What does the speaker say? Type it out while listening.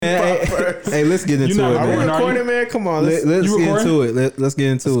Hey, let's get into it. Are we Man. recording, man? Come on, let's Let's get into it. Let's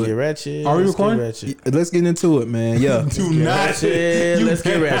get into get it. ratchet. Are we Let's get recording? ratchet. Let's get into it, man. Yeah. Do not. ratchet. Let's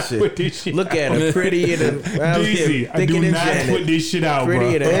get better not put this ratchet. shit Look at him, pretty and DZ, I do not put this shit out, bro.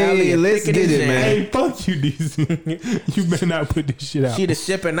 Pretty and Hey, let's get it, man. Hey, fuck you, DZ. You better not put this shit out. She the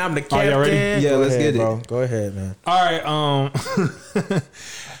ship and I'm the Are y'all ready? captain. Yeah, Go let's ahead, get it. bro. Go ahead, man. All right,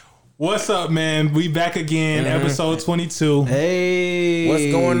 what's up, man? We back again, episode 22. Hey, What's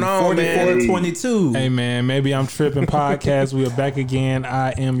going on, man? 4422. Hey, man, maybe I'm tripping podcast. We are back again.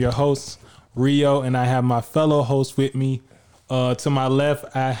 I am your host, Rio, and I have my fellow host with me. To my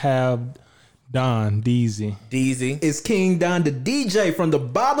left, I have Don DZ. DZ. It's King Don, the DJ from the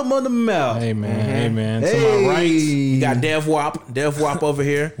bottom of the mouth. Hey, man. Hey, man. Hey. To my right, You got Dev Wop. Dev Wop over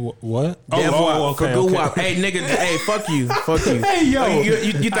here. what? Dev Wop for okay, good okay. Wop. Hey, nigga. Hey, fuck you. Fuck you. Hey, yo. Oh,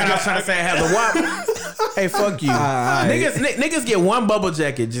 you thought I was trying to say I have the Wop? Hey, fuck you. Niggas get one bubble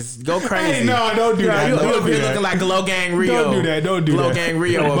jacket. Just go crazy. Hey, no, don't do that. You Don't over do here that. looking like Glow Gang Rio. Don't do that. Don't do Glow that. Gang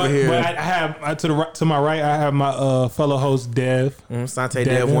Rio over But here. I have to my right. I have my fellow host Dev. Sante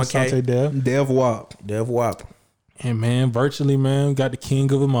Dev Devin, 1K. Sante Dev. Dev Wop. Dev Wop. And man, virtually, man, we got the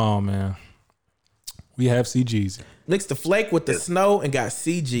king of them all, man. We have C Jeezy. Mixed the flake with the snow and got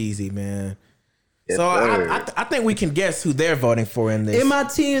C Jeezy, man. Yes, So sir. I think we can guess who they're voting for in this.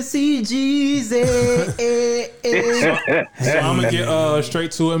 MIT and CGZ. So I'm gonna get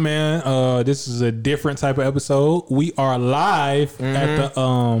straight to it, man. This is a different type of episode. We are live at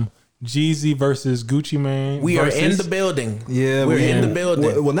the Jeezy versus Gucci Man. We are in versus- the building. Yeah, We're in the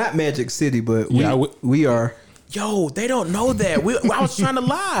building. Well, not Magic City, but Yeah, we are. Yo, they don't know that. I was trying to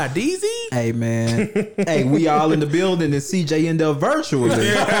lie, DZ. Hey, man. Hey, we all in the building and CJ in there virtually.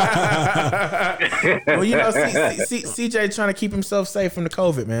 Well, you know, CJ trying to keep himself safe from the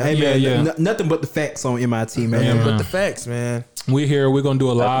COVID, man. Hey, Yeah, man, yeah. Nothing but the facts on MIT, man. Yeah, But man. the facts, man. We're here. We're gonna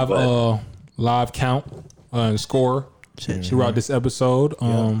do a live count and score throughout this episode.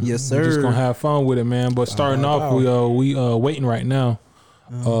 Yes, We're just sir. gonna have fun with it, man. But starting off, we waiting right now.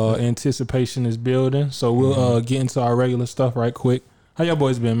 Anticipation is building, so we'll get into our regular stuff right quick. How y'all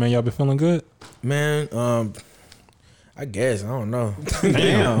boys been, man? Y'all been feeling good? Man, I guess. I don't know.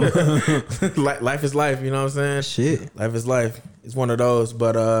 Damn. Life is life, you know what I'm saying? Shit. Life is life. It's one of those.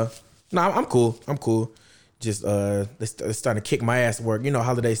 But no, I'm cool. I'm cool. Just they're starting to kick my ass at work. You know,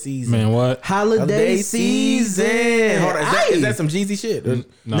 holiday season. Man, what? Holiday season. Hold on, Aye. is that some Jeezy shit? No,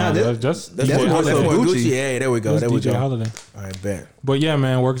 Nah, that's just That's That's more more Gucci. Gucci. Hey, there we go. that's There we DJ go. Holiday. All right, bet. But yeah,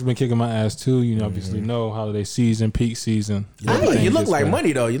 man, work's been kicking my ass too. You know, obviously know holiday season, peak season. Hey, Everything you look just like been-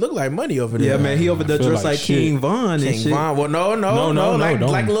 money though. You look like money over there. Yeah, man. He over there feel dressed like like shit. King Von and King shit. Von. Well, no, No, like don't.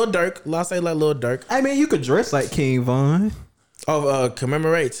 Lil Durk. I'll say like Lil Durk. I mean, you could dress like King Von. Oh,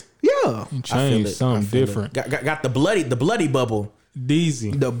 commemorates. Yeah. Change it. something I feel it. different. Got the bloody bubble.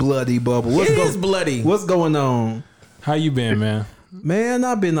 Deezy, The bloody bubble. It is bloody. What's going on? how you been, man? Man,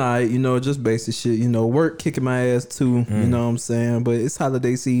 I've been alright, you know, just basic shit, you know, work kicking my ass too, you know what I'm saying? But it's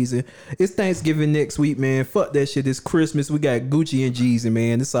holiday season. It's Thanksgiving next week, man. Fuck that shit. It's Christmas. We got Gucci and Jeezy,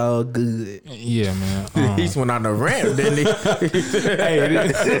 man. It's all good. Yeah, man. He just went on the rant, didn't he?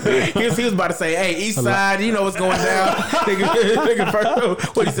 he was about to say, "Hey, East Side, you know what's going down." nigga,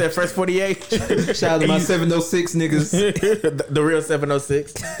 first, what he said, first 48, Shout out to my 706 niggas. the real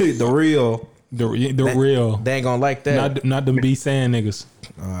 706. The real. the real, They ain't gonna like that. not them be saying niggas.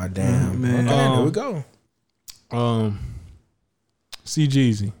 Oh damn, man. Okay, there we go. C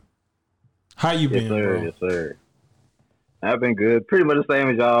Jeezy, how you Yes, been, sir. bro? Yes, sir. I've been good. Pretty much the same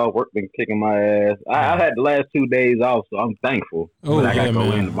as y'all. Work been kicking my ass. I've had the last 2 days off, so I'm thankful. Oh, but I gotta yeah, go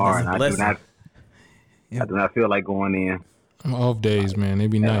man. in tomorrow, and That's a I do not feel like going in. I'm off days, man. They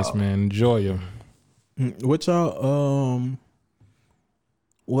be nice, man. Enjoy them. What y'all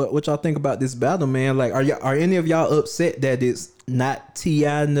what y'all think about this battle, man? Like, are any of y'all upset that it's not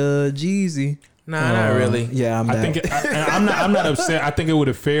T.I. and Jeezy? Nah, not really. Yeah, I'm not. I'm not upset. I think it would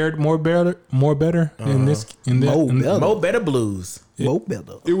have fared more better in this. Mo Better Blues. Mo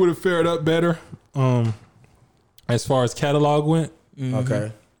better. It would have fared up better. As far as catalog went,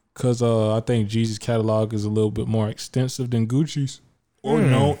 Okay. because I think Jeezy's catalog is a little bit more extensive than Gucci's, or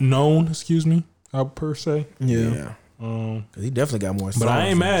known. Excuse me, per se. Yeah. Cause he definitely got more songs. But I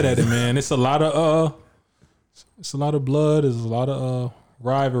ain't mad at it, man. It's a lot of blood. There's a lot of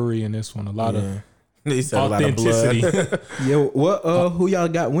rivalry in this one. A lot of He said a lot of authenticity. blood. Yo, what who y'all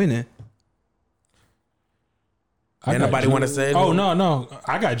got winning? I Ain't got nobody Jeezy. wanna say it? Oh no,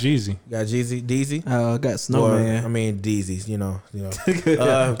 I got Jeezy. Got Jeezy, Deezy. I got Or, Snowman. I mean Deezy's. You know.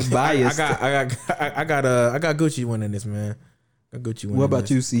 Biased. I got Gucci winning this, man. I got Gucci winning. What about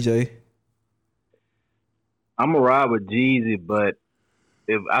this. you, CJ? I'm gonna ride with Jeezy, but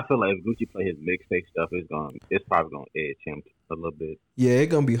I feel like if Gucci play his mixtape stuff, it's probably gonna edge him a little bit. Yeah,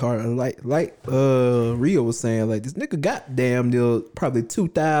 it's gonna be hard. Like Rio was saying, like this nigga got damn near probably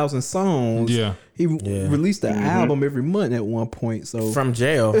 2,000 songs. Yeah. He released an album every month at one point. So From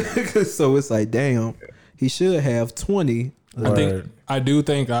jail. so it's like, damn, he should have 20. I do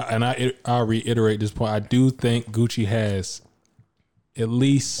think, I'll reiterate this point. I do think Gucci has at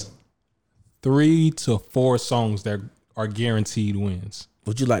least 3 to 4 songs that are guaranteed wins.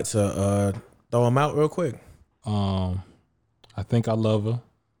 Would you like to throw them out real quick? I think I Love Her.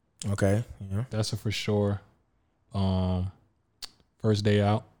 Okay. Yeah. That's a for sure. First Day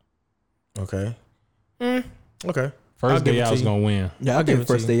Out. Okay. Okay. First give Day it to Out's you. gonna win. Yeah, I give think it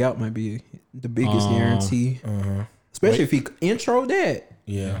to First you. Day Out might be the biggest guarantee. Especially if he intro that.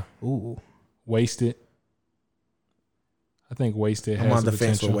 Yeah. Ooh. Wasted. I think Wasted has I'm on the the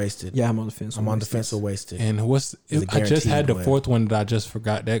fence potential. with Wasted. Yeah, I'm on the fence. I'm on the fence with Wasted. And It's a I just had the guaranteed win. 4th one that I just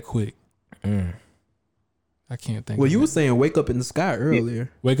forgot that quick. I can't think. Well, of you it. were saying Wake Up in the Sky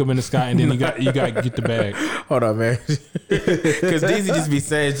earlier. Wake Up in the Sky, and then you got to get the bag. Hold on, man. Because DZ just be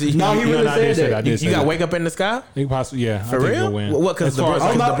saying, No, he really I did said say that. that. I did you say got that. Wake Up in the Sky? He possibly, yeah. For I think real? he'll win. What? Because As the far as,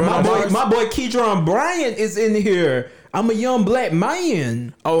 Bruno- like, the Bruno Mars? My boy Keydron Bryant is in here. I'm a young black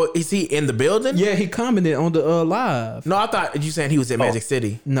man. Oh, is he in the building? Yeah, he commented on the live. No, I thought you saying he was in Magic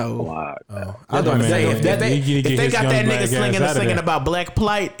City. No. Wow. I was Yeah, about to man. say, if If they he get his got young that black nigga ass slinging outta singing there. about black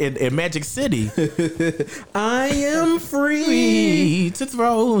plight in Magic City. I am free. To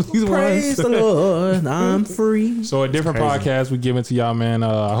throw these Praise the Lord. I'm free. So a different podcast we giving to y'all, man.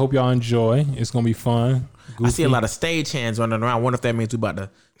 I hope y'all enjoy. It's gonna be fun. I see a lot of stage hands running around. I wonder if that means we about to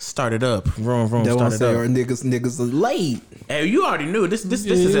start it up. Vroom, vroom, That one start it say, up. or niggas are late. Hey, you already knew this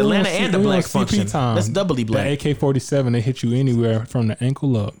is Atlanta and the black function. That's doubly black. The AK-47, they hit you anywhere from the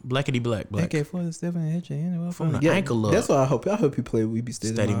ankle up. Blackity black. AK-47 hit you anyway. From the ankle up. That's what I hope you play We Be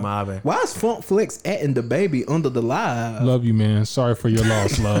Steady mobbing. Why is Funk Flex atting the baby under the live? Love you, man. Sorry for your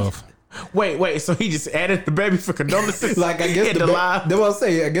loss, love. Wait. So he just added the baby for condolences. Like I guess in the live. That's what I'm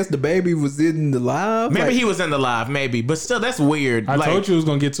saying. I guess the baby was in the live. Maybe Like, he was in the live, maybe, but still, that's weird. I told you it was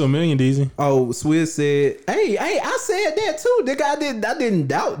gonna get to 1 million, DZ. Oh, Swizz said, "Hey, I said that too, nigga. I didn't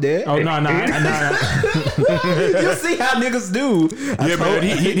doubt that. Oh no. You see how niggas do? Yeah, man.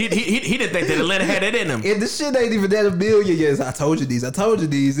 He didn't think that Atlanta had it in him. And this shit ain't even that a million yet. I told you these. That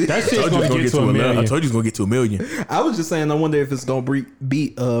shit's gonna get to 1 million. I told you it's gonna get to 1 million. I was just saying. I wonder if it's gonna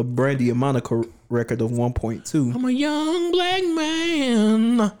beat Brandy and Monica record of 1.2. I'm a young black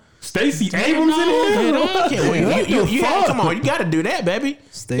man. Stacey Abrams in here. I can't wait. You come on, you gotta do that, baby. You gotta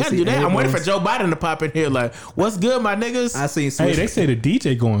Stacey do that. I'm waiting for Abrams. Joe Biden to pop in here. Like, what's good, my niggas? I seen Hey, Swizz. they say the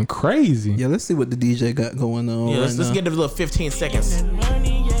DJ going crazy. Yeah, let's see what the DJ got going on. Yeah, let's now. get a little 15 seconds.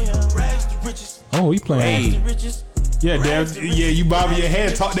 Oh, he playing. Hey, Yeah, damn. Yeah, you bobbing your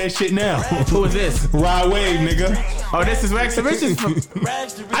head. Talk that shit now. who is this? Ride wave, nigga. Oh, this is Rex the Richest.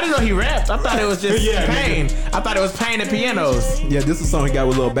 I didn't know he rapped. I thought it was just Yeah, Pain. I thought it was Pain and pianos. Yeah, this is a song he got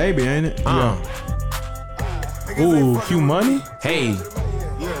with Lil Baby, ain't it? Ooh, Q Money. Hey,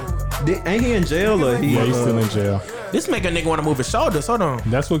 Ain't he in jail or he? Yeah, he's still in jail. this make a nigga want to move his shoulders. Hold on.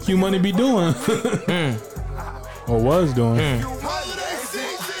 That's what Q Money be doing. Or was doing.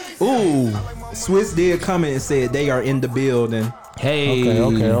 Ooh, Swizz did comment and said they are in the building. Hey.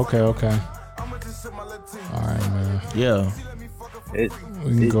 Okay. All right, man. Yeah. We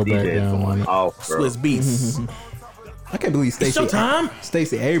can go back down on it. Off, bro. Swiss Beats. I can't believe It's showtime.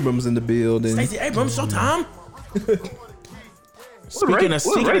 Stacey Abrams in the building. Stacey Abrams, showtime. What Ray J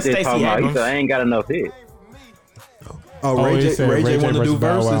Stacey talking about? He Abrams. said I ain't got enough hits. Oh, Ray he J, said Ray J want to do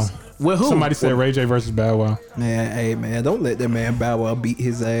Bow Wow. verses. With who? Somebody said Ray J versus Bow Wow. Man, hey man, don't let that man Bow Wow beat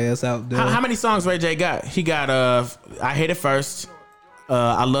his ass out there. How many songs Ray J got? He got I Hit It First.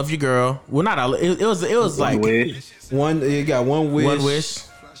 I Love You Girl. Well, not it was like Wish. One, he got one wish. One Wish.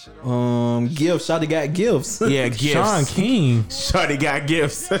 Gifts. Shawty got gifts. Yeah, gifts. Sean King. Shorty got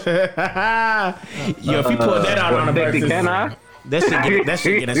gifts. Yo, if he pulled that out on the Sexy verses, Can I? that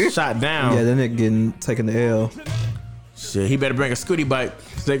shit getting shot down. Yeah, that nigga getting taking the L. Shit, he better bring a scooty bike.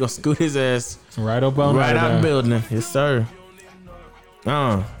 They gonna scoot his ass Right up on right out the there. building. Yes, sir.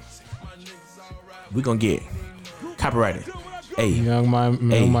 We gonna get copyrighted. Hey, Young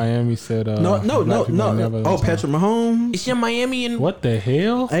Miami said No. Black people never Oh, listen. Patrick Mahomes. it's your Miami and What the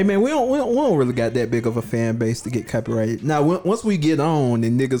hell? Hey man, we don't really got that big of a fan base to get copyrighted. Now, once we get on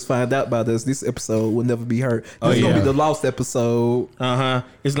and niggas find out about us, this episode will never be heard. This is gonna yeah. be the lost episode.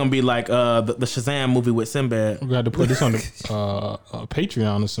 it's gonna be like the Shazam movie with Sinbad. We got to put this on the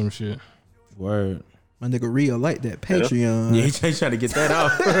Patreon or some shit. Word. My nigga Rio like that Patreon. Yeah, he's trying to get that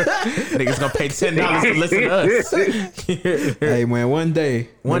off. Niggas gonna pay $10 to listen to us. Hey man, one day.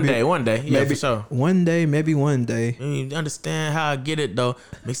 One day. Yeah, maybe, for sure. One day, maybe one day. You understand how I get it though.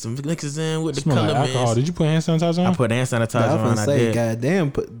 Mix some mixes in with the Smell color like alcohol. mist. Did you put hand sanitizer on? I put hand sanitizer I was on. gonna I say, did.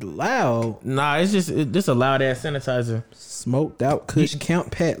 goddamn, put loud, Nah, it's just a loud ass sanitizer. smoked out Kush Count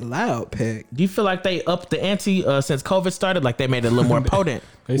Pack Loud Pack. Do you feel like they upped the ante since COVID started? Like they made it a little more potent?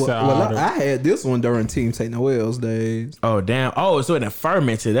 They said, I had this one during Team St. Noel's days. Oh damn! Oh, so it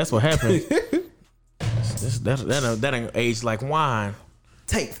fermented. That's what happened. that ain't aged like wine.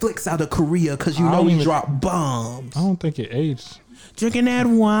 Take flicks out of Korea because you I know don't we even- drop bombs. I don't think it aged. Drinking that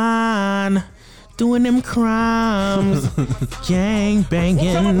wine, doing them crimes, gang banging.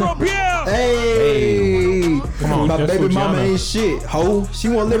 Hey, Come on, my that's baby mama Fujiano. ain't shit. Ho, she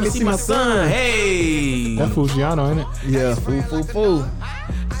won't let me see my son. Hey, That Fujiano, ain't it? Yeah, fool.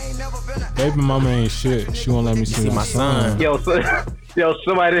 Baby mama ain't shit. She won't let me see my son. Yo,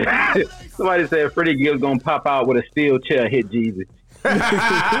 somebody said Freddie Gibbs gonna pop out with a steel chair, hit Jeezy.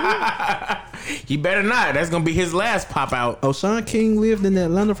 He better not. That's gonna be his last pop out. Oh, Sean King lived in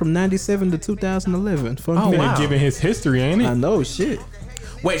Atlanta from 97 to 2011. Fun Oh, fact. wow. Given his history, ain't I it? know shit.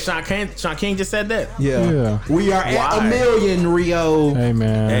 Wait, Sean King just said that. Yeah. Yeah. We are at Why? a million, Rio. Hey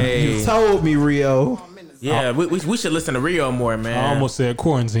man, Hey, You told me, Rio. yeah, we should listen to Rio more, man. I almost said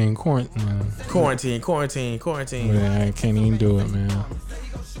quarantine. quarantine. Man, I can't even do it, man.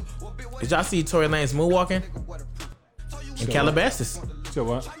 Did y'all see Tory Lanez moonwalking in Calabasas? So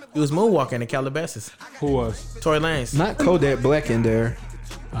what? He was moonwalking in Calabasas. Who was? Tory Lanez. Not Kodak Black in there.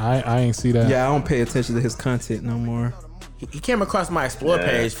 I ain't see that. Yeah, I don't pay attention to his content no more. He came across my Explore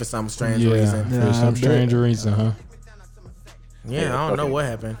page for some strange Yeah, reason. for Yeah, I some bet. strange reason, huh? Yeah, I don't know what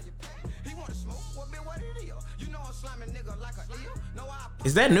happened.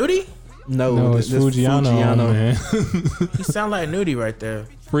 Is that Nudie? No, it's that's Fujiano, man. He sound like Nudie right there.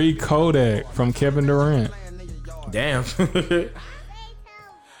 Free Kodak from Kevin Durant. Damn.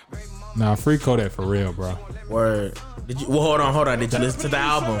 Nah, free Kodak for real, bro. Word. Did you? Well, hold on. Did you listen to the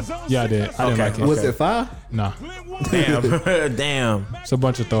album? Yeah, I did. I didn't Okay. like it. Was it fire? Nah, Damn. Damn. it's a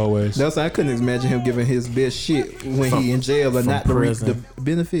bunch of throwaways. That's I couldn't imagine him giving his best shit when he in jail and from not to reap the prison.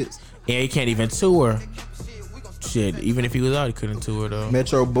 benefits. Yeah, he can't even tour. Shit, even if he was out, he couldn't tour though.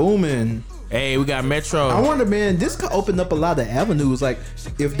 Metro Boomin. Hey, we got Metro. I wonder, man, this could open up a lot of avenues. Like,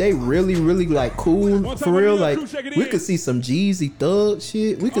 if they really, really like cool for real, like we could see some Jeezy Thug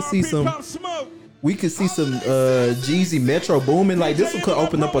shit. We could see some Jeezy Metro Boomin. Like this could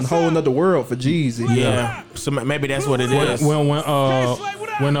open up a whole nother world for Jeezy. Yeah, so maybe that's what it is.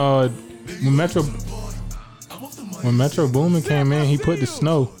 When Metro Boomin came in, he put the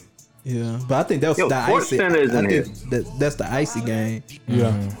snow. Yeah, but I think that was Yo, the Sports icy. Center is in I think that's the icy game.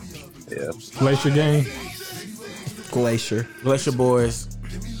 Yeah, Yeah. Glacier game. Glacier. Glacier Boys.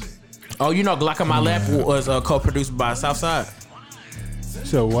 Oh, you know Glock on My Lap was co-produced by Southside.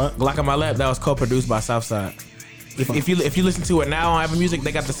 So what? Glock on My Lap, that was co-produced by Southside. If you listen to it now on Apple Music,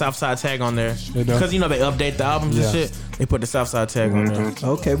 they got the Southside tag on there. They do? Because you know they update the albums and Yeah. shit. They put the Southside tag on there.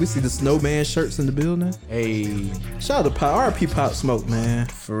 Okay, we see the Snowman shirts in the building. Hey, Shout out to RP Pop Smoke, man.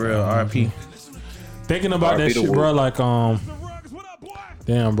 for real, RP. Thinking about that RP the shit, bro. Like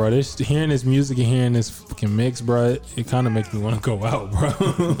damn, bro. Hearing this music and hearing this fucking mix, bro. It kind of makes me want to go out, bro.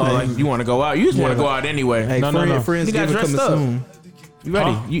 Oh, like you want to go out? You just want to go out anyway. Hey, No, no, no. Friends You got Giving dressed coming up. soon. You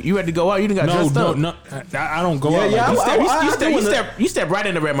ready? Huh? You ready to go out? You done got no, dressed no, up. no. I don't go Yeah, out. yeah, Like this. You step right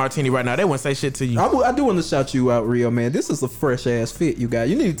in the Red Martini right now. They wouldn't say shit to you. I do want to shout you out, Rio, man. This is a fresh ass fit you got.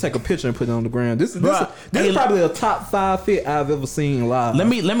 You need to take a picture and put it on the ground. This is Bruh, this hey, is probably a top 5 fit I've ever seen live. Let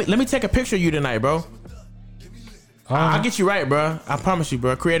me take a picture of you tonight, bro. I'll get you right, bro. I promise you,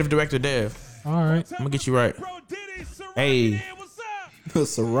 bro. Creative director Dev. All right. I'm gonna get you right. Hey,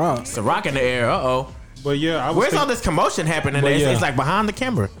 It's a rock. it's a rock in the air. Uh-oh. But yeah, I was Where's all this commotion happening? But It's, yeah. it's like behind the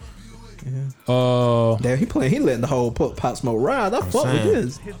camera. Damn, he letting the whole Pop Smoke ride. I fuck with saying.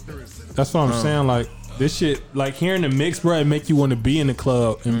 this. That's what I'm saying. Like this shit, like hearing the mix, bro, it make you want to be in the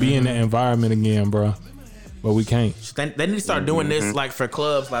club and be in the environment again, bro. But we can't. They need to start doing this like for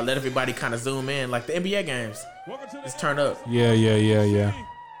clubs, like let everybody kind of zoom in, like the NBA games. Just turn up. Yeah.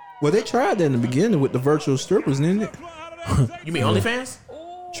 Well, they tried that in the beginning with the virtual strippers, didn't it? You mean OnlyFans?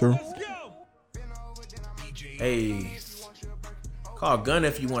 True. Hey, call Gunna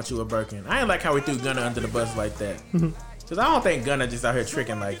if you want you a Birkin. I ain't like how we threw Gunna under the bus like that. Cause I don't think Gunna just out here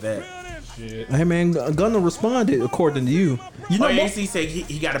tricking like that. Hey man, Gunna responded according to you. You know, Oh yeah, he said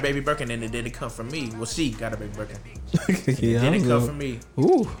he got a baby Birkin and it didn't come from me. Well, she got a baby Birkin. yeah, Didn't I come was from me.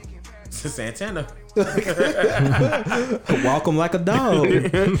 Ooh, To Santana. Walk him like a dog.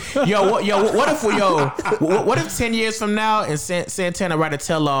 What if 10 years from now and Santana write a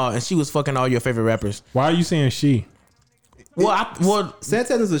tell-all and she was fucking all your favorite rappers? Why are you saying she?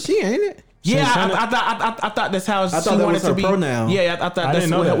 Santana's a she, ain't it? Yeah, Santana- I thought that's how she thought that wanted was her to be. pronoun. Yeah, I thought I that's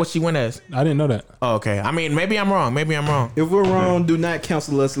didn't know that. what she went as. I didn't know that. Oh, okay. I mean, maybe I'm wrong. If we're wrong, do not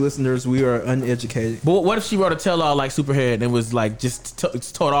counsel us, listeners. We are uneducated. But what if she wrote a tell-all like Superhead and was like just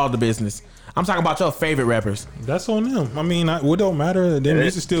told all the business? I'm talking about your favorite rappers. That's on them. I mean, what don't matter? Then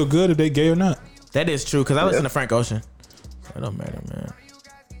this is still good if they gay or not. That is true because I listen to Frank Ocean. That don't matter, man.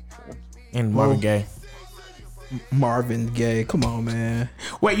 And Marvin Gaye. Marvin Gaye, come on, man.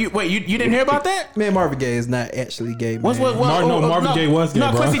 Wait, you didn't hear about that? Man, Marvin Gaye is not actually gay, man. Marvin Gaye was gay,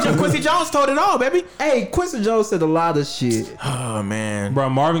 no, bro. Quincy Jones told it all, baby. Hey, Quincy Jones said a lot of shit. Oh man, Bro,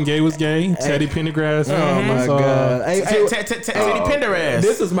 Marvin Gaye was gay. Teddy Pendergrass. Oh my god. Hey, Teddy Pendergrass.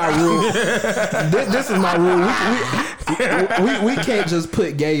 this is my rule. This is my rule. We can't just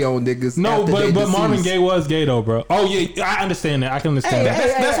put gay on niggas. No, after they but Marvin deceased. Gaye was gay though, bro. Oh yeah, I understand that. I can understand that.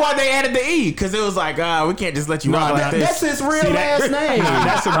 That's why they added the E because it was like, we can't just let you rock like That's this. his real last name. Nah,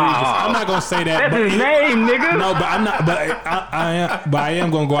 that's egregious. I'm not gonna say that. That's his name, nigga. No, but I'm not. But I am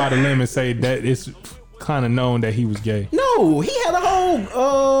gonna go out on a limb and say that it's kind of known that he was gay. No, he had a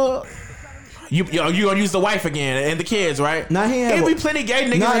whole. You gonna use the wife again and the kids, right? Nah, he ain't have It'd a- be plenty gay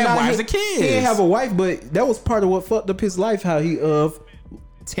niggas that have wives and kids. He didn't have a wife, but that was part of what fucked up his life. How he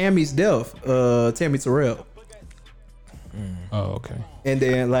Tammy's death, Tammy Terrell. Oh, okay. And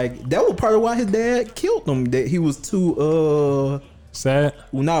then like that was part of why his dad killed him. That he was too Sad.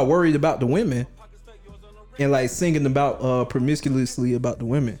 not worried about the women and like singing about promiscuously about the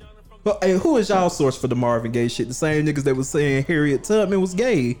women. But hey, who is y'all source for the Marvin Gaye shit? The same niggas that was saying Harriet Tubman was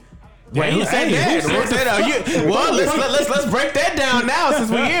gay. Wait, who said that? Well, let's break that down now since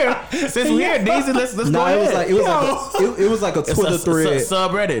we're here. Deezy, let's go ahead. It was like a Twitter thread.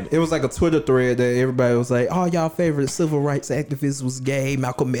 Subreddit. It was like a Twitter thread that everybody was like, "Oh, y'all favorite civil rights activists was gay: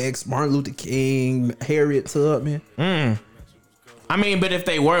 Malcolm X, Martin Luther King, Harriet Tubman." I mean, but if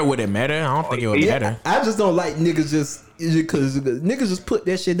they were, would it matter? I don't think it would matter. I just don't like niggas just because niggas just put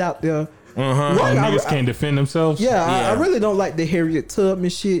that shit out there. Like, niggas can't defend themselves. I really don't like the Harriet Tubman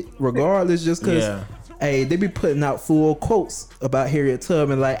shit, regardless, just because. Yeah. Hey, they be putting out full quotes about Harriet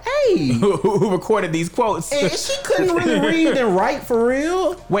Tubman, like, hey, Who recorded these quotes? and she couldn't really read and write for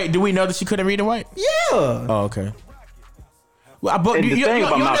real. Wait, do we know that she couldn't read and write? Yeah. Oh, okay. Well, but And the you thing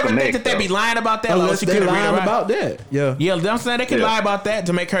about never Malcolm think X, that they be though. lying about that? Unless she they couldn't read lying and write? about that. Yeah. Yeah, I'm saying they can Yeah. lie about that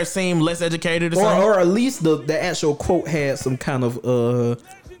to make her seem less educated or Or, something. or at least the actual quote had some kind of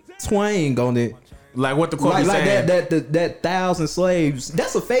twang on it. Like what the quote Like is saying. that 1,000 slaves.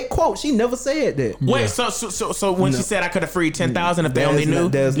 That's a fake quote. She never said that. Wait, so when she said I could have freed 10,000 if they only knew?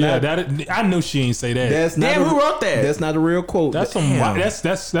 That's Yeah, not, I knew she ain't say that. that's not Damn, a- who wrote that? That's not a real quote. That's some. Damn.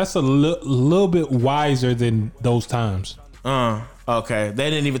 That's a little bit wiser than those times. Okay. They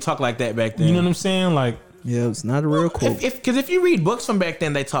didn't even talk like that back then. You know what I'm saying? Like, Yeah, it's not a real quote. Because if you read books from back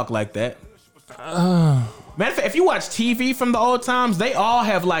then, they talk like that. Matter of fact, if you watch TV from the old times, they all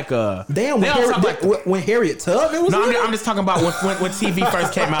have like a. Damn, they all talk like. when Harriet Tubman was No, with her? I'm just talking about when TV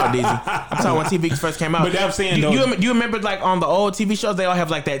first came out, DZ. I'm talking when TV first came out. But I'm saying, you, though- you remember like on the old TV shows, they all have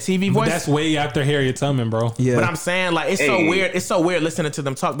like that TV voice. that's way after Harriet Tubman, bro. Yeah. But I'm saying like it's so Hey. weird. It's so weird listening to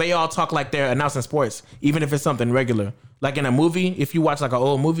them talk. They all talk like they're announcing sports, even if it's something regular. Like in a movie, if you watch like an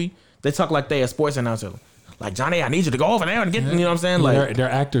old movie, they talk like they a sports announcer. Like Johnny, I need you to go over there and get. You know what I'm saying? Like, They're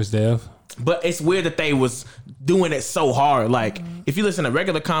actors, Dev. but it's weird that they was doing it so hard. Like if you listen to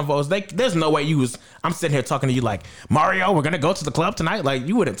regular convos, there's no way you was. I'm sitting here talking to you like Mario. We're gonna go to the club tonight. Like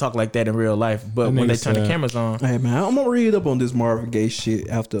you wouldn't talk like that in real life. But That when they nigga turn the said- cameras on, Hey man, I'm gonna read up on this Marvin Gaye shit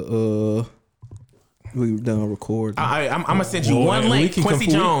after we done recording. I'm gonna send you Well, one we link. can Quincy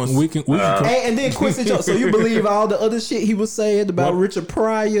conf- Jones. We can. Hey, and then Quincy Jones. So you believe all the other shit he was saying about What? Richard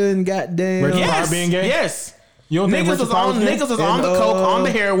Pryor and goddamn? Richard yes, Pryor being gay? yes. You don't think Niggas Richard was Pryor on was gay? niggas was on And, the coke, on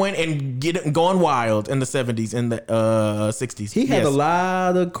the heroin, and going wild in the 70s and the 60s. He had Yes. a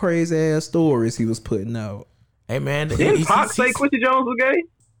lot of crazy ass stories he was putting out. Hey man, Didn't Pac say Quincy Jones was gay?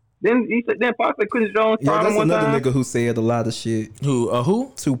 Then Pac say Quincy Jones Yeah, tried that's him one another time? nigga who said a lot of shit.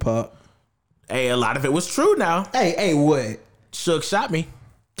 Who? Tupac. Hey, a lot of it was true. Now Hey, what? Suge shot me.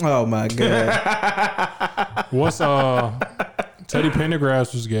 Oh my god. What's Teddy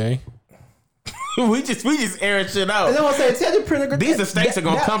Pendergrass was gay. we just airing shit And out. then I say Teddy Pendergrass. These estates are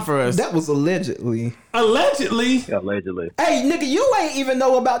gonna come for us. That was allegedly. Allegedly. Allegedly. Hey, nigga, you ain't even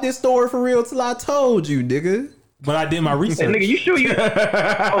know about this story for real till I told you, nigga. But I did my Hey, research. nigga, you sure you?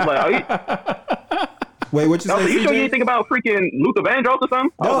 I was like, are you? Wait, what you I was say? like, you sure CJ? you ain't think about freaking Luther Vandross or something?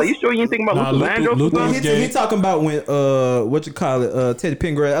 I was like, you sure you ain't think about Nah, Luther Vandross or Luther something? was gay. He talking about when what you call it, Teddy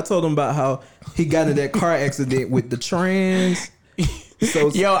Pendergrass. I told him about how he got in that car accident with the trans.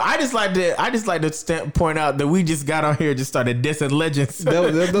 So Yo, I just like to point out that we just got on here and just started dissing legends.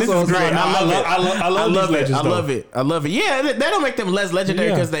 that's This what is I'm great. saying. I love these it. legends, I though. love it. I love it. Yeah, that don't make them less legendary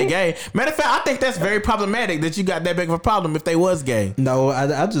Yeah. because they gay. Matter of fact, I think that's very problematic that you got that big of a problem if they was gay. No,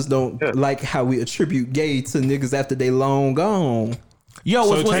 I just don't like how we attribute gay to niggas after they long gone. Yo,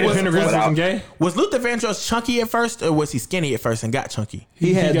 So Teddy Pendergrass wasn't gay? was Luther Vandross chunky at first or was he skinny at first and got chunky?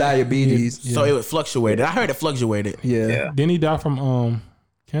 He had got- diabetes. Yeah. So it was fluctuated. I heard it fluctuated. Yeah. Yeah. Didn't he die from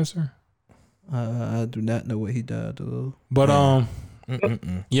cancer? I do not know what he died of. But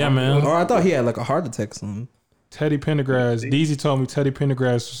yeah, man. Or I thought he had like a heart attack or something. Teddy Pendergrass. Deezy told me Teddy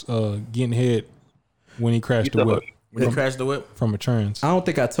Pendergrass was getting hit when he crashed the whip When he crashed the whip. from a trans. I don't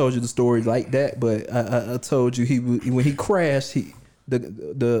think I told you the story like that, but I told you when he crashed,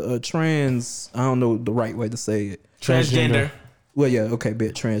 the trans. I don't know the right way to say it. Transgender. Well, yeah, okay,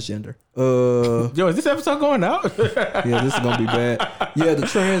 bet transgender. Yo, is this episode going out? Yeah, this is gonna be bad. Yeah, the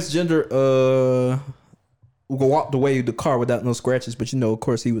transgender walked away the car without no scratches, but of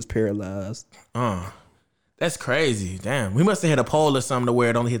course, he was paralyzed. That's crazy. Damn. We must have hit a pole or something to where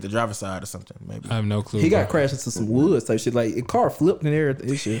it only hit the driver's side or something. Maybe. I have no clue. He got bro. crashed into some woods type shit. Like the car flipped and everything.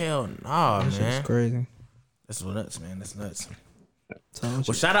 That shit. Hell nah, It's man. crazy. That's nuts, man. That's nuts. Told Well,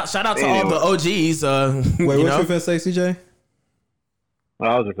 you. shout out to all the OGs. Wait, you what know? you finna say, CJ?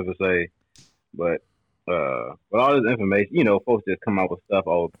 I was just going to say, but with all this information, folks just come out with stuff.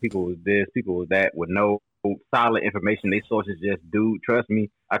 Oh, people was this, people was that, with no solid information. They sources just, dude, trust me,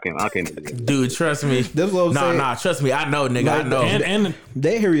 I can't believe it. Dude, trust me. That's what I'm saying. Nah, trust me. I know, nigga. I Like, know. And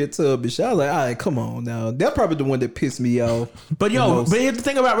That Harriet Tubman shit, I was like, all right, come on now. That's probably the one that pissed me off. But yo, the most. but here's the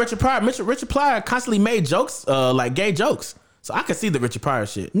thing about Richard Pryor. Richard Pryor constantly made jokes, like gay jokes. So I could see the Richard Pryor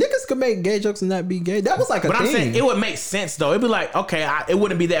shit. Niggas could make gay jokes and not be gay. That was like a But thing. I'm saying it would make sense though. It'd be like, okay, it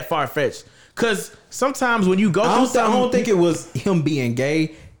wouldn't be that far fetched. Cause sometimes when you go I through don't something, think it was him being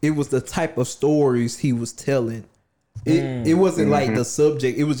gay. It was the type of stories he was telling. It wasn't like the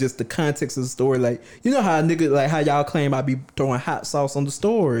subject. It was just the context of the story. Like, you know how nigga, like how y'all claim I be throwing hot sauce on the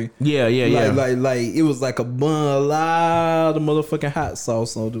story. yeah. Like it was like a lot of motherfucking hot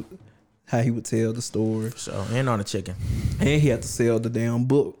sauce on how he would tell the story. So and on the chicken. And he had to sell the damn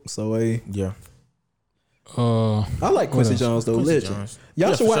book. So hey, Yeah. I like Quincy else? Jones though. Quincy Legend. Jones. Y'all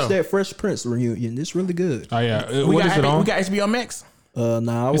Yeah, should for watch sure. that Fresh Prince reunion. It's really good. oh yeah, We what got is it on? We got HBO Max.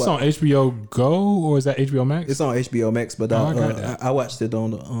 Nah, It's on HBO Go or is that HBO Max? It's on HBO Max, but I got that. I watched it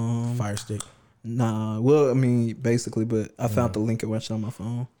on the Fire Stick. Nah, well, I mean, basically, but I found the link and watched it on my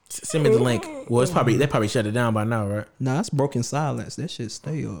phone. Send me the link. Well, they probably shut it down by now, right? Nah, it's Broken Silence. That shit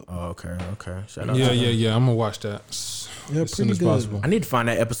stay up. Oh, okay. Shout out. Yeah. I'm gonna watch that Yeah, as soon pretty as good. possible. I need to find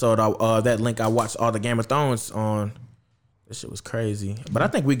that episode. That link I watched all the Game of Thrones on. This shit was crazy. But I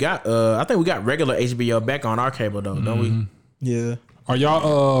think we got regular HBO back on our cable though, don't we? Yeah. Are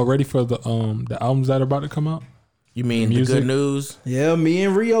y'all ready for the albums that are about to come out? You mean Music? the good news? Yeah, me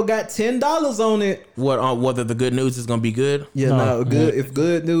and Rio got $10 on it. What on whether the good news is gonna be good? Yeah, No, no, good. If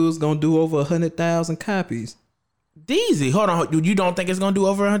Good News gonna do over 100,000 copies, Deezy, hold on. You don't think it's gonna do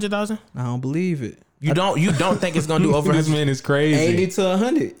over 100,000? I don't believe it. You don't think it's gonna do over This 100,000? man is crazy. 80 to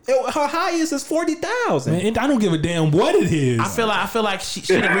 100. Her highest is 40,000. Man, I don't give a damn what it is. I feel like she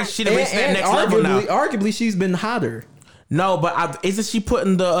done reached that next level now. Arguably, she's been hotter. No, but isn't she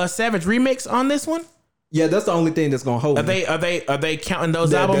putting the Savage remix on this one? Yeah, that's the only thing that's gonna hold. Are me. they counting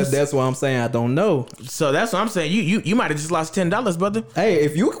those albums? That's what I'm saying. I don't know. So that's what I'm saying. You might have just lost $10, brother. Hey,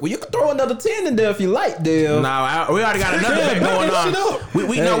 if you can throw another 10 in there if you like, Dale. No, we already got another bet going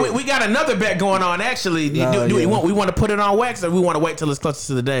on. We got another bet going on. Actually, Nah, we yeah. want to put it on wax, or we want to wait till it's closer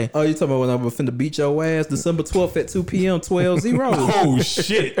to the day? Oh, you talking about when I'm finna beat your ass? December 12th at 2 p.m. 12-0. Oh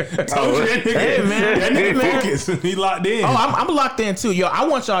shit! Told you that nigga, Hey, man. that nigga Man. focus. He locked in. Oh, I'm locked in too, yo. I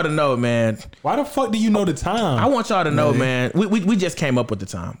want y'all to know, man. Why the fuck do you know the time? I want y'all to know, man. We just came up with the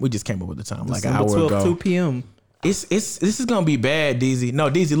time. We just came up with the time like an December hour 12th, 2 ago. p.m. This is gonna be bad, DZ. No,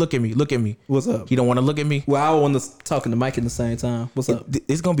 DZ, look at me. What's up? You don't want to look at me? Well, I want to talk in the mic at the same time. What's up?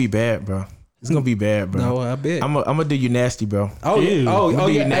 It's gonna be bad, bro. It's gonna be bad, bro. No, I bet. I'm gonna do you nasty, bro. Oh, Ew. yeah. Oh,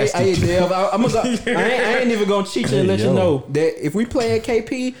 do you yeah. nasty. Hey, Dev, I'm gonna go. I ain't even gonna cheat you and let you yo. know that if we play at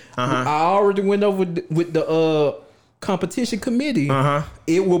KP, I already went over with the competition committee,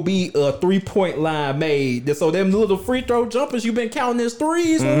 it will be a 3-point line made. So them little free throw jumpers you've been counting as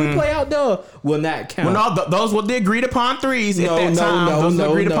threes when we play out there will not count. Well, no, those were the agreed upon threes at that time. Those were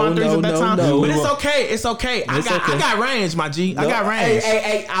agreed upon threes at that time. But it's okay. It's okay. I got range, my G. I got range.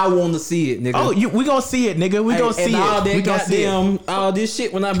 Hey, I want to see it, nigga. Oh, we gonna see it, nigga. We gonna see it. We gonna see it. All this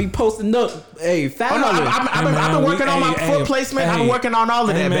shit when I be posting up. Hey, foul. I've been working on my foot placement. I've been working on all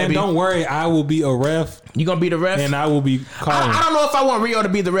of that, man, baby. Don't worry. I will be a ref. You gonna be the ref? And I will be calling. I don't know if I want Rio to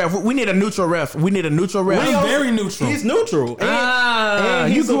be the ref. We need a neutral ref. Rio's very neutral. He's neutral.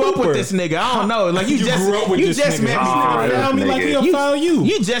 And you grew up with this nigga. I don't know. Like you just met me. Foul me like he'll foul you.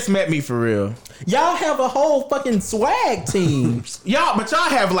 You just met me for real. Y'all have a whole fucking swag team. But y'all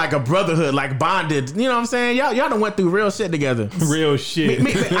have like a brotherhood, like bonded. You know what I'm saying? Y'all done went through real shit together. Real shit.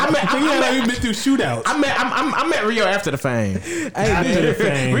 We've been through shootouts. I met Rio after the fame.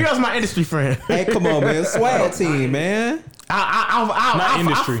 Rio's my industry friend. Hey, come on, man. Swag team, man.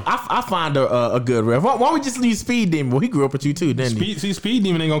 I find a good ref. Why don't we just leave Speed Demon? Well, he grew up with you too, didn't he? Speed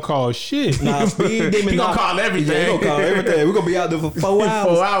Demon ain't gonna call shit. Nah, Speed Demon. He gonna call everything. Yeah, he gonna call everything. We're gonna be out there for 4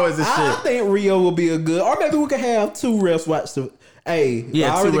 hours. 4 hours and shit. I think Rio will be a good, or maybe we could have 2 refs watch the. Hey, I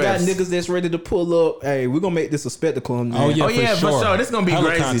already got niggas that's ready to pull up. Hey, we're gonna make this a spectacle. Man. Oh yeah, for sure. This is gonna be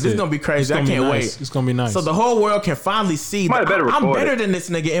crazy. This is gonna be crazy. I can't wait. It's gonna be nice. So the whole world can finally see that I'm better than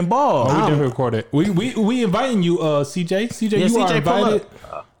this nigga in ball. Oh, we definitely record it. We inviting you, CJ. CJ, you are invited.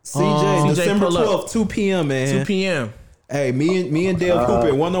 CJ, December 12th, 2 p.m. man. 2 p.m. Hey, me and Dale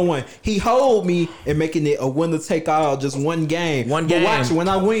Cooper 1-on-1. He hold me and making it a winner take all, just one game. But watch, when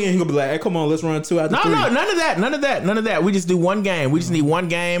I win, he'll be like, "Hey, come on, let's run 2 out of 3." No, none of that. We just do one game. We just need one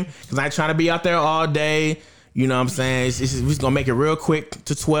game because I ain't trying to be out there all day. You know what I'm saying? We're just gonna make it real quick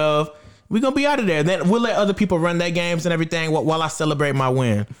to 12. We're gonna be out of there. Then we'll let other people run their games and everything while I celebrate my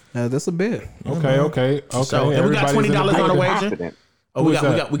win. That's a bet. Okay. So, and we got $20 on the wager. Oh,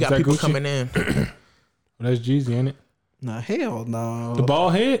 we got people coming in. That's Jeezy, ain't it? Nah, hell no. The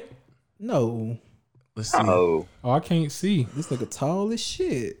bald head? No. Let's see. Oh, I can't see. This nigga tall as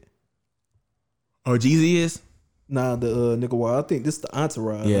shit. Oh, Jeezy is? Nah, the nigga. Well, I think this is the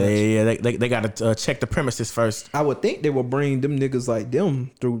entourage. Yeah. They gotta check the premises first. I would think they would bring them niggas like them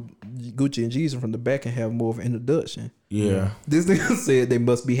through Gucci and Jeezy from the back and have more of an introduction. Yeah. This nigga said they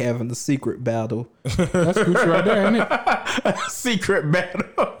must be having a secret battle. That's Gucci right there, ain't it? Secret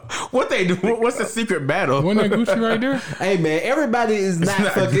battle. What they do? What's the secret battle? Wasn't that Gucci right there? Hey man, everybody is not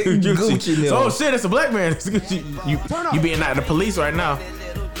fucking Gucci now. Oh shit, it's a black man. It's Gucci. You being not the police right now.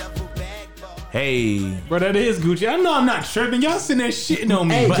 Hey, bro, that is Gucci. I know I'm not tripping. Y'all sitting there shitting on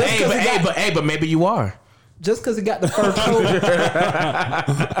me. But maybe you are. Just because he got the fur coat.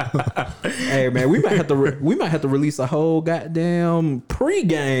 Hey man, we might have to release a whole goddamn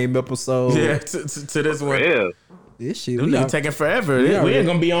pregame episode. Yeah, to this one. Yeah. This shit we taking forever. We ain't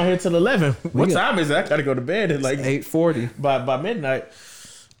gonna be on here till 11. What time is it? I gotta go to bed at like 8:40 by midnight.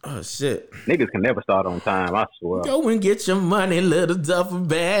 Oh shit! Niggas can never start on time. I swear. Go and get your money, little duffel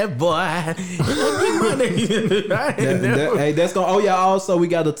bad boy. Hey, that's gonna. Oh yeah. Also, we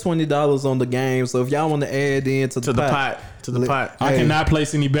got a $20 on the game. So if y'all want to add in to the pot, I cannot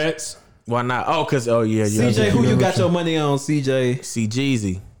place any bets. Why not? Oh, yeah. CJ, who you got your money on? CJ, see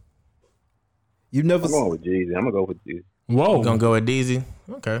Jeezy. You never. I'm going with Jeezy. I'm gonna go with Jeezy. Whoa, you gonna go with Deezy?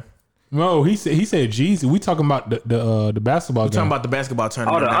 Okay. No, he said Jeezy. We talking about the basketball game. Talking about the basketball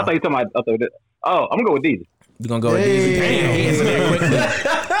tournament. I thought you talking about. I'm gonna go with Deezy. You gonna go with Deezy? Damn, he answered that quickly.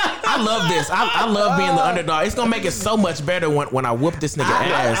 I love this. I love being the underdog. It's gonna make it so much better when I whoop this nigga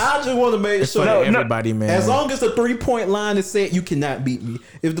ass. I just want to make sure everybody, man. As long as the 3-point line is set, you cannot beat me.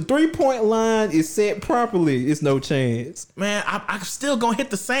 If the 3-point line is set properly, it's no chance. Man, I'm still gonna hit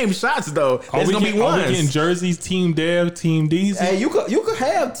the same shots though. There's gonna be ones. Are we getting jerseys? Team Dev, Team Deezy. Hey, you could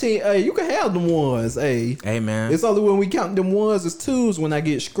have team. Hey, you could have them ones. Hey, man. It's only when we count them ones as twos when I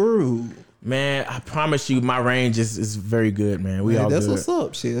get screwed. Man, I promise you, my range is very good, man. That's good. What's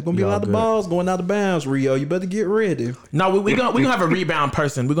up, shit. There's gonna be a lot of balls going out of bounds, Rio. You better get ready. No, we gonna have a rebound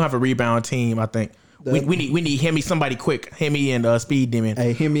person. We're gonna have a rebound team. I think we need Hemi, somebody quick. Hemi and Speed Demon.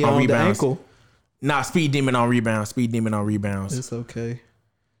 Hey, Hemi on rebounds. The ankle. Nah, Speed Demon on rebounds. Speed Demon on rebounds. It's okay.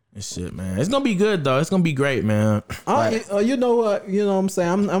 This shit, man. It's gonna be good though. It's gonna be great, man. You know what? You know what I'm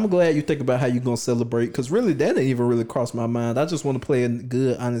saying? I'm glad you think about how you gonna celebrate, because really that didn't even really cross my mind. I just want to play a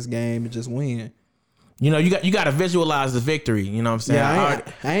good, honest game and just win. You know, you got to visualize the victory. You know what I'm saying? Yeah,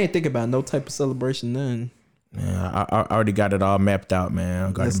 I ain't thinking about no type of celebration, none. Yeah, I already got it all mapped out, man.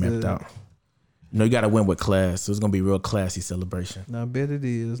 I got it mapped out. You know, you got to win with class, so it's gonna be a real classy celebration. I bet it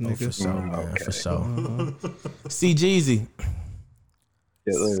is, nigga. For sure, man. Okay. For sure. See Jeezy.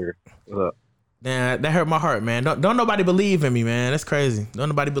 Yeah, what's up? Damn, that hurt my heart, man. Don't nobody believe in me, man. That's crazy. Don't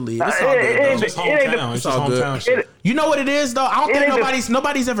nobody believe. It's all good, though. It's just hometown. It's just all good. hometown shit. You know what it is, though? I don't think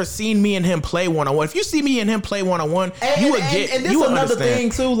nobody's ever seen me and him play one-on-one. If you see me and him play one-on-one, you would get. And this you would another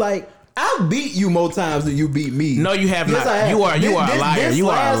understand. thing too. Like I beat you more times than you beat me. No, you have Yes, not. I have. You are a liar. You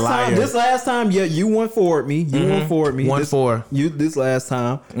are a liar. This last time, yeah, you won forward me. You won forward me. 1-4. You this last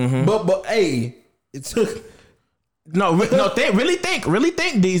time, but hey, it took. Really think,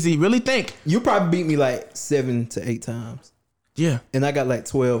 DZ. Really think. You probably beat me like 7 to 8 times, Yeah, and I got like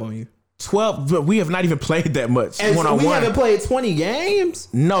 12 on you. 12. But we have not even played that much And one so on we one. haven't played 20 games.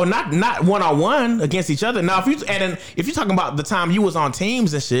 No, not one on one against each other. Now, if you're talking about the time you was on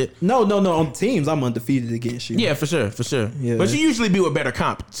teams and shit, No. On teams, I'm undefeated against you. yeah, for sure. Yeah. But you usually be with better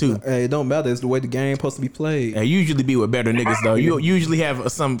comp too. Hey, it don't matter. It's the way the game supposed to be played. Yeah, you usually be with better niggas though. You usually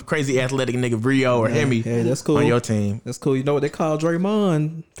have some crazy athletic nigga Rio or Hemi Hey, that's cool. on your team. That's cool. You know what they call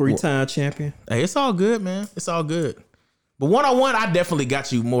Draymond? 3-time champion. Hey, it's all good, man. It's all good. But one on one, I definitely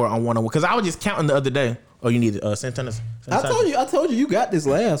got you more on one on one because I was just counting the other day. Oh, you need sanitizer. I told you got this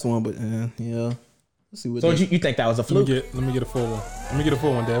last one, but yeah. Let's see what. So you think that was a fluke? Let me get a full one. Let me get a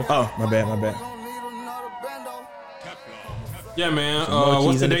full one, Dev. Oh, my bad. Yeah, man. more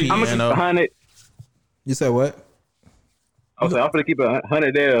What's keys the in the date? key. I'm gonna keep 100. You said what? I'm gonna keep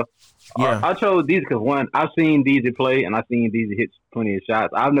 100 there. Yeah. I chose Deezy because one, I've seen Deezy play and I've seen Deezy hit plenty of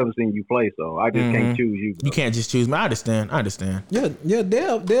shots. I've never seen you play, so I just can't choose you. Bro. You can't just choose me. I understand. Yeah.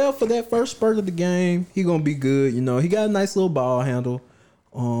 Dale for that first spurt of the game, he gonna be good. You know, he got a nice little ball handle.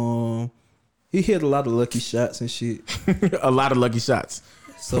 He hit a lot of lucky shots and shit. A lot of lucky shots.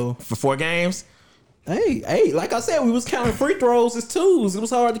 So For 4 games? hey, like I said, we was counting free throws as twos. It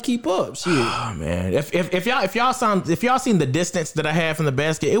was hard to keep up. Shit. Oh man. If y'all seen the distance that I had from the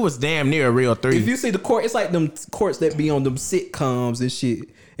basket, it was damn near a real 3. If you see the court, it's like them courts that be on them sitcoms and shit.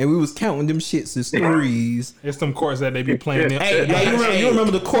 And we was counting them shits as threes. It's them courts that they be playing. Hey, You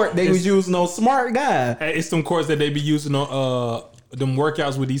remember the court they was using on Smart Guy? It's them courts that they be using on them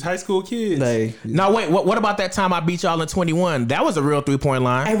workouts with these high school kids. Hey, Now wait, what about that time I beat y'all in 21? That was a real 3-point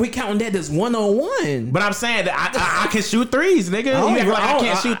line. we counting that as 1-on-1. But I'm saying that I can shoot threes, nigga. You act like I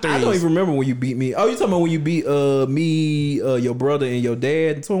can't shoot threes. I don't even remember when you beat me. Oh, you talking about when you beat me, your brother, and your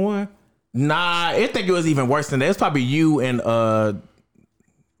dad in 21? Nah, I think it was even worse than that. It was probably you and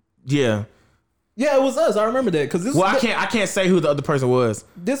yeah. Yeah, it was us. I remember that because Well, I can't say who the other person was.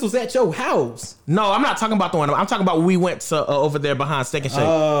 This was at your house. No, I'm not talking about the one. I'm talking about when we went to over there behind Steak and Shake.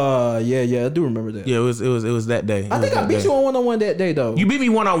 Yeah, I do remember that. Yeah, it was that day. I think I beat you on 1-on-1 that day though. You beat me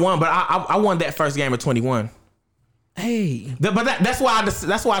 1-on-1, but I won that first game of 21. Hey. But that's why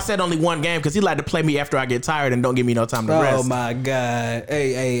I said only one game because he like to play me after I get tired and don't give me no time to rest. Oh my God.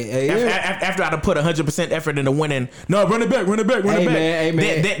 Hey. After I'd put 100% effort into winning, no, run it back. Hey,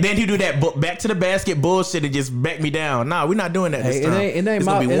 man. Then he do that back to the basket bullshit and just back me down. Nah, we're not doing that this time. It ain't it's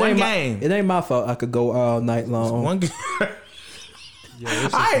my, gonna be it one ain't game. My, it ain't my fault. I could go all night long. One game. All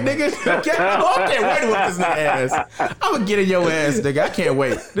right, nigga. I can't wait to whip this nigga ass. I'm gonna get in your ass, nigga. I can't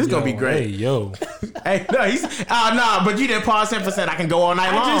wait. This is gonna be great. Hey, yo. Hey, no, but you didn't pause him for saying I can go all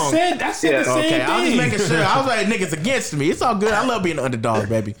night long. I said the same Okay, thing. I was just making sure. I was like, niggas against me. It's all good. I love being an underdog,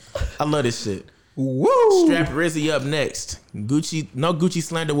 baby. I love this shit. Woo! Strap Rizzy up next. No Gucci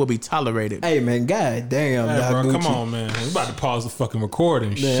slander will be tolerated. Hey man, god damn, Hey, bro, Gucci. come on, man. We about to pause the fucking recording.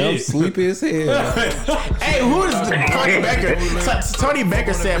 Man, I'm Shit. sleepy as hell. Hey, who is Tony Becker? Tony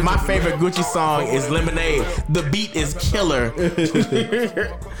Becker said my favorite Gucci song is Lemonade. The beat is killer.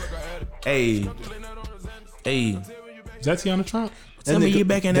 Hey. Is that Tiana Trump? Tell me you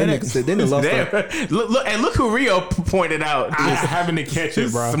back in that. nigga said, then they lost her. Look who Rio pointed out. I was having to catch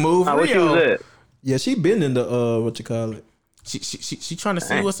it, bro. Smooth What you was Rio. at? Yeah, she been in the what you call it. She trying to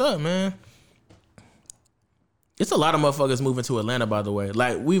see what's up, man. It's a lot of motherfuckers moving to Atlanta, by the way.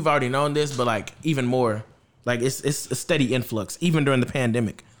 Like we've already known this, but like even more. Like it's a steady influx, even during the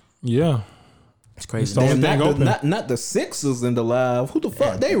pandemic. Yeah. It's crazy. So- Only Damn, thing open. not the Sixers in the live. Who the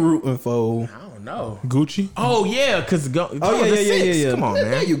fuck they rooting for? I don't know. Gucci? Oh yeah, because Yeah. Come on, There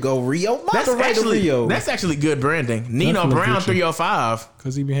man. you go, Rio. That's actually good branding. Nino Definitely Brown Gucci. 305.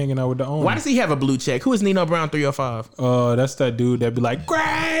 Because he be hanging out with the owner. Why does he have a blue check? Who is Nino Brown 305? That's that dude that be like,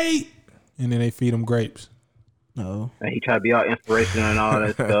 great! And then they feed him grapes. No. And he try to be all inspirational and all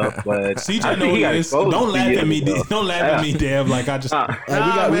that stuff, but I CJ think know he got this. exposed Don't to laugh years at me. ago. Don't laugh at me, Dev. Like I just. Hey, we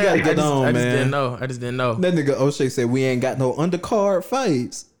gotta get on, I man. just didn't know. That nigga O'Shea said we ain't got no undercard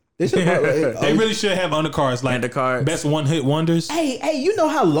fights. They should They really should have undercards, like Undercards. best one hit wonders. Hey, you know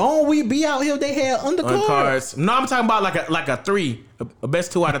how long we be out here? They had undercards. No, I'm talking about like a 3, a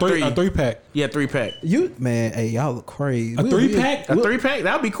best 2 out of 3. A 3-pack. Yeah, 3-pack. You man, hey, y'all look crazy. A 3-pack? A 3-pack?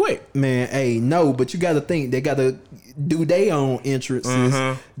 That would be quick. Man, hey, no, but you got to think they got to do their own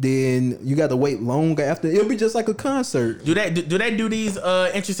entrances. Then you got to wait longer after. It'll be just like a concert. Do they do these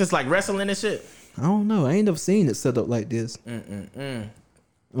entrances like wrestling and shit? I don't know. I ain't never seen it set up like this.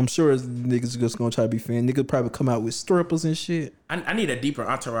 I'm sure niggas just gonna try to be fan. Niggas probably come out with strippers and shit. I need a deeper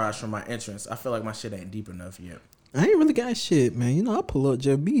entourage for my entrance. I feel like my shit ain't deep enough yet. I ain't really got shit, man. You know, I pull up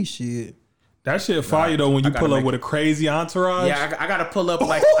Jeff B shit. That shit fire though when you pull up with a crazy entourage. Yeah, I gotta pull up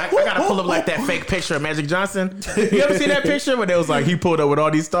like I gotta pull up like that fake picture of Magic Johnson. You ever see that picture where it was like he pulled up with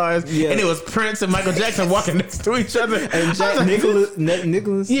all these stars, and it was Prince and Michael Jackson walking next to each other, and Jack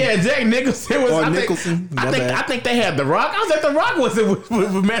Nicholas. Yeah, Jack Nicholson was. Or I Nicholson. I think they had The Rock. I was like, The Rock wasn't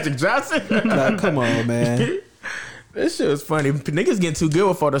with Magic Johnson. Like, come on, man. That shit was funny. Niggas getting too good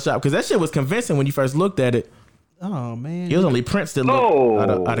with Photoshop because that shit was convincing when you first looked at it. Oh man, it was only Prince that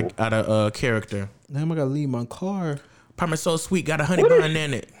looked out of character. Damn, I gotta leave my car. Promise So Sweet got a honey bun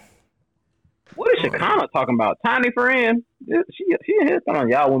in it. What is Shekinah talking about? Tiny friend? She in here on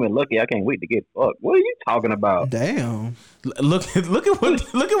y'all women lucky. I can't wait to get fucked. What are you talking about? Damn. Look at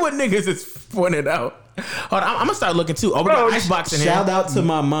what niggas is pointed out. Hold on, I'm gonna start looking too. Oh, we got Icebox in here. Shout out to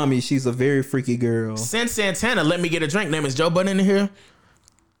my mommy. She's a very freaky girl. Sin Santana, let me get a drink. Name is Joe Budden in here.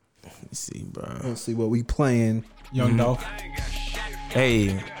 Let's see, bro. Let's see what we playing. Young Dolph.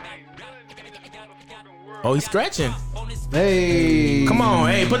 Hey. Oh, he's scratching. Hey. Come on.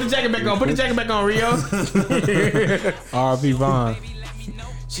 Hey, put the jacket back on. Put the jacket back on, Rio. R.P. Vaughn.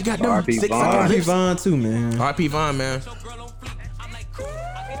 She got them R.P. 6 Vaughn. R.P. Vaughn too, man. R.P. Vaughn, man.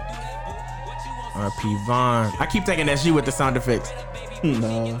 R.P. Vaughn. I keep thinking that's you with the sound effects.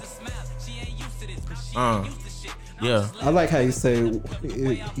 No. Yeah. I like how you say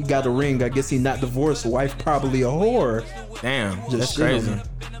he got a ring. I guess he not divorced. Wife probably a whore. Damn, Just that's crazy.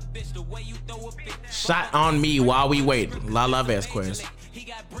 Shot on me while we wait. Lala Vasquez.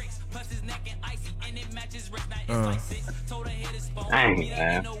 Dang,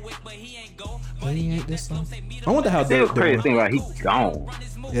 man. He ain't this song. I wonder how Still that crazy thing about he gone.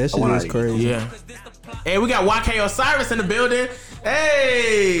 Yeah, that shit is crazy. Yeah. Hey, we got YK Osiris in the building.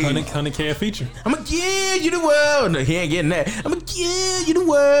 Hey, 100K feature. I'ma give you the world. No, he ain't getting that. I'ma give you the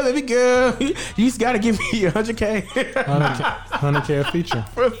world, baby girl. You just gotta give me 100K. 100K feature.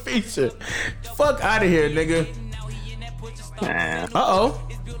 For a feature. Fuck out of here, nigga. Man.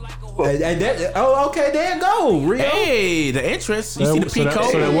 Okay, there you go. Rio. Hey, the entrance. You see the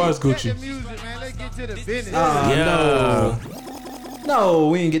peacoat? So that was Gucci. Yeah. No,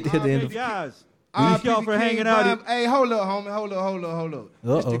 we didn't get to hit the end of it. Guys, thank y'all for hanging out. Hey, hold up, homie. Hold up.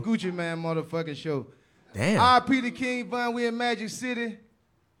 It's the Gucci Man motherfucking show. Damn. R.P. the King Von, we in Magic City.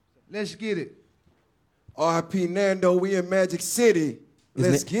 Let's get it. R.P. Nando, we in Magic City.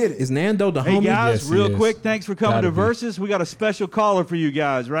 Let's get it. Is Nando the Hey homie? guys, Yes, real he is. quick, thanks for coming Gotta to be. Versus. We got a special caller for you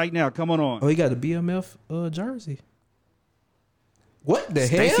guys right now. Come on. Oh, he got a BMF jersey. What the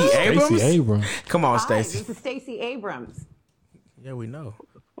Stacey hell? Abrams? Stacey Abrams. Come on, Hi, Stacey. this is Stacey Abrams. Yeah, we know.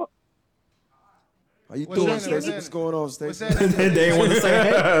 How you What's doing, happening? Stacey? What's going on, What's Stacey? that? They ain't want to say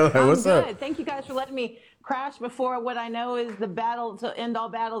hey. I'm What's good. up? Thank you guys for letting me crash before what I know is the battle to end all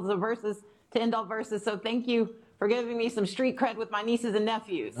battles, the versus to end all verses. So thank you for giving me some street cred with my nieces and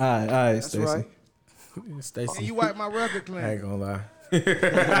nephews. All right, That's Stacey. right. Stacey. You wipe my record I clean. ain't gonna lie.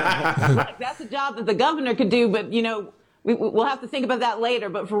 Look, that's a job that the governor could do, but we'll have to think about that later.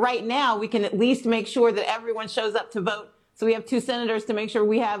 But for right now, we can at least make sure that everyone shows up to vote. So we have 2 senators to make sure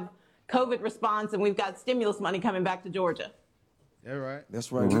we have COVID response, and we've got stimulus money coming back to Georgia. All right.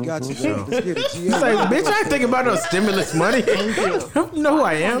 That's right. We got you. Let's get it. GM. Like, bitch, I ain't thinking about no stimulus money. You know who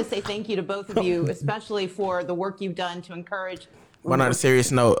I I am. want to say thank you to both of you, especially for the work you've done to encourage. But on a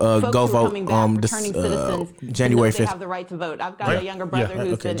serious note, folks go who are vote coming back, this returning citizens, to January know they 5th. have the right to vote. I've got a younger brother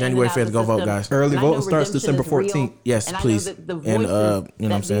who's okay, been January in and out 5th, of go the vote, system, guys. Early and I voting know starts redemption December is real, 14th. Yes, and I know please. that the And, voices you know what I'm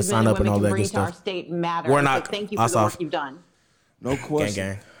that saying, these sign men up and all women that can bring good to our stuff. state matter. We're So not thank you for us the off. work you've done. No Gang, question.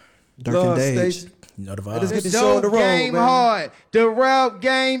 gang. Dirk Love, and Dage. Stacey. You know the Let's vibe. get this show on the Dope road, game man. hard. The rap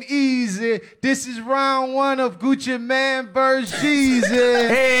game easy. This is round 1 of Gucci Man vs. Jeezy.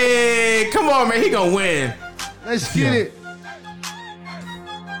 Hey, come on, man. He gonna win. Let's get it.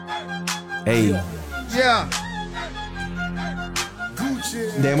 Hey. Yeah.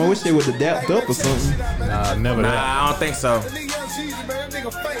 Damn, I wish they would have dapped up or something. Nah, never that. Nah, I don't think so.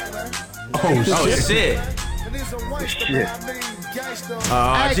 Oh, shit. Shit.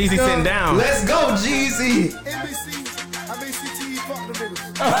 Jeezy sitting down. Let's go, Jeezy.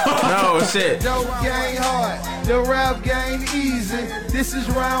 No shit. Dope game hard, the rap game easy. This is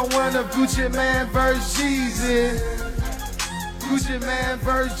round one of Gucci Man vs. Jeezy. Gucci Man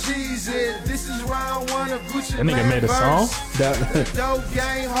vs. Jeezy. This is round one of Gucci That Man nigga made a song? versus Dope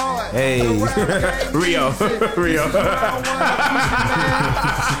game hard. Hey. the rap game Rio. easy. Rio. This is round one of Gucci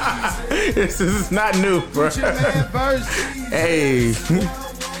Man. This is not new, bro. Gucci Man vs. Jeezy. Hey.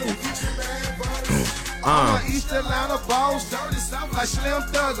 East Atlanta boss, dirty south like Slim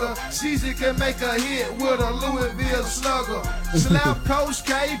Thugger. Sheezy can make a hit with a Louisville slugger. Slap Coach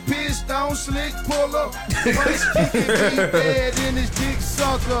K, piston, slick puller. Punch kicking deep dead in his dick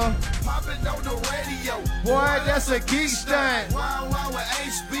sucker. Popping on the radio, boy, that's a geek stand. Wild with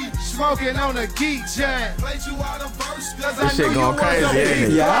HB, smoking on a geek giant. Played you out of verse, cause This shit going crazy, ain't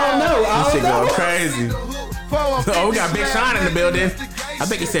it? Yeah, I don't know. This shit going crazy. Oh, we got Big Sean in the building. I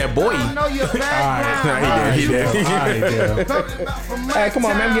think he said boy. He did. Hey, come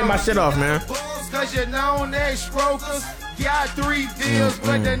on, man. I'm getting my shit off, man. Cause you know they strokers. Got 3 deals,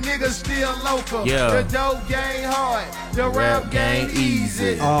 but the niggas still local. Yeah. The dope game hard, the rap game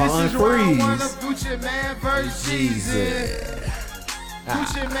easy. Oh, this is round one unfreeze. of Gucci Man vs. Jeezy.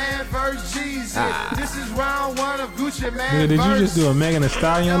 Gucci Man vs. Jeezy. This is round one of Gucci Man Nigga, did you just do a Megan Thee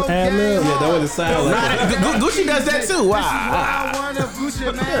Stallion ad lib? Yeah, that what it sound like. Gucci does that too. Wow. round one of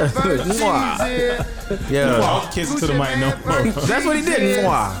Gucci Man vs. Jeezy. Yeah. Kiss to the mic, no more. That's what he did.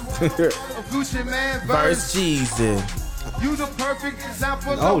 Wow. Gucci Man Verse vs. Jesus. You the perfect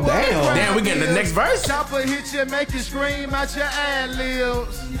example. Oh, of what a damn. crowd Damn, we getting the is. next verse? Chopper hit you, make you scream out your ad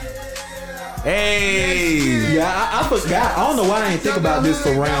libs. Hey. Yeah, I forgot. I don't know why I didn't think about this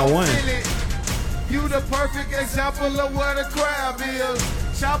for round one. You the perfect example of what a crowd is.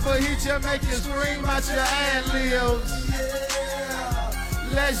 Chopper hit you, make you scream out your ad libs.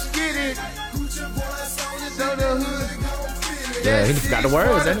 Let's get it. So the hood. Yeah, he forgot the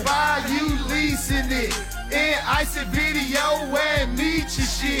words, ain't he? You leasing it. In icy video wearing Nietzsche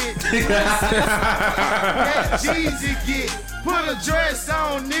shit. That Jeezy get. Put a dress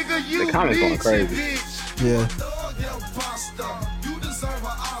on, nigga. You The comments going Nietzsche crazy. bitch. Yeah.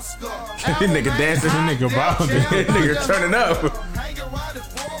 This nigga dancing. That nigga bobbing. Nigga turning up.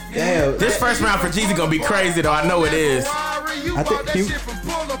 Damn. This first round for Jeezy gonna be crazy though. I know it is. I think he-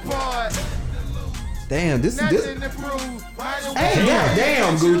 Damn, this. Hey,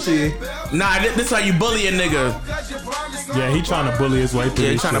 damn, Gucci. Nah, this how you bully a nigga. Yeah, he trying to bully his way through Yeah,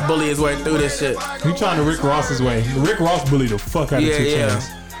 he this trying to shit. bully his way through this shit. He trying to Rick Ross his way. Rick Ross bullied the fuck out Yeah, of 2 yeah. Chainz.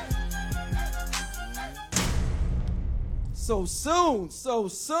 So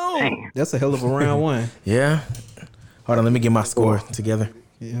soon. That's a hell of a round one. Yeah. Hold on, let me get my score together.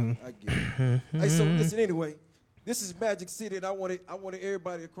 Yeah. I get it. Hey, so listen anyway. This is Magic City, and I wanted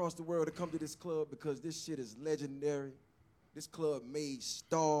everybody across the world to come to this club because this shit is legendary. This club made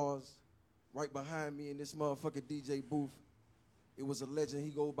stars. Right behind me in this motherfucking DJ booth, it was a legend.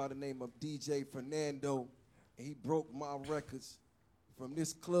 He go by the name of DJ Fernando, and he broke my records from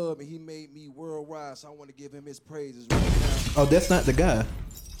this club, and he made me worldwide. So I want to give him his praises right now. Oh, that's not the guy.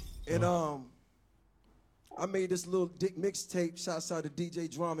 And I made this little dick mixtape. Shouts out to DJ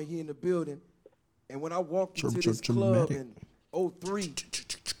Drama here in the building. And when I walked into this club in 03,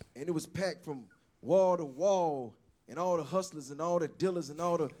 and it was packed from wall to wall, and all the hustlers and all the dealers and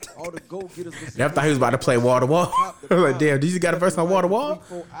all the go-getters. I thought he was about to play wall to wall. I was like, damn, did you got a verse on wall to wall?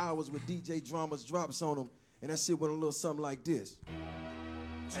 3-4 hours with DJ Drama's drops on them, and that shit went a little something like this.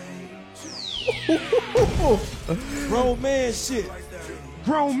 Grown man shit.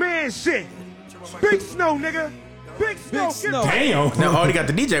 Grown man shit. Big Snow, nigga. Big Snow. Big Snow. Damn. Now, oh, he got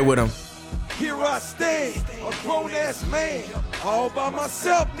the DJ with him. Here I stand, a grown-ass man, all by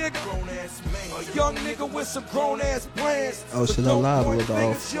myself, nigga. A young nigga with some grown-ass plans. Oh, But shit, I don't lied point with the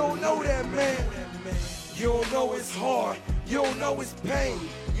fingers, off. You don't know that, man. You don't know it's hard. You don't know it's pain.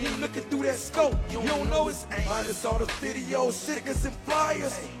 You ain't looking through that scope. You don't know it's minus all the videos, stickers, and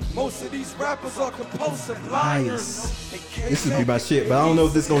flyers. Most of these rappers are compulsive liars. This would be my shit, but I don't know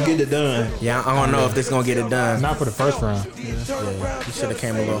if this gonna get it done. Yeah, I don't know if this gonna get it done. Not for the first round. Yeah, he should have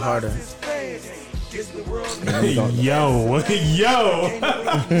came a little harder. Yo.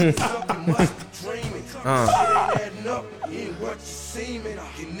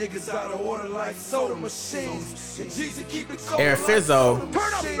 Air Fizzo.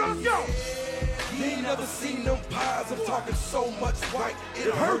 You ain't never seen them pies. I'm talking so much white,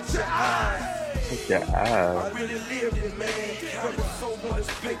 it hurts your eyes. I really lived it, man. Covered so much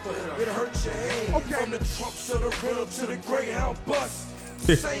paper, it hurts your hand. From the trunks to the rental to the Greyhound bus.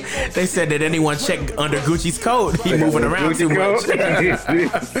 They said that anyone check under Gucci's coat, he moving around too much.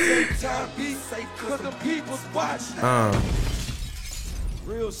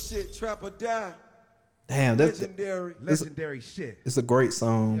 Real shit, trap or die. Damn, that's Legendary shit. it's a great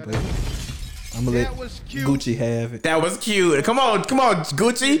song, but I'm gonna let Gucci have it. That was cute. Come on,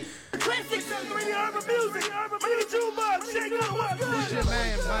 Gucci. What's your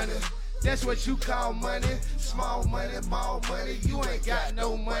name, money? That's what you call money. Small money, ball money. You ain't got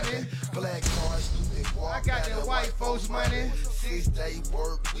no money. Black cars, stupid walk. I got that white folks money. 6-day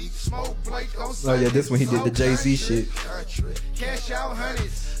work week. Smoke Blake on Oh yeah, this when he did the Jay-Z shit. Country. Cash out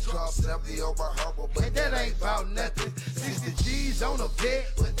hundreds. Drop 70 over humble, but that ain't about nothing. 60 G's on a vet,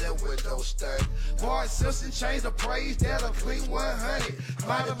 but that window stuck. Bart Simpson changed the praise, that'll clean 100.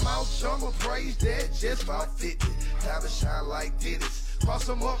 By the mouth, show me praise, that just about 50. Time to shine like Dennis. Cross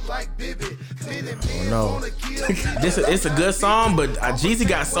them up like Bibby. No. It's a good song, but Jeezy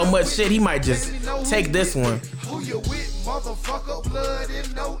got so much shit, he might just take this one. Who you with, motherfucker? Blood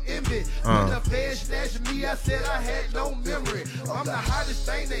and no envy. When the feds snatched me, I said I had no memory. I'm the hottest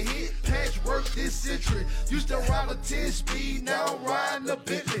thing to hit, patchwork this century. Used to ride a 10 speed, now I'm riding a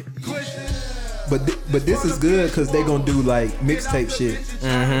Bentley. But this is good because they gonna do like mixtape shit.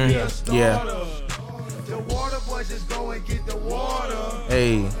 Mm-hmm. Yeah. The water boy just go and get the water.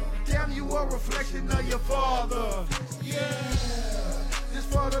 Hey. Damn, you a reflection of your father. Yeah. This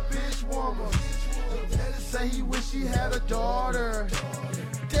for the bitch woman. Daddy say he wish he had a daughter.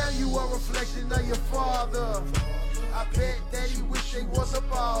 Damn, you a reflection of your father. I bet that he wish he was a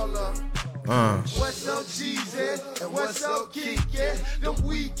baller. What's up, Jesus? And what's up, Kiki? Them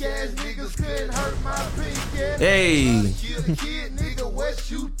weak ass niggas couldn't hurt my pinky. Hey. Kill the kid, nigga, what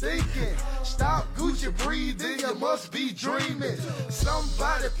you thinking? Stop Gucci breathing, you must be dreaming.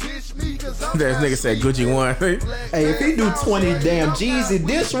 Somebody pitch me, cause I'm That nigga said Gucci won. Hey, if he do 20 damn Jeezy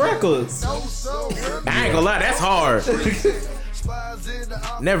diss records, I ain't gonna lie, that's hard.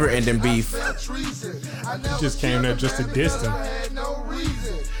 Never ending beef. Just came there just to diss him.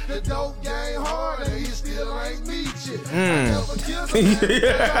 The dope game harder, he still ain't meet you.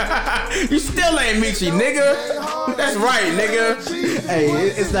 You still ain't Michi, nigga. That's right, nigga. hey,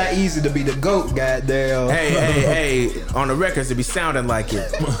 it's not easy to be the GOAT, goddamn. Hey. On the records, it be sounding like it.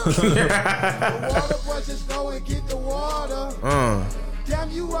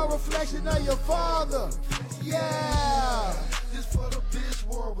 Damn, you a reflection of your father. Yeah. This for the bitch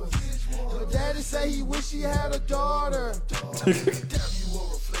warmers. Your daddy say he wish he had a daughter. Damn, you a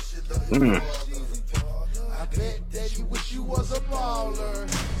reflection of your father. I bet that he wish you was a baller.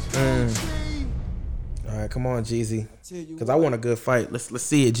 All right, come on, Jeezy. Because I want a good fight. Let's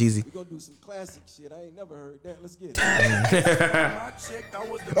see it, Jeezy. We gonna do some classic shit. I ain't never heard that. Let's get it.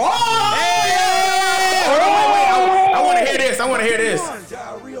 I want to hear this.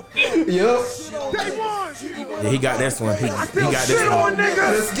 Yup. Yeah, he got this one. He got this one.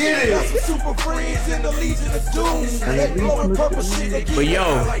 Let's get it. Super friends in the Legion of Doom. That blowing purple shit. But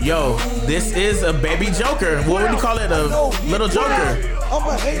yo, this is a baby Joker. What would you call it? A little Joker. I'm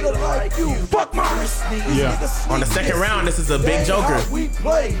a hater like you. Fuck my Yeah. On the second round, this is a big Joker. Let me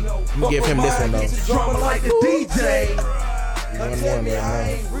give him this one, though. Drama like the DJ. Tell me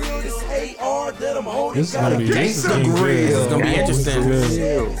I ain't real. This AR that I'm holding. This is gonna be Gangsta Grill. This is gonna be interesting.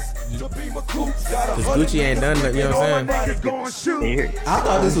 Cause Gucci ain't done that, you know what I'm saying? I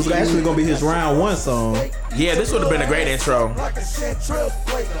thought this was actually gonna be his round one song. Yeah, this would have been a great intro.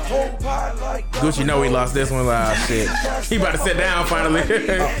 Gucci know he lost this one. Like, shit. He about to sit down finally.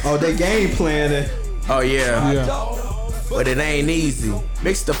 Oh, they game planning. Oh, yeah. Yeah. But it ain't easy.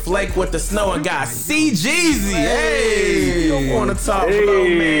 Mix the flake with the snow and got C Jeezy. Hey, on the top flow,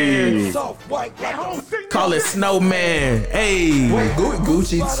 man. Call it Snowman. Hey. Wait,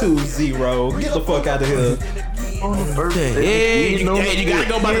 Gucci 2-0. Get the fuck out of here. Hey, you gotta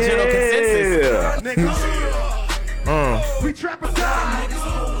go by the general consensus. We trap or die.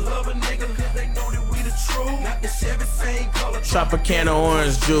 Chop a can of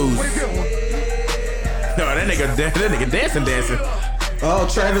orange juice. No, that nigga dancing. Oh,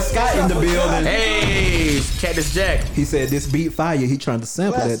 Travis Scott in the building. Hey, Cactus Jack. He said this beat fire. He trying to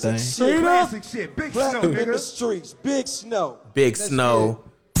sample that thing. Classic shit. Big Snow, in the nigga. streets. Big Snow. Big Snow.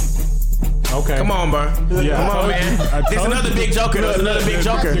 Okay. Come on, bro. Yeah, Come on, man. This another big Joker. This another big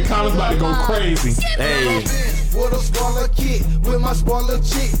Joker. The comments about to go crazy. Hey. With a spoiler kit, with my spoiler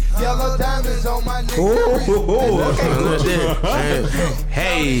chick, yellow diamonds on my neck.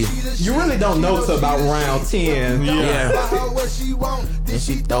 Hey. You really don't know till about round 10. Yeah. What she want, And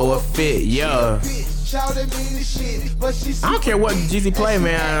she throw a fit, yeah. shouted me the shit, but she I don't care what Jeezy play,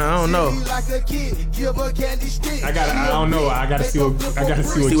 man. I don't know. like a kid, give her candy stick. I don't know. I gotta see what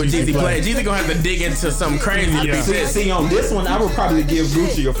Jeezy play. Jeezy gonna have to dig into something crazy to beat this. See, on this one, I would probably give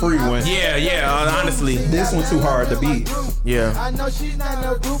Gucci a free one. Yeah, honestly. This one too hard to beat. Yeah. I know she's not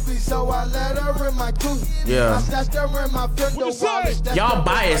no groupie, so I let her in my coupe. Yeah. I stashed her in my Fender wallet. Y'all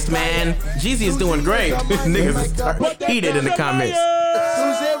biased, man. Jeezy is doing great. Niggas is heated in the comments.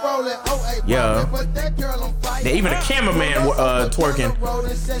 Yeah. Even the cameraman twerking.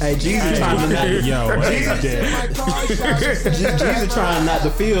 Hey, Jeezy trying to not Jeezy trying not to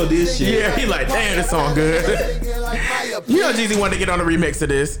feel this shit. Yeah, he like, damn, this song good. You know Jeezy wanted to get on the remix of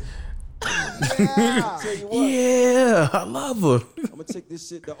this. Yeah, I love her. I'm gonna take this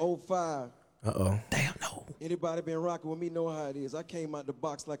shit to 05. Uh-oh. Damn, no. Anybody been rocking with me know how it is. I came out the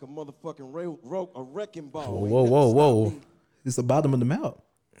box like a motherfucking a wrecking ball. Whoa. It's the bottom of the mouth.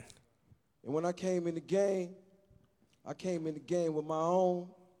 And when I came in the game with my own.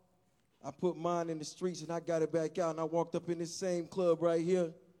 I put mine in the streets and I got it back out. And I walked up in this same club right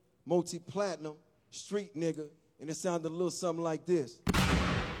here, multi-platinum, street nigga, and it sounded a little something like this.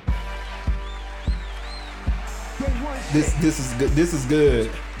 This is good. This is good.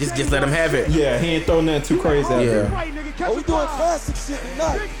 Just let him have it. Yeah, he ain't throwing nothing too crazy out there. Oh, we doing classic shit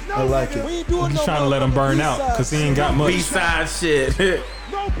tonight. I like it. We ain't doing He's trying to let him burn out because he ain't got much. B-side shit.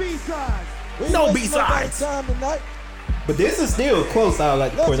 No B-sides. No B-sides. Time tonight. But this is still close. I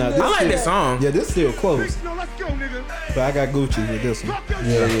like to point out. I like this song. Yeah, this is still close. No, let's go, nigga. But I got Gucci with this one.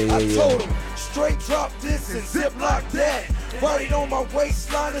 I told him, straight drop this and zip lock that. Right on my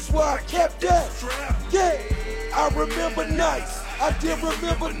waistline, that's where I kept that. Yeah, I remember nights. I did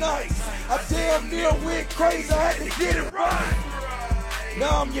remember nights. I damn near went crazy. I had to get it right.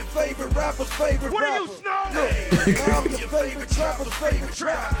 Now I'm your favorite rapper's favorite What are rapper. you, Snow? Look, now I'm your favorite trapper's favorite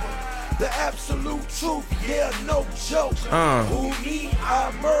trapper. The absolute truth, yeah, no joke. Who me? I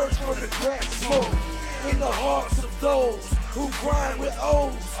emerge from the crack smoke. In the hearts of those who grind with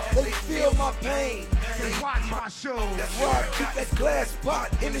O's, they feel my pain. They watch my shows. That's why I keep that glass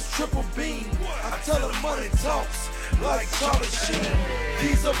pot in this triple beam. I tell them money talks like Charlie Sheen.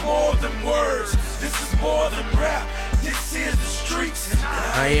 These are more than words. This is more than rap. This is the streets.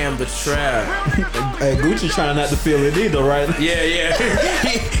 I am the trap. Hey, Gucci trying not to feel it either, right? Yeah.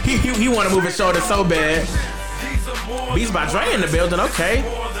 he want to move his shoulder so bad. Beats by Dre in the building. Okay.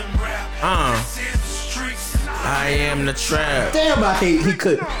 I am the trap. Damn, I hate he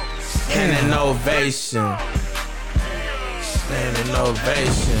could. Standing ovation. Standing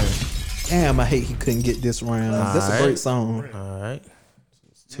ovation. Damn, I hate he couldn't get this round. That's a great song. All right.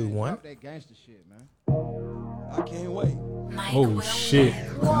 It's 2-1. That gangster shit, man. I can't wait. Oh shit!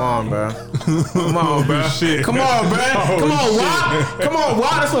 Come on, bro. Come on, bro. Come on, bro. Come on, why? Come on,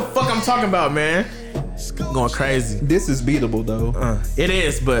 why? That's what the fuck I'm talking about, man. Going crazy. This is beatable though. It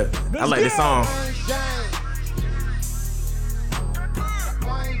is, but I like this song.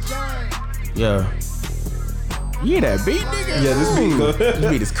 Yeah. You hear that beat, nigga? Yeah, this beat good. This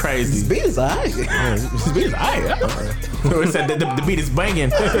beat is crazy. This beat is alright. This beat is alright. It said the beat is banging.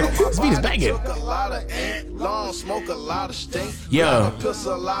 This beat is banging. Long smoke a lot of stink. Yeah. Piss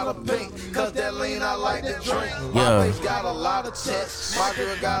a lot of pink. Cause that lean I like to drink. Yeah. My face got a lot of checks. My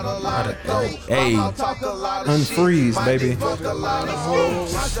girl got a lot of dope. Hey. My mouth talk a lot of Unfreeze, shit. baby. My dick fuck a lot of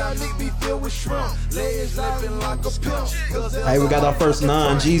hoes. My Johnny be filled with shrimp. Legs lipping like a pimp. Hey, we got our first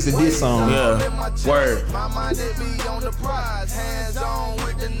non-Jeezy diss song. Yeah. Word. My mind it be on the prize. Hands on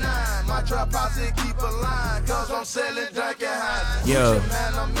with the nine. My trap house it keep a line. Cause I'm selling drinking high. Yeah.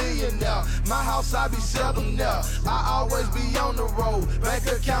 Man, I'm millionaire. My house I be seldom there. I always be on the road. Bank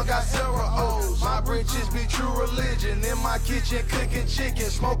account got several O's. My britches be true religion. In my kitchen cooking chicken,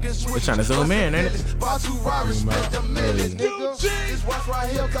 smoking switch. We're trying to zoom in, ain't it? Boss who I respect a million, nigga. This watch right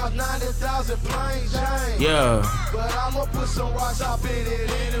here cost 90,000 plain Jane. Yeah. But I'ma put some rocks up in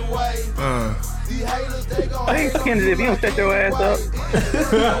it anyway. These haters, they gon' I ain't fucking if you don't shut your ass up.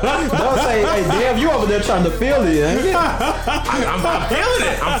 Don't say, hey, damn, you over there trying to feel it, ain't it? I'm feeling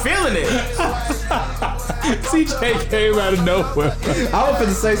it. I'm feeling it. CJ came out of nowhere. I was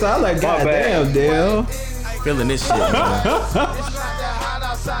finna say so. I was like, God damn, Dale. Feeling this shit, man. It's not that hot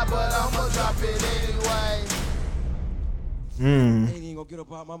outside, but I'ma drop it anyway. Ain't even gonna get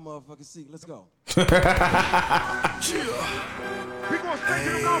up out my motherfucking seat. Let's go. We going straight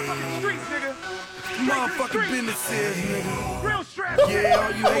to the motherfucking streets, nigga. Motherfucking businesses, nigga. Real strap. Yeah,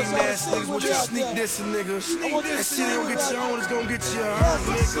 all you ain't ass niggas want you to sneak dissing, nigga. That shit ain't gonna get your own, it's gonna get your own,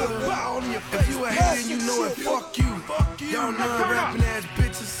 nigga. If you a hater and you know it, fuck you. Y'all non-rapping ass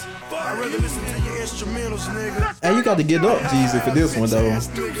bitches. I'd rather listen to your instrumentals, nigga. Hey, you got to get up, Jeezy, for this one, though.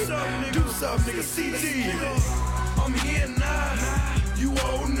 Do What's up, nigga? CG. I'm here now. You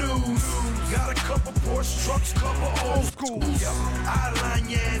old news. Got a couple Porsche trucks, couple old schools. I line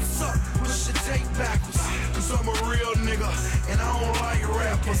your ass up, push your tape backwards. Cause I'm a real nigga, and I don't like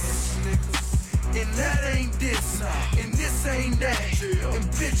rappers. And that ain't this, and this ain't that. And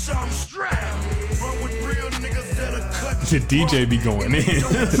bitch, I'm strapped. Run with real niggas that'll cut. The DJ be going in.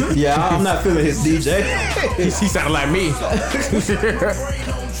 Yeah, I'm not feeling his DJ. He sounded like me. Brain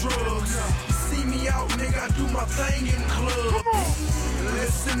on drugs. See me out, nigga, I do my thing in clubs.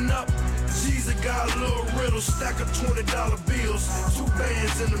 Listen up, Jesus got a little riddle. Stack of $20 bills, 2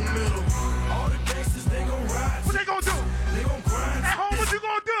 bands in the middle. All the gangsters, they gon' ride. What they gonna do? They gon' grind. At home, what you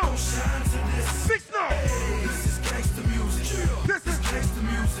gonna do? Shine to this. Big Snow. This is gangsta music. This is Gangsta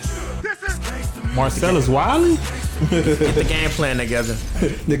music. This is Gangsta music. Marcellus Wiley? Get the game plan together.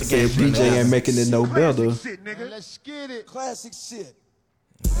 Nigga said DJ ain't making it no better. classic shit, nigga. Let's get it. Classic shit.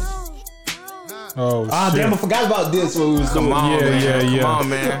 Oh, Ah, shit. damn, I forgot about this when we was doing. Come on, Yeah, man. yeah, yeah. Come on,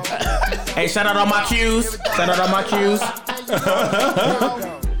 man. Hey, shout out all my cues. Shout out all my cues.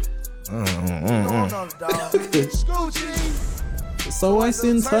 So Icy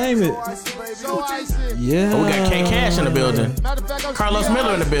Entertainment. Yeah. Oh, we got K Cash in the building. Carlos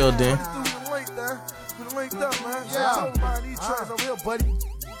Miller in the building.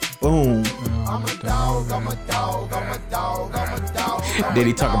 Boom. Did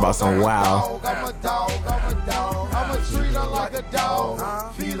he talk about some wow?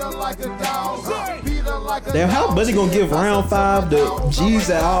 Damn, how Buddy gonna give round 5 to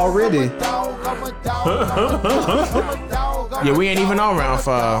Jeezy already? Yeah, we ain't even on round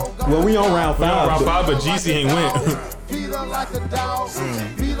 5. Well, we on round 5. Round 5, but GC ain't win.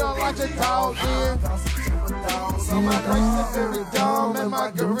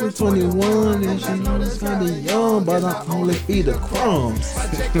 Girl 21 and she's kinda young, but I only feed her crumbs.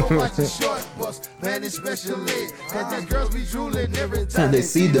 Time they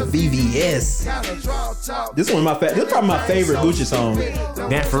see the VVS. This one of my this is probably my favorite Gucci song.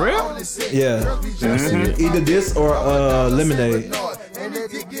 Damn, for real? Yeah. Either this or Lemonade. And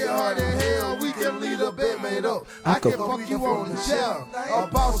if you get hard in hell, we can leave a bed made up. I can fuck you on the chair. A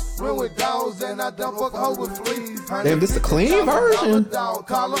boss run with dogs and I done fuck hoe with fleas. Damn, this the clean version.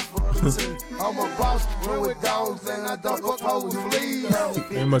 I'm a boss run with dogs and I done fuck hoe with fleas.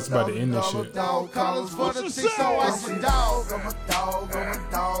 They must about to end this shit. Dog collars for the chick, so I say dog. I'm a dog, I'm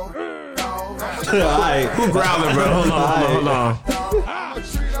a dog. Alright. Who growling, bro? Hold on.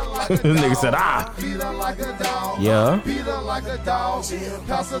 Nigga said, ah. Yeah.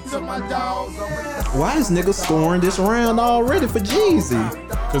 Why is niggas scoring this round already for Jeezy?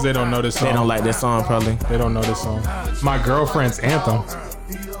 Because they don't know this song. They don't like this song, probably. They don't know this song. My girlfriend's anthem.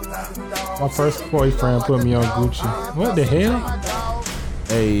 My first boyfriend put me on Gucci. What the hell?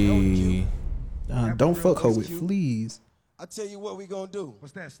 Hey. Don't fuck her with fleas. I tell you what we gonna do.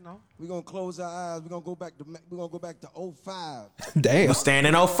 What's that, Snow? We gonna close our eyes. We gonna go back to 05. Damn. Staying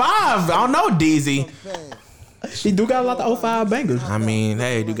in 05. I don't know, DZ. She do got a lot of 05 bangers. I mean,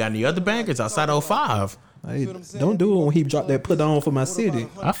 hey, you got any other bangers outside 05? Hey, don't do it when he dropped that put on for my city.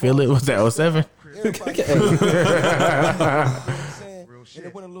 I feel it. Was that 07? And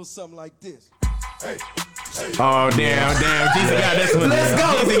it went a little something like this. Oh, damn. Jeezy got this one. Let's go.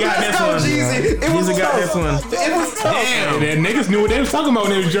 Jeezy got this one. Jeezy. It was Jeezy got tough. this one. It was tough. Damn. And niggas knew what they was talking about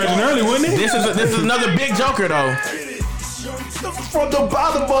when they was judging early, wasn't it? This is another big joker, though. From the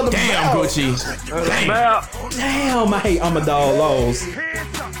bottom of the Damn, mouth. Gucci. Damn, I hate I'm a dog laws.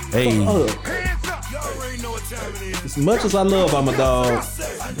 Hey. As much as I love I'm a dog.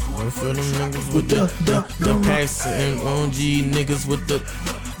 With the packs and OG niggas with the.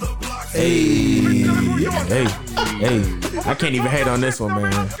 Hey. I can't even hate on this one,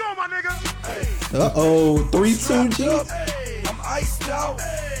 man. Let's go, my nigga. 3-2 G. I'm iced out.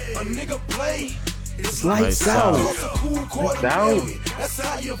 A nigga play. It's lights out. That's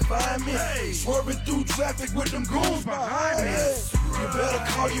how you find me. Swerving through traffic with them goons behind me. You better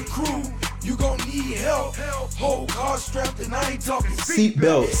call your crew. You gon' need help. Whole car strapped and I ain't talking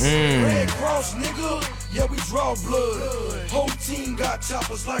Seatbelts. Red Cross, nigga. Yeah, we draw blood. Whole team got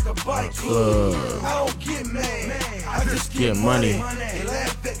choppers like a bike club. I don't get mad. I just get money. They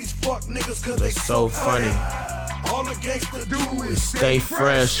laugh at these fuck niggas cause they So funny. all the gangsta do is Stay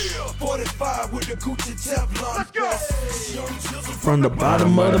fresh. 45 with the Gucci Teflon vest. From the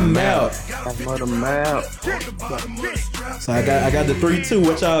bottom of the mouth. So I got the 3-2.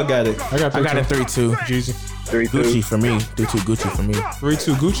 What y'all got it? I got I got a 3-2. Jeezy. Gucci for me. 3-2 Gucci for me.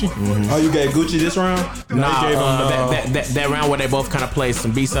 3-2 Gucci? Oh, you got Gucci this round? Nah, gave him, that round where they both kind of played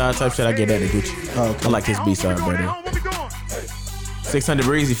some B-side type shit, I get that to Gucci. Oh, okay. I like his B-side Going better. home, what we doing? 600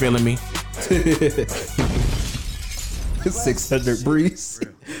 Breezy feeling me. 600 Breeze.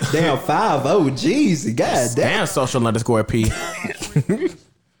 Damn, 5-0 Jeezy. God damn. Social underscore P.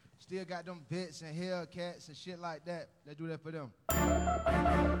 Still got them vets and Hellcats and shit like that. Let's do that for them.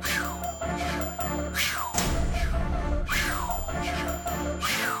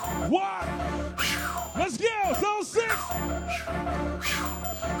 What? Let's go, Zone 6.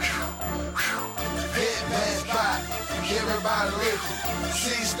 Hit pass by, everybody looking.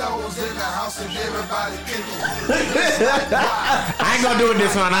 See stones in the house and everybody kicking. I ain't gonna do it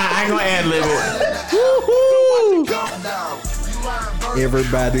this one. I ain't gonna ad-lib it. Come down.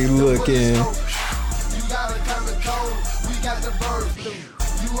 Everybody looking. You got a common cold. We got the bird flu.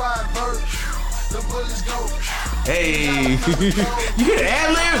 You ride bird. The bullets go. Hey. You get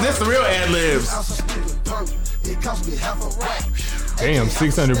ad-libs? That's the real ad-libs. It cost me half a rack. Damn,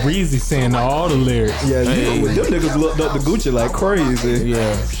 600 Breezy saying all the lyrics. Yeah, you know, them niggas looked up to Gucci like crazy.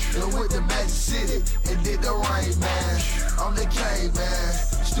 Yeah. With the Magic City and did the rain, man. I'm the king, man.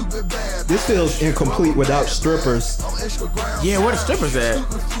 Stupid bad. This feels incomplete without strippers. Yeah, where the strippers at?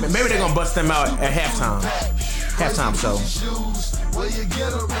 Maybe they're gonna bust them out at halftime. Halftime show.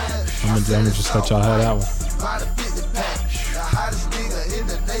 I'm gonna just let y'all have that one.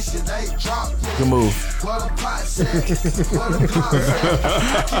 Good move.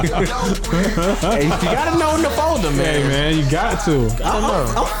 Hey, you gotta know in the folder, man. Hey, man, you got to.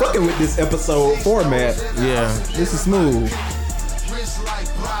 I'm fucking with this episode format. Yeah. This is smooth.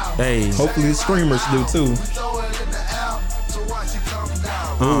 Hey. Hopefully the streamers do too.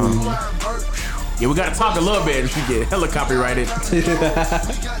 Yeah, we gotta talk a little bit and get hella copyrighted.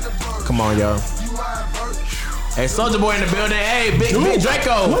 Come on, y'all. Hey, Soulja Boy in the building. Hey, Big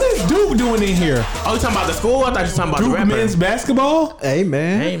Draco. What is Duke doing in here? Oh, you talking about the school? I thought you were talking about Duke the rapper. men's basketball? Hey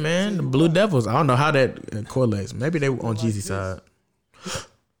man. Hey, man, the Blue Devils. I don't know how that correlates. Maybe they were on Jeezy's side.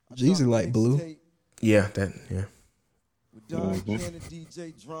 Jeezy like blue. Yeah, that. Yeah. With Don Ken and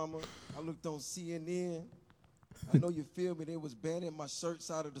DJ Drama, I looked on CNN. I know you feel me. They was banning my shirts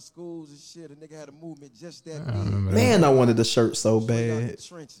out of the schools and shit. A nigga had a movement just that big. Man, I wanted the shirt so Straight out bad. the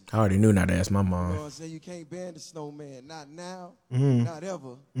trenches. I already knew not to ask my You know mom. what I'm saying? You can't ban the snowman. Not now. Mm. Not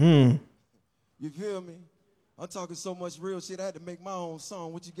ever. You feel me? I'm talking so much real shit. I had to make my own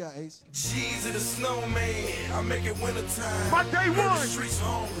song. What you got, Ace? Cheese of the snowman. I make it winter time. My day one. Streets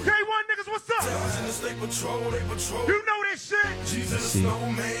home. Day one niggas, what's up? Towns in the state patrol, they patrol. You know that shit. Cheese of the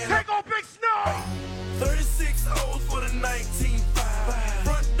snowman. Take on Big Snow. 36 O's for the 19.5.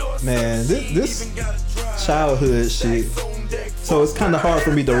 Front door. Man, this childhood shit. So it's kind of hard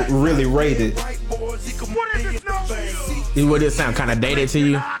for me to really rate it. What is this now? Would it sound kind of dated to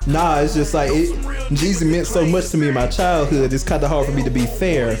you? Nah, it's just like Jeezy meant so much to me in my childhood. It's kind of hard for me to be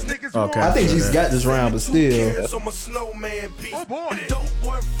fair. Okay. I think Jeezy got this round, but still. I'm a snowman piece. Oh boy. Dope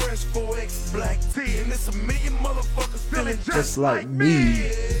boy French 4X black tea. And it's a million motherfuckers feeling Just like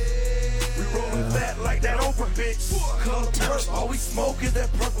me. We rollin' fat like that Oprah bitch. Color purple, all we smoke is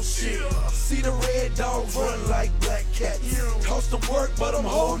that purple shit. See the red dog run like black cats. Toss the work, but I'm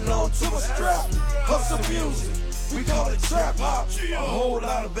holding on to my strap. Hustle music, we call it trap hop. A whole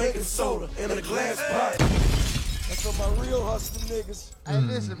lot of baking soda in a glass pot. That's for my real hustling niggas. Hey,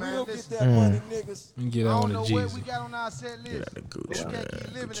 listen, man. Real get Listen. that money niggas. Get I on don't the know what we Jeezy. got on our set list. the But we Gucci, can't keep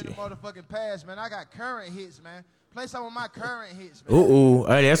man, living in the Gucci. motherfucking past, man. I got current hits, man. Play some of my current hits, man. Ooh,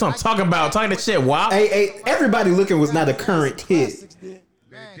 hey, that's what I'm talking about. Talking that shit. Wow. Hey, everybody looking was not a current hit.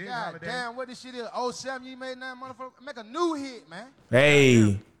 Man, god damn, what this shit is? 07, you made that motherfucker. Make a new hit, man.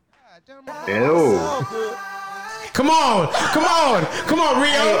 Hey. God damn, motherfucker. Come on,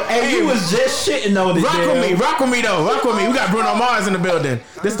 Rio. Hey, you was just shitting on it. rock with me though. Rock with me. We got Bruno Mars in the building.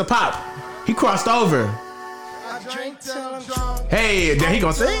 This the pop. He crossed over. I drink till I'm drunk. Hey, then he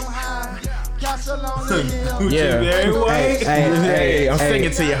gonna sing? Castle on the hill. Yeah. Hey, I'm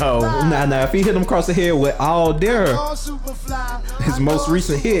singing to you, hoe. Nah. If he hit him across the head with all there, All super fly. his most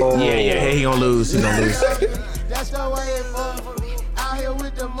recent hit. Yeah. He gonna lose. That's the way it fuck. Out here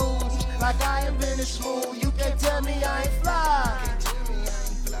with the moves. Like I invented smooth. You can't tell me I ain't fly.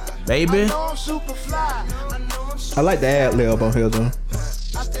 Baby. I know I'm super fly. I like the ad lib on here though.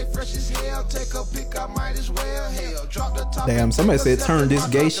 I stay fresh as hell. Take a pick, I might as well. Hell, drop the top. Damn, somebody said turn this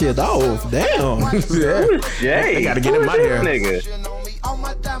gay shit off. Damn. They gotta get him out here. Nigga. All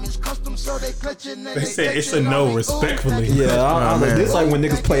my diamonds custom, so they clutching. They said it's a no, respectfully. Yeah, man. this like when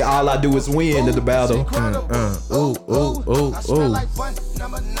niggas play All I Do Is Win in the battle. Ooh.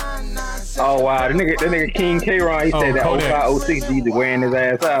 Oh wow, the nigga King K-Ron, he said that Kodak. 05, 06 Jeezy wearing his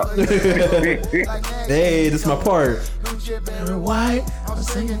ass out. Hey, this is my part. White.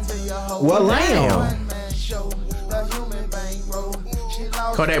 What lamb?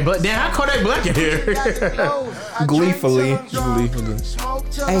 Kodak Black. Damn, how Kodak Black in here? Gleefully.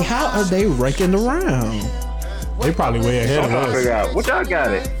 Hey, how are they raking around? They probably way ahead I'm of trying to us. figure out what y'all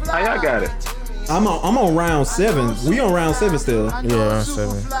got it. How y'all got it? I'm on round 7. We on round 7 still. Yeah,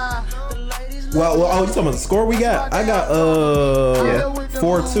 7. Well, oh, you talking about the score we got? I got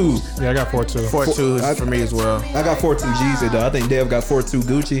 4-2. Yeah, I got 4-2. 4-2 for me as well. I got 4-2 Jeezy though. I think Dev got 4-2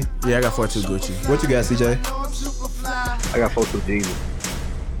 Gucci. Yeah, I got 4-2 Gucci. What you got, CJ? I got 4-2 Jesus.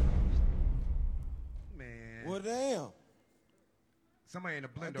 Well, damn. Somebody in the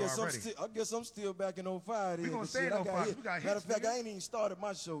I blender guess, already. I guess I'm still back in 05. We gonna stay in 05. We got hits, Matter of fact, nigga. I ain't even started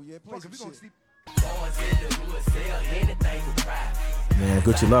my show yet. Play some We gonna shit. sleep. Man,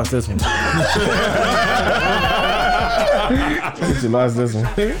 Gucci lost this one. Gucci lost this one.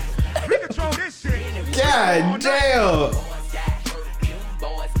 We control this shit. God damn.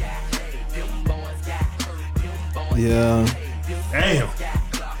 Yeah.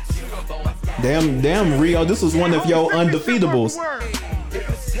 Damn, Rio. This was one of your undefeatables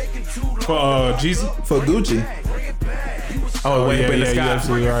For Jeezy? for Gucci. Oh, way up in the you're sky.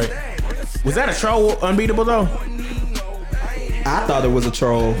 absolutely right. Was that a troll unbeatable though? I thought it was a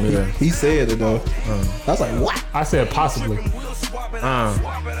troll. Yeah. He said it though. I was like, what? I said possibly.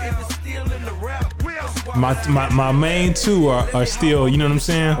 My main two are still, you know what I'm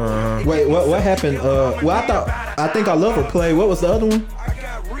saying? Wait, what happened? Well, I think I love her play. What was the other one?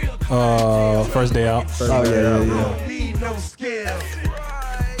 First day out. Oh yeah.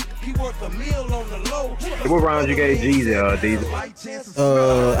 What round you gave Jeezy, Diesel?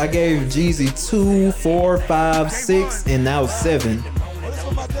 I gave Jeezy 2, 4, 5, 6, and now 7.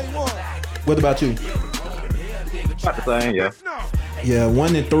 What about you? About the same, yeah. Yeah,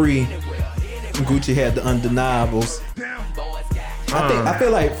 1 and 3. Gucci had the undeniables. I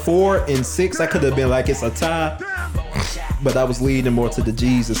feel like 4 and 6. I could have been like it's a tie, but I was leading more to the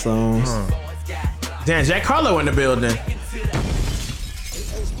Jesus songs. Damn, Jack Harlow in the building.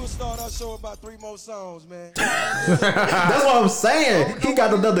 We'll start our show about 3 more songs, man. That's what I'm saying. He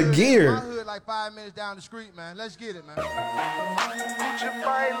got another My gear. hood like 5 minutes down the street, man. Let's get it, man.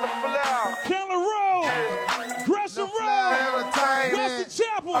 Keller Road. Gresham Road. Western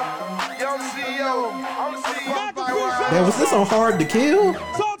Chapel. Man, was this on Hard to Kill?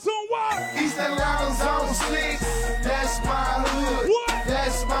 Talk to him, what? East Atlanta's on 6. That's my hood. What?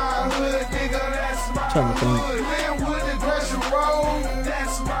 That's my hood, nigga. That's my Trying to think. hood. Linwood and Gresham Road.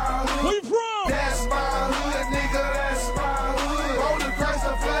 That's my hood. Where you from? That's my hood, nigga. That's my hood. On the Christ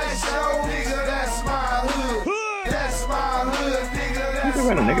of Flash Show, nigga. That's my hood. Hood. That's my hood, nigga. That's Who's the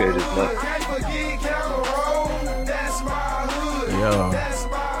random nigga that just left? Can't forget Keller Road. That's my hood. Yo. That's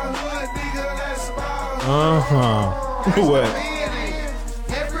my hood, nigga. That's my hood. What?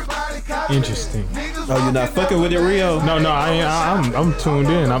 Everybody copy. Interesting. Oh, you're not fucking with it, Rio? No, I'm tuned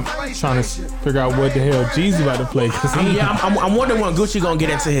in. I'm trying to figure out what the hell Jeezy about to play. Cause I'm wondering when Gucci gonna get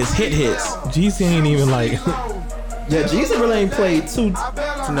into his hits. Jeezy ain't even like. Yeah, Jesus really ain't played too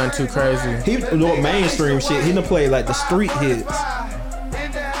Nothing too crazy. He no mainstream shit. He done played like the street hits.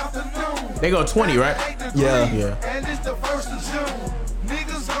 They go 20, right? Yeah. Yeah. And it's the 1st of June.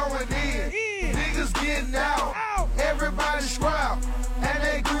 Niggas going in. Niggas getting out. Everybody scrap. And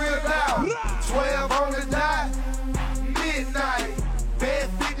they grilled out. 12 on the dot. Midnight. Bet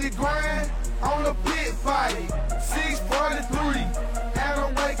 50 grand on the pit fight. 6:43. And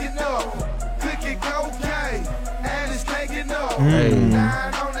I'm waking up. Cooking cocaine. And it's taking up.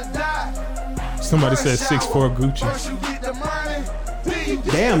 9 on the dot. Somebody said 6'4" Gucci. First you get the money. Then you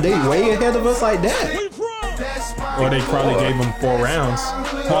get Damn, they way ahead of us like that. that's my Or they probably gave him 4 rounds.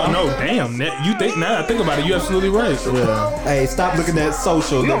 Oh no, damn. You think now? I think about it. You absolutely right. Yeah. Hey, stop looking at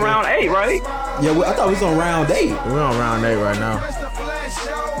social. We on nigga. round 8, right? Yeah, I thought we was on round 8. We're on round 8 right now.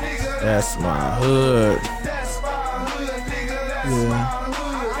 That's my hood.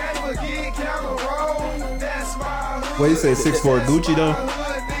 What you say, 6'4" Gucci though?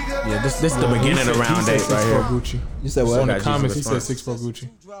 Yeah, this is the beginning of round 8 right here. Gucci. You said In what? the Got comments, he Jesus said 6'4" Gucci.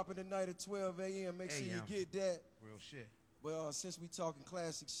 Dropping tonight at 12 a.m. Make sure you get that. Real shit. Well, since we talking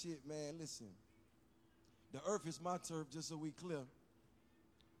classic shit, man, listen. The earth is my turf, just so we clear.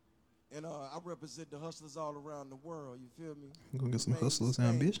 And I represent the hustlers all around the world. You feel me? Gonna get some Man, hustlers Spain.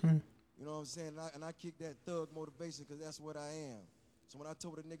 ambition. You know what I'm saying? And I kick that thug motivation because that's what I am. So when I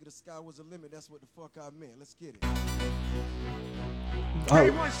told a nigga the sky was the limit, that's what the fuck I meant. Let's get it. I,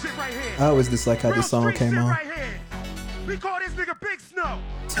 One shit right here. I always dislike how this song Real street came shit on. right here. We call this nigga Big Snow.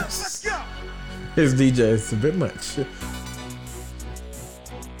 Let's go. His DJ is a bit much. You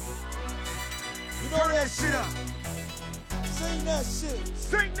know that shit up. Sing that shit.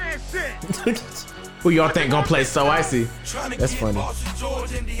 Sing that shit. Who y'all think gonna play So Icy? That's funny.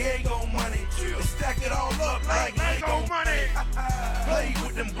 George and Diego money. Stack it all up like Lego money. Play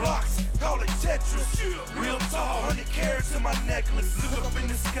with them blocks, call it Tetris. Real tall, 100 carats in my necklace. Look up in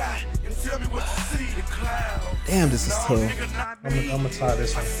the sky and tell me what you see. The cloud. Damn, this is tough. I'm gonna try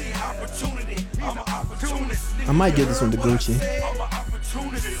this one. See opportunity. I'm an opportunist. I might give this one to Gucci. I'm an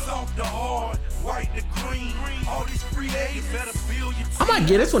opportunist. Soft to hard, white to green. All these free days better build your I might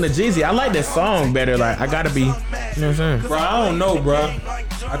give this one to Jeezy. I like this song better. Like, I gotta be, you know what I'm saying? Bro, I don't know, bro.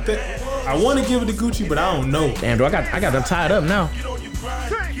 I want to give it to Gucci, but I don't know. Damn, dude, I got them tied up now.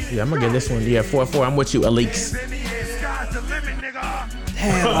 Yeah, I'm gonna give this one. Yeah, 4-4. I'm with you, Aleeks.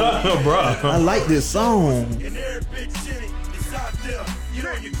 Damn, Bro. I like this song.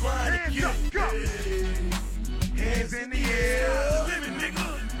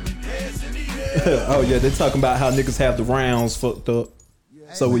 Oh yeah, they're talking about how niggas have the rounds fucked up.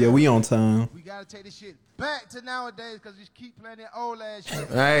 So yeah, we on time. We gotta take this shit back to nowadays because we keep playing that old ass shit.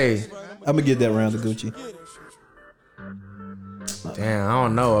 Hey, I'm gonna get that round to Gucci. damn, I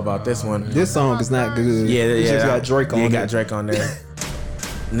don't know about this one. This song is not good. Yeah, It just got Drake on Yeah, it. got Drake on there.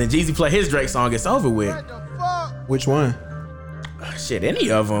 And then Jeezy play his Drake song. It's over with. What the fuck? Which one? Shit,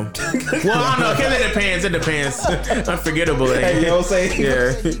 any of them. Well, I don't know. Cause it depends. It depends. Unforgettable. Hey, you know what I'm saying?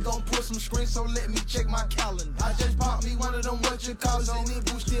 Yeah. He gon' put some screens, so let me check my calendar. I just bought me one of them what you call on it,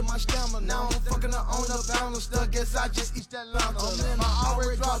 boosted my stamina. Now I'm fucking her on the balance stuff. Guess I just eat that llama. I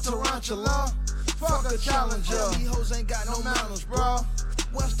already dropped tarantula. Fuck a challenger. These hoes ain't got no manners, bro.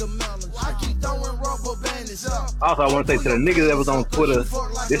 What's the melon? I keep throwing rubber bandits up. Also, I want to say to the niggas that was on Twitter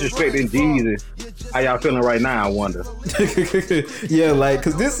disrespecting Jesus, how y'all feeling right now? I wonder. Yeah, like,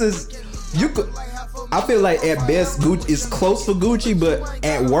 cause this is you could. I feel like at best Gucci is close for Gucci, but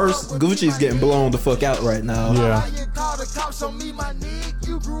at worst Gucci's getting blown the fuck out right now. Yeah.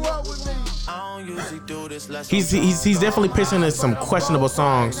 He's definitely pitching in some questionable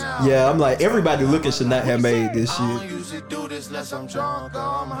songs. Yeah, I'm like everybody looking should not have made this shit. Usually do this unless I'm drunk or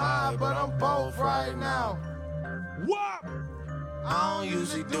I'm high, but I'm both right now. What? I don't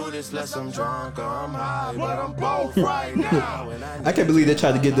usually do this unless I'm drunk or I'm high, but I'm both right now. I can't believe they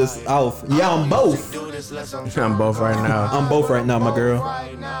tried to get this off. Yeah, I'm both. I'm both right now. I'm both right now, my girl.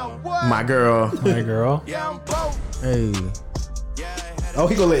 My girl. Hey, girl. Hey. Oh,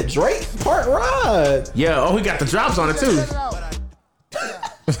 he gonna let Drake part ride. Yeah. Oh, he got the drops on it too.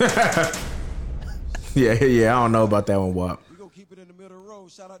 Yeah. I don't know about that one, Wop. We gonna keep it in the middle of the road.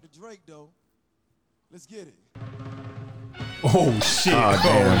 Shout out to Drake though. Let's get it. Oh shit.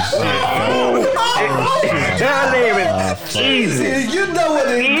 Easy, you know what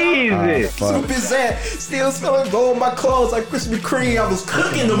it is. Stupid Zach still smelling gold on my clothes like Krispy Kreme. I was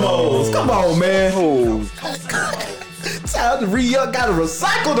cooking the moles. Come on, man. Time to re-up. Gotta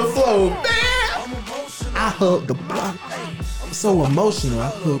recycle the flow, man. I hugged the block. I'm so emotional. I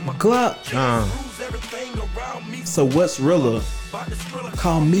hugged my clock. So what's realer?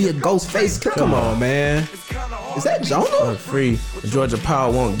 Call me a ghost face. Come on, man. Is that Jonah? Free. Georgia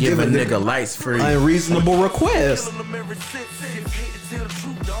Power won't give a nigga lights free. Unreasonable request. Hands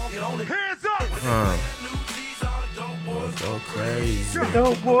up! Go crazy.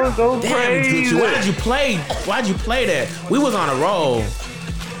 Dope boys go Damn, crazy. Gucci, why'd you play that? We was on a roll.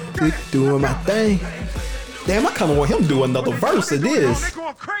 Keep doing my thing. Damn, I kind of want him to do another verse of They're this.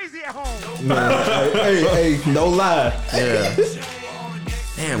 going crazy at home. Man, hey, no lie. Yeah.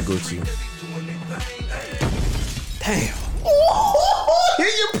 Damn, Gucci. Damn. Here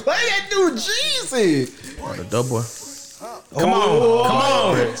you play that dude, Jeezy. The double. Come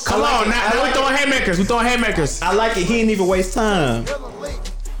on. Now we throwing haymakers. I like it. He didn't even waste time.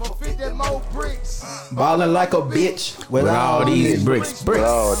 Ballin' like a bitch with All these bricks.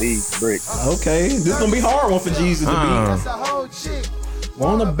 Oh, these bricks. Okay, this gonna be a hard one for Jeezy to beat.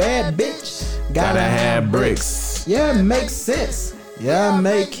 Want a bad bitch? Gotta have bricks. Yeah, it makes sense. Yeah, I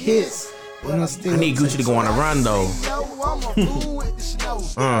make hits. I I need Gucci to go on a run though.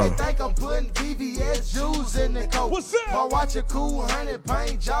 What's up? I watch a cool 100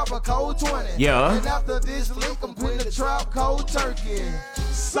 paint job a cold 20. Yeah. And after this lick, I'm putting the trap cold turkey.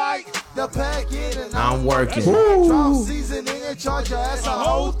 Sight the packet and I'm working. Drop seasoning and charge your ass a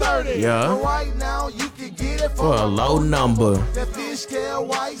whole 30. Yeah. But right now you can get it For a low number. That fish scale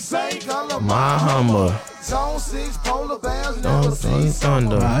white, same color. My Hummer. Zone 6 polar bears Don't never see see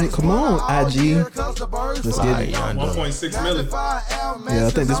thunder. Alright, come on, IG. Let's get it. 1.6 million. Yeah, I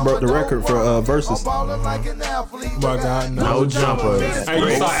think this broke the record for verses. My God, No jumper. Hey,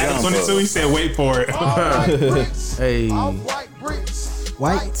 you saw Adam 22? He said, "Wait for it." Hey.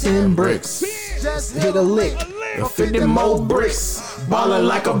 White 10 bricks. Hit a lick. 50 more bricks. Ballin'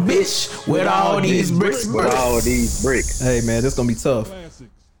 like a bitch with all these bricks. With all these bricks. Hey man, this gonna be tough.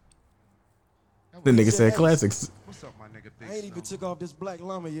 The nigga said classics. What's up, my nigga? I ain't even took off this black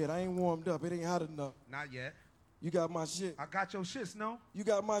llama yet. I ain't warmed up. It ain't hot enough. Not yet. You got my shit. I got your shit, Snow. You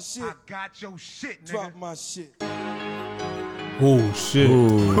got my shit. I got your shit, nigga. Drop my shit. Oh shit.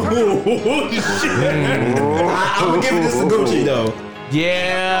 I'm gonna give this to Gucci though.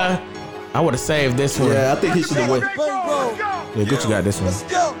 Yeah. I would have saved this one. Yeah, I think he should have went. Yeah, Gucci got this one. Let's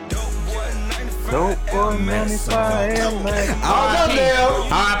go. Dope for 95 and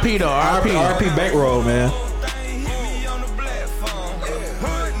R.I.P. though. R.I.P. R.I.P. Bankroll, man.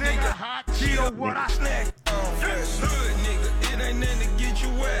 Hot Cheeto, what I snack.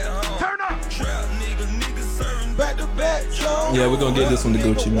 Turn up. Back to back, Jones. Yeah, we're gonna get this one to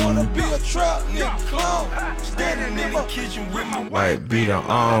Gucci, man. Be a trap nigga clown. Standing in my kitchen with my Right, beat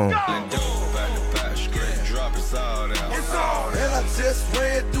on. And I just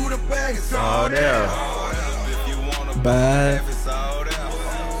ran through the bag. It's all there. Bye.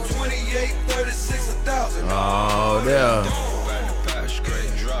 28, 36, 1,000. Oh, yeah.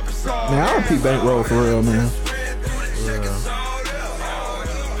 Man, R.I.P. Bankroll for real, man.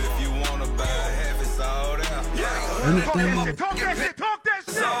 Talk that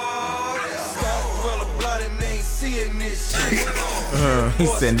shit.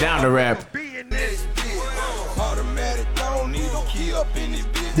 He's sitting down to rap.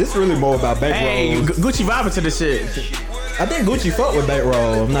 This really more about Bankroll. Hey, Gucci vibing to the shit. I think Gucci fuck with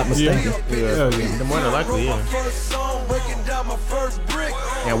Bankroll, if I'm not mistaken. Yeah. The more than likely, yeah.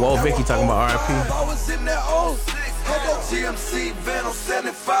 And Walt Vicky talking about R.I.P.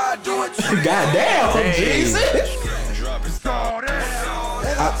 Goddamn, Jeezy.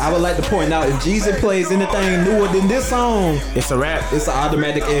 I would like to point out if Jeezy plays anything newer than this song, It's a rap. it's an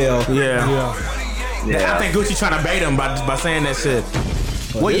automatic L. Yeah. I think Gucci trying to bait him by saying that shit.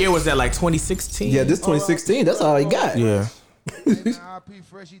 What year was that? Like 2016? Yeah, this 2016. That's all he got. Yeah.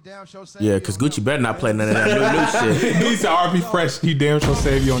 Yeah, because Gucci better not play none of that new shit. He said R.P. Fresh. He damn sure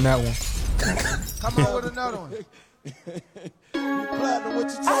save you on that one. Come on with another one. Platinum, what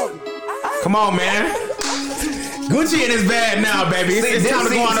you talking? Come on, man. Gucci in his bag now, baby. It's time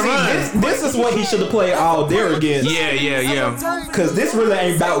to go on the run. This is what he should have played all there against. Yeah. Because this really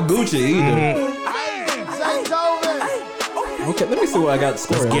ain't about Gucci either. Okay, let me see what I got to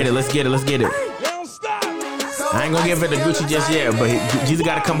score. Let's get it. I ain't gonna give it to Gucci just yet, but Jeezy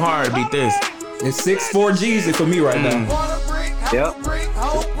gotta come hard to beat this. It's 6-4 Jeezy for me right now. Yep.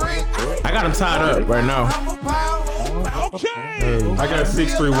 I got him tied up right now. I got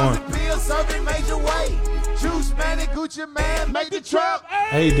 6-3-1.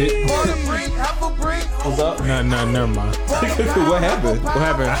 Hey, did What's up? no, never mind. What happened?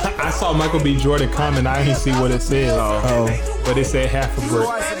 I saw Michael B. Jordan comment. I didn't see what it said. Oh. But it said half a brick.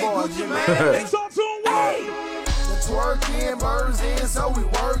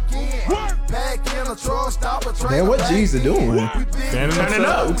 Man, what Jeezy doing?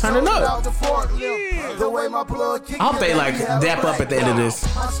 Turning up. I hope they like dap up at the end of this.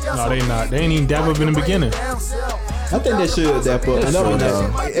 No, they not. They ain't even dap up in the beginning. I think they should dap up.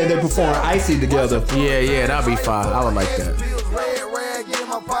 And they perform Icy together. Yeah, that'll be fine. I would like that.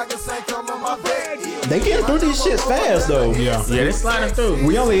 They getting through these shits fast though. Yeah, they sliding through.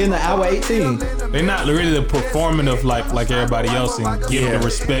 We only in the hour 18. They not really the performative like everybody else and giving the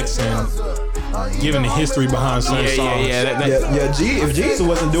respects and giving the history behind certain songs. If Jesus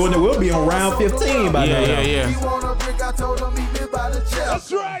wasn't doing it, we'll be on round 15 by now. Yeah.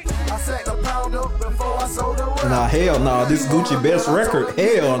 That's right. Nah, hell nah. This Gucci best record.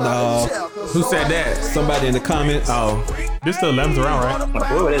 Hell nah. Who said that? Somebody in the comments. Oh. This the 11th round,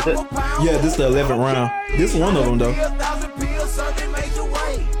 right? What is it? Yeah, this the 11th round. This one of them though.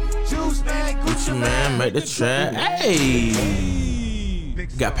 Gucci man, make the track. Hey.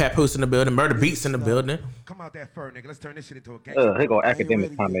 Got Papoose in the building. Murder Beats in the building. Come out that fur, nigga. Let's turn this shit into a game. Here go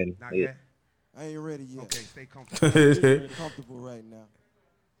academic comment. Not yet. I ain't ready yet. Okay, stay comfortable. Comfortable right now.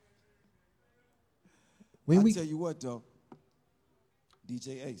 When I'll we tell you what though,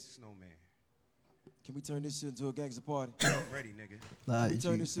 DJ Ace, Snowman. can we turn this shit into a gangster party? Ready, nigga. nah, Can we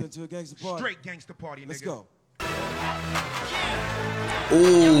turn this shit into a gangster party? Straight gangster party, nigga. Let's go.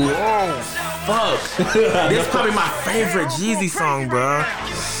 Ooh, fuck. This is probably my favorite Jeezy song, bro.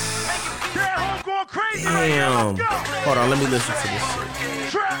 Damn. Hold on, let me listen to this shit.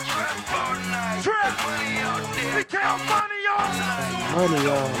 We count money, y'all. Money,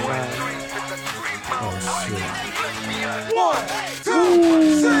 y'all. Right. Oh, shit. 1,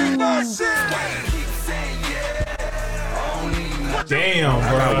 2, sing that shit. Damn, I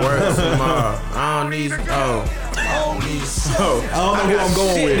got bro. words tomorrow. I don't need. Oh. Bro, I don't know who I'm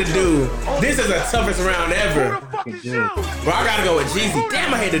going shit with. to do. This is the toughest round ever. Bro, I gotta go with Jeezy.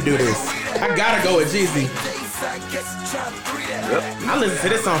 Damn, I hate to do this. I gotta go with Jeezy. I listened to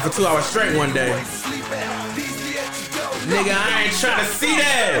this song for 2 hours straight one day. Nigga, I ain't trying to see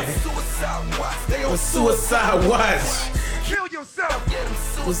that. Suicide watch. Kill yourself.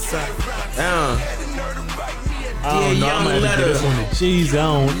 Suicide. I don't know. I'm gonna have to get this one to Jeezy. I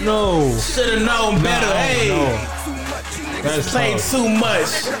don't know. Should've known better. Hey. That's Played tough. too much.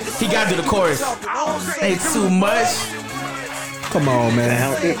 He got to the chorus. Played too much. Come on, man.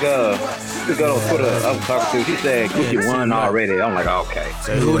 Damn, this girl on Twitter I was talking to, she said Gucci won already. I'm like, okay.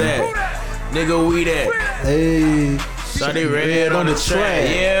 Say who that? Nigga, we that. Hey. Shawty red on the track.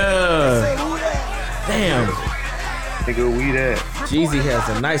 Yeah. Damn. Nigga, we that. Jeezy has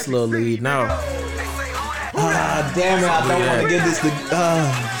a nice little lead now. Ah, damn it. I don't want to give this the.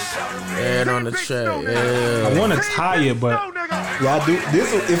 Red on the track. Yeah. I want to tie it, but Yeah, I do.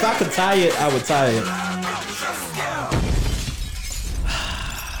 This, if I could tie it, I would tie it.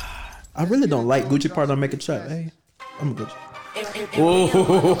 I really don't like Gucci part on Make a Trap. Hey, I'm a Gucci.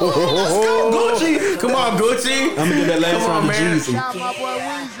 Gucci. Come on, Gucci. I'm gonna give that last Come on, one to man.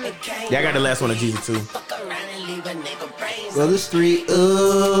 Jeezy. Yeah, I got the last one of Jeezy too. Well, the street.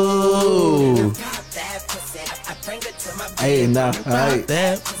 Ooh. Hey, nah. All right.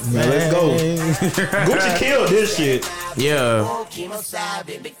 Now let's go. Gucci killed this shit. Yeah.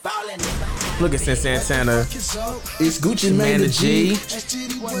 Look at Sin Santana. It's Gucci Man the G.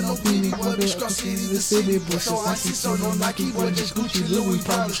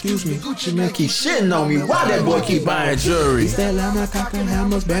 Excuse me. Gucci man keep shitting on me. Why that boy keep buying jewelry? It's that llama, cock and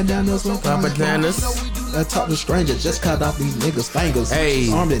hammers, bandanas, Papadanas. I talk to strangers, just cut off these niggas' fingers.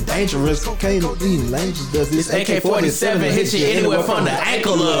 Hey. Armed and dangerous, cocaine, these languages does this. This AK-47 hit you anywhere from the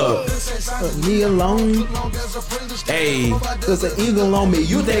ankle up. Me alone, Hey, there's an eagle on me.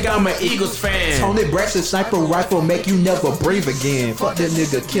 you think I'm an Eagles fan? Tony Braxton sniper rifle make you never breathe again. Fuck that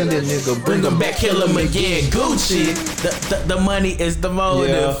nigga, kill that nigga, Bring him back, kill him again. Gucci. The money is the motive.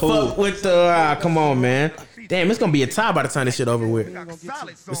 Yeah, fool. Fuck with the. Come on, man. Damn, it's gonna be a tie by the time this shit over with.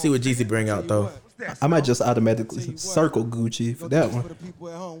 Let's see what Jeezy bring out though. I might just automatically circle Gucci for that one. For the people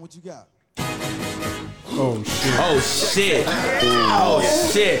at home, what you got? oh shit. Oh shit. Oh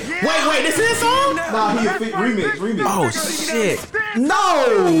shit. Wait, this is his song? Nah, he a remix. Oh shit.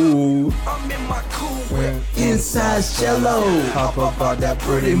 No! Inside Jello. Pop up about that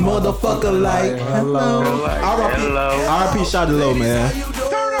pretty motherfucker like hello. R.I.P. Shawty Low, man.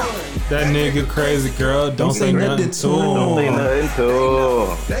 That nigga crazy girl. Don't say nothing to him. Say nothing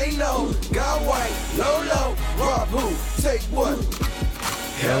to They know, got white, low, rob who, take what?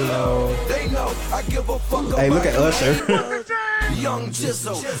 Hello. They know, I give a fuck. Hey, look at Usher. Young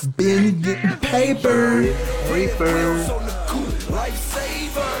Jizzle. Been getting paper. On the coupe,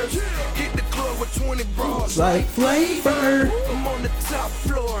 lifesavers. Hit the club with 20 bras. Like flavor. I'm on the top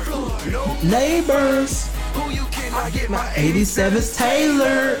floor. No Neighbors. who you can I get my 87's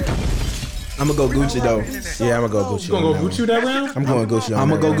Taylor. I'm gonna go Gucci though. Yeah, I'm gonna go Gucci. You gonna go Gucci that round? I'm going Gucci. I'm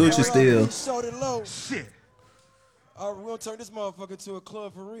gonna go Gucci still. Shorty low. Shit. All right, we're gonna turn this motherfucker to a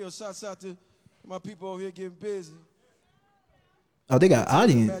club for real. Shouts out to my people over here getting busy. Oh, they got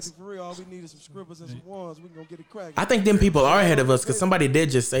audience. Magic for real. All we need is some scribbles and some ones. We can go get it cracking. I think them people are ahead of us because somebody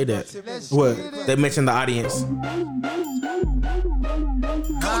did just say that. What? They mentioned the audience.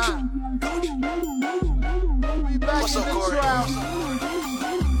 What's up, Corey?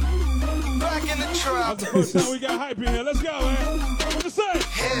 Back in the trap. First time we got hype in here. Let's go, man. What you say?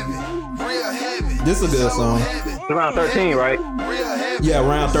 Heavy, real heavy. This is a good song. It's around 13, right? Real heavy. Yeah,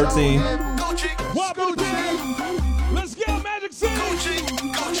 round 13. Gucci, What about that? Let's go, Magic City.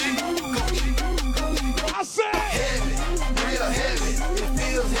 Gucci. I said. Real heavy. It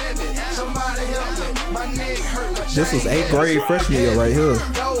feels heavy. Somebody help me. My neck hurt. My This was 8th grade freshman year right here.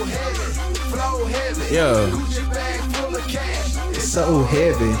 Go heavy. Flow heavy. Yeah. Gucci bag full of cash. It's So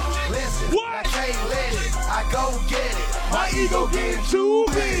heavy. listen. What? I can't let it. I go get it. My ego getting too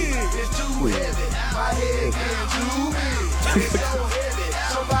big. It's too heavy. My head getting too big. It's so heavy.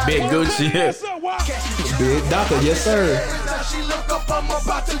 Somebody Big Gucci. What's up, Wop? Big Doctor, yes sir. Every time she look up, I'm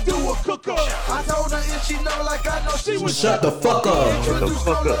about to do a cook up. I told her if she know like I know she was Shut the fuck up. introduced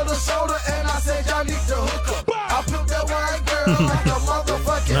a little soda and I said y'all need to hook up. I put that white girl like a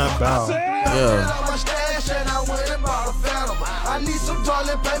motherfucking Not bow. Yeah. on my stash and I went and bought a phantom. I need some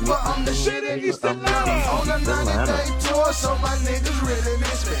toilet paper, I'm the shit in East Atlanta. On a 90-day tour, so my niggas really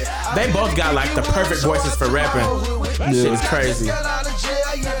miss me. They both got like the perfect voices for rapping. Shit is crazy. Got out of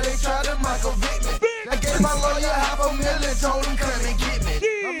jail, yeah, they tried to Michael Vick me. I gave my lawyer $500,000, told him come and get me.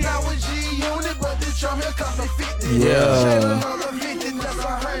 I'm not with G-Unit, but the Show me a copy 50. Yeah.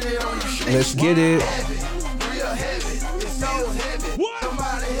 Let's get it. Real heavy. It's so heavy.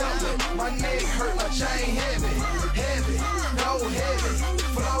 Somebody help me. My neck hurt, my chain heavy. Heavy. No heavy.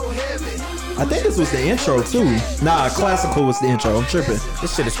 Flow heavy. I think this was the intro too. Nah, classical was the intro. I'm tripping.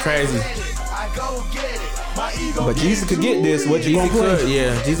 This shit is crazy. I go get it. My ego. But Jeezy could get this. What you gonna play?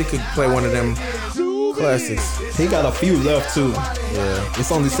 Yeah, Jeezy could play one of them classics. He got a few left too. Yeah.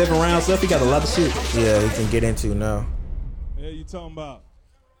 It's only 7 rounds left. He got a lot of shit. Yeah, he can get into now. Yeah, you talking about?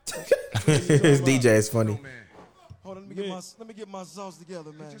 His DJ is funny. Hold on, let me get my sauce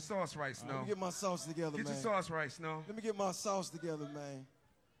together, man. Get your sauce right, Snow. Let me get my sauce together, Get man. your sauce right, Snow. Let me get my sauce together, man.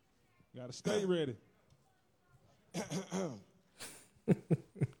 Gotta stay ready.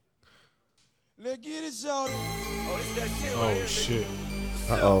 Let's get it, shorty. Oh shit.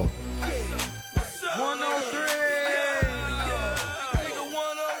 Uh-oh. 103.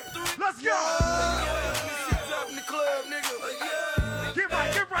 Let's go.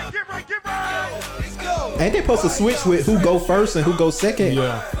 Get right. Let's go. Ain't they supposed to switch with who go first and who go second?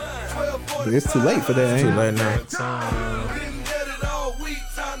 Yeah. But it's too late for that. Ain't Too it? late now.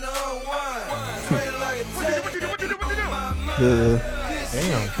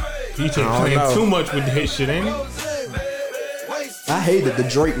 Damn. DJ I don't playing know. too much with his shit, ain't he? I hated the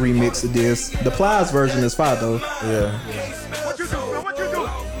Drake remix of this. The Plies version is fire though. Yeah. What you do, man? What you do?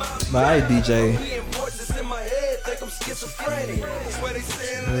 But I DJ.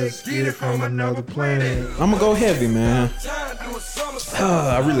 Let's get it from another planet. I'm gonna go heavy, man.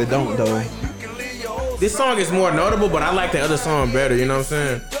 I really don't though. This song is more notable, but I like the other song better, you know what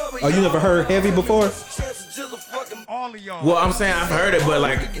I'm saying? Oh, you never heard heavy before? All of y'all. Well, I'm saying I've heard it, but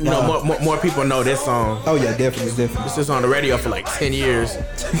like, you know, more people know this song. Oh yeah, definitely. This is on the radio for like 10 years.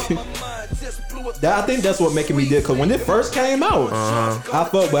 I think that's what making me did, cause when it first came out, I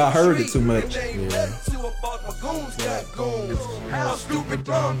thought, but I heard it too much.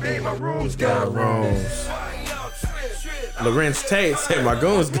 Got wrongs. Lorenz Tate said my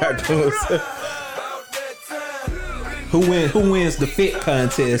goons got goons. Who wins the fit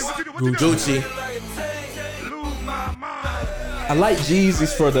contest? Gucci. I like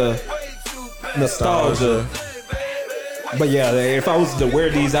Jeezys for the nostalgia. But yeah, if I was to wear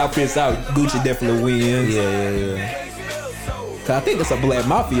these outfits out, Gucci definitely wins. Yeah. Cause I think it's a Black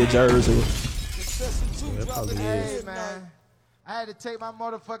Mafia jersey. It probably is. Man, I had to take my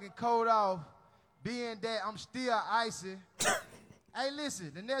motherfucking coat off, being that I'm still icy. Hey,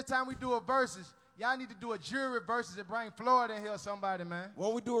 listen, the next time we do a versus, y'all need to do a jury versus and bring Florida in here or somebody, man.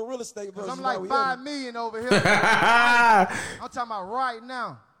 When we do a real estate versus, I'm like 5 million over here. I'm talking about right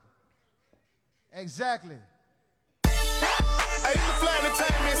now. Exactly. Hey, the Flat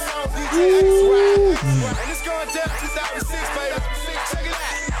Entertainment song, DJ X-Ride. And it's going down 2006, baby. Check it out.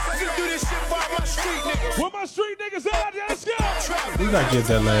 We gonna do this shit for all my street niggas. Where my street niggas at? Let's go. We gotta get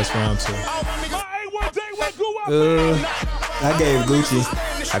that last round too. My A1 day one go up. I gave Gucci.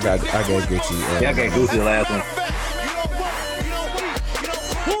 I gave Gucci. Yeah, I gave Gucci the last one.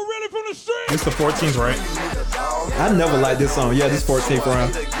 Who really from the street? It's the 14th, right? I never liked this song. Yeah, this 14th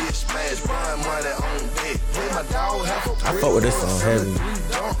round. I fuck with this song heavy.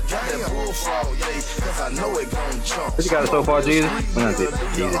 What you got so far, Jesus? What is it?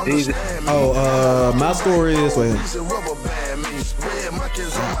 Jesus. Oh, my score is wait.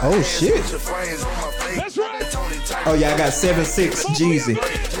 Oh shit. That's right. Oh yeah, I got 7-6 Jeezy.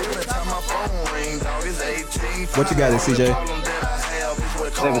 What you got, CJ?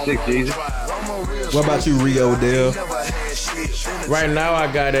 7-6 Jesus. What about you, Rio Dale? Right now I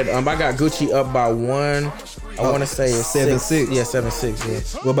got it. I got Gucci up by 1. I want to say it's 7-6. Yeah, 7-6. Yeah.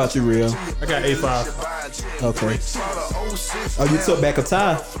 What about you, Rio? I got 8-5. Okay. Oh, you took back a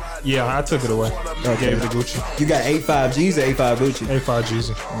tie? Yeah, I took it away. Okay. Gave it to Gucci. You got 8-5 Jeezy, 8-5 Gucci. 8-5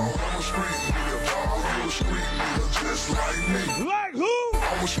 Jeezy. Like who?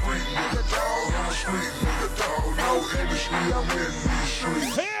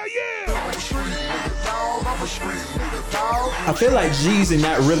 Hell yeah. I feel like Jeezy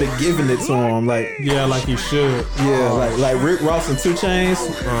not really giving it to him. Like, Yeah, like he should. yeah, like Rick Ross and 2 Chainz.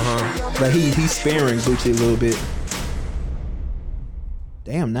 Like he's sparing Gucci a little bit.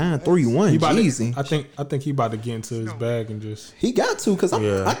 Damn, 9-3-1 He about to- Jeezy. I think he about to get into his bag and just He got to, cause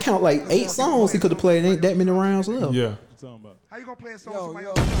Yeah. I count like 8 songs he could have played. Ain't that many rounds left. yeah. How you gonna play a song? Yo, somebody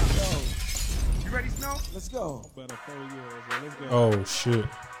yo, else? yo. You ready, Snow? Let's go. Better 4 years. Let's go. Oh shit.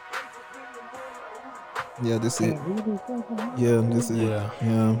 Yeah, this it. Yeah, this is it. Yeah.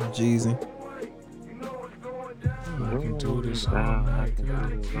 Yeah, Jeezy. do this. Down like a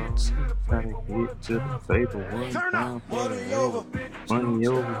little try to get to the table one time. Money over. Money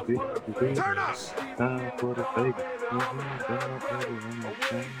over, bitch. Turn up. Time for the fake.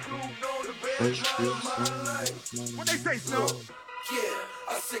 What they say, Snow? Yeah,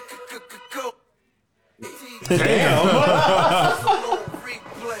 I said go. Yeah,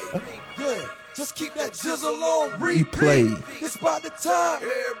 just keep that jizzle on Replay. It's about the time.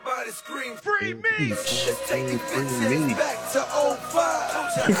 Everybody scream Free me. Just take it 15 Back to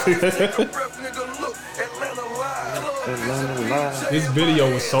 05. Take a breath, nigga, look, Atlanta live. This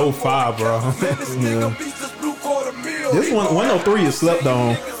video was so fire, bro. Yeah. This 103 is slept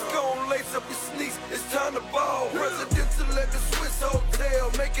on. Niggas gon' lace up your sneaks, it's time to ball. Residential at the Swiss Hotel,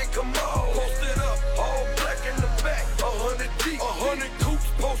 make it come on. Posted up, all black in the back, 100 deep, 100 coops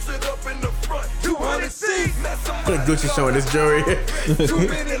posted up in the front, 200 seats. Gucci showing his jewelry. Too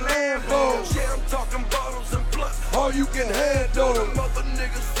many Lambos. Yeah, I'm talking bottles and blunts. All you can handle them. Mother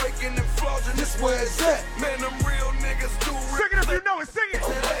niggas faking and flogging. This where it's at. Man, them real niggas do Sing it if you know it, sing it.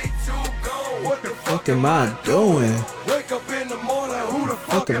 They too gone. What the Fuck am I doing? Wake up in the morning, who the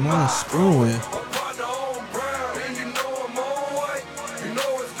Fuck am I screwing? partner on brown, and you know I'm on white. You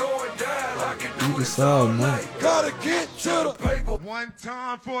know it's going down. I can You do just this all all night. night. gotta get to the Paper, One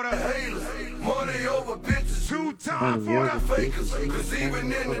time for the haters, money over bitches. two time for the Fakers, cause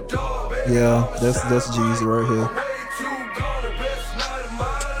even in the dark, Yeah, that's Jeezy right here. way too gone. The best night of my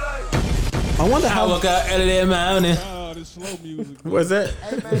life. I wonder I how. woke up early that morning. Oh, this slow music. What's that?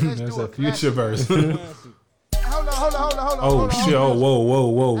 Hey man, let's That's do a it. future verse. Hold on. Oh shit! Oh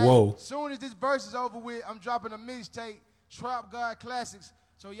whoa! Soon as this verse is over with, I'm dropping a mixtape, Trap God Classics.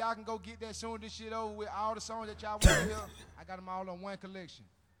 So y'all can go get that soon as this shit over with. All the songs that y'all want to hear, I got them all on one collection.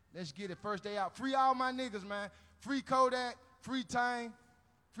 Let's get it. First day out. Free all my niggas, man. Free Kodak, free Tang,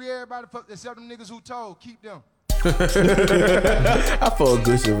 free everybody except them niggas who told. Keep them. I full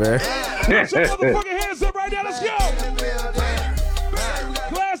Gucci, man. Put your motherfucking hands up right now. Let's go.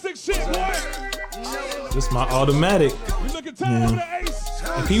 Classic shit, boy. This my automatic. You looking tired on the ace?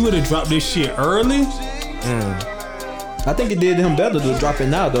 If he would have dropped this shit early, I think it did him better to drop it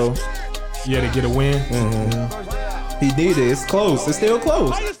now though. yeah, to get a win. He did it. It's close. It's still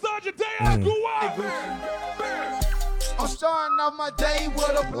close. How you start your day? I grew up. I'm starting off my day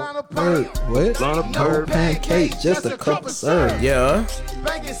with a blunt of Wait, perk. what? No pancake, just a cup of syrup. Yeah.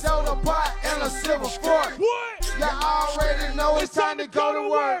 Baking soda pot and a silver fork. What? Y'all already know it's time to go to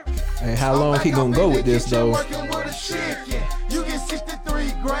work. And how long he gonna go with this though? Working with a chicken. You get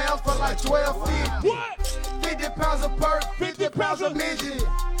 63 grams for like 12.50. What? 50 pounds of perk, 50 pounds of midget.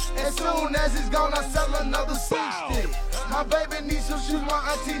 As soon as it's gone, I sell another 60. My baby needs some shoes, my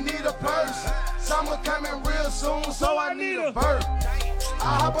auntie need a purse. Summer coming real soon, so I need a vert. I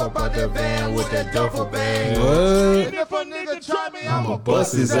hop up out that van with that duffel bag. What? And if a nigga try me, I'ma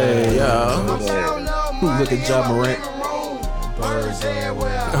bust his ass. Yeah. Look at Ja Morant. Birds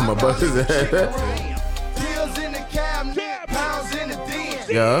everywhere. I'm a bust his ass. Pills in the cabinet, pounds in the den.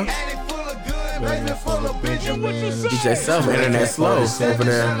 Yeah. Attic full of good, basement full of bitches. DJ Self, internet slow over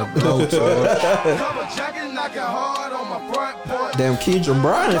there. Cover jacket knocking hard on my front porch. Damn, Kendra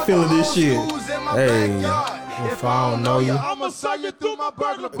Bryant feeling this shit. Hey. If I don't know you, I'ma suck you through my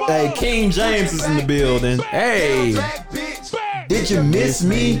burglar bar. Hey, King James is in the building. Hey. Did you miss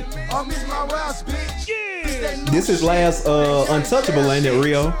me? I miss my raps, bitch. This is last Untouchable, ain't it,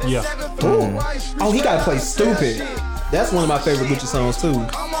 Rio? yeah. Oh, he gotta play Stupid. That's one of my favorite Gucci songs too.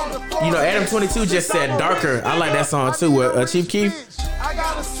 You know, Adam 22 just said Darker. I like that song too with Chief Keef. I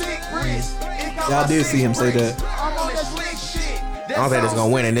got a sick wrist. Y'all did see him say that. I'm on that slick shit. I don't think it's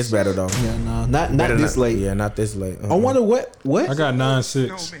gonna win in this battle though. Yeah, no, not Better this late. Yeah, not this late. I wonder what? I got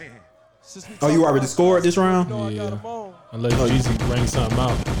 9-6. Oh, you already scored this round? Yeah. Unless Jeezy brings something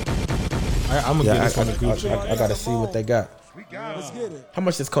out. I'm gonna Yeah, get this one to Gucci. I gotta see what they got. Let's get it. How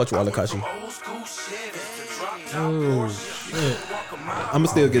much does Coach Wallet cost you? Oh shit. I'ma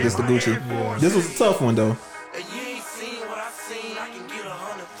still get this to Gucci. This was a tough one though.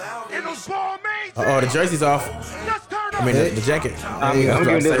 Oh, the jersey's off. I mean, the jacket. I'm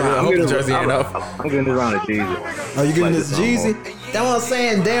giving this round. I hope the jersey ain't off. I'm giving this round to Jeezy. Oh, you giving this to Jeezy? That's what I'm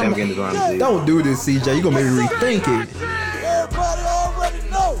saying. Damn. I'm giving this round to Jeezy. Don't do this, CJ. You gonna make me rethink it. Everybody already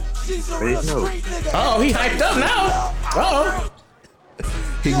know she's a real street nigga. Oh, he hyped up now. Oh.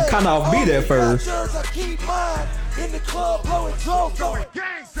 He kind of offbeat at first. I keep mine in the club blowing dope going.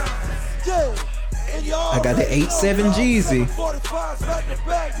 Yeah. And y'all I got the 8-7 Jeezy. 45s back to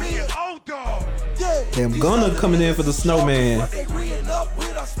back, me and old dog. Yeah. Damn, Gunna coming in for the Snowman. They reading up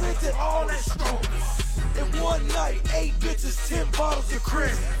with, I spent it all in smoke. In one one night, 8 bitches, 10 bottles of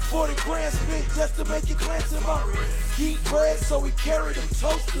Chris, 40 grand spent just to make it glance in my wrist. Keep bread, so we carry them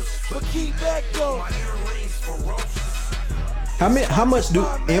toasters, but keep back though. How much do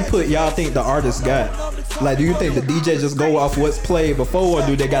input y'all think the artist got? Like, do you think the DJ just go off what's played before, or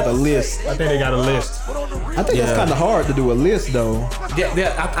do they got a list? I think they got a list. I think it's kind of hard to do a list though.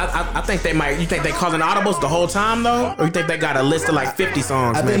 Yeah, I think they might. You think they calling audibles the whole time though, or you think they got a list of like 50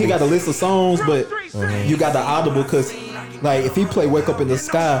 songs? I think he got a list of songs, but you got the audible because, like, if he play "Wake Up in the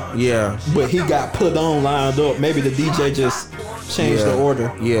Sky," yeah, but he got put on lined up, maybe the DJ just changed the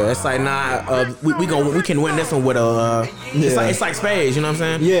order. Yeah, it's like we can win this one with a. It's like spades, you know what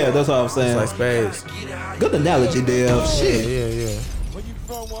I'm saying? Yeah, that's what I'm saying. It's like spades. Good analogy, Dale. Shit. Yeah. Where you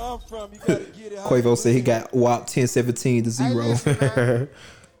from? Where I'm from? You gotta get it. Quavo said he got WAP 1017 to 0. Hey, listen, man.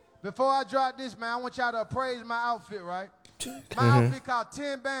 Before I drop this, man, I want y'all to appraise my outfit, right? My outfit called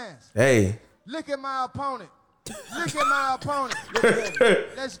 10 bands. Hey. Look at my opponent. Look at my opponent. Look at me.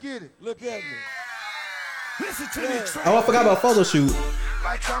 Let's get it. Look at me. Listen to this. Oh, I forgot about photo shoot.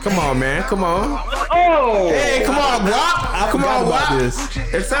 Come on, man. Come on. Oh, hey, come on, WAP. Come on, WAP.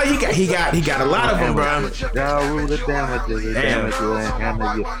 It's how he got a lot of them, bro. Y'all rule the damages. The damages and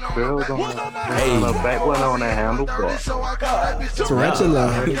handle your girls on the back one on the handlebar.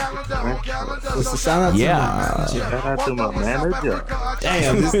 Tarantula. What's the shout out to? Yeah. Shout out to my manager.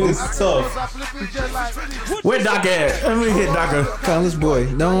 Damn, this is tough. Where Doc at? Let me get Doc. College boy.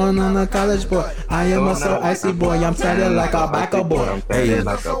 No, college boy. I am a so icy boy. I'm tatted like a biker boy. Hey.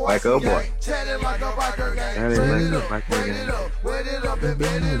 Like a biker boy.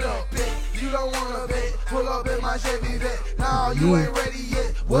 You don't wanna bet, pull up in my Chevy vet. Nah, you ain't ready yet.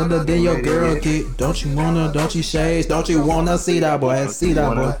 Whether than your girl get, don't you shades, don't you wanna see that boy, see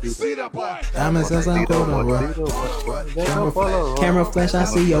that boy. See that boy. Diamond says I'm cool, boy. Camera flash, I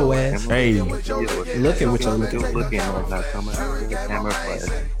see your ass. Hey. Look at what you're looking at. Looking at that camera flash.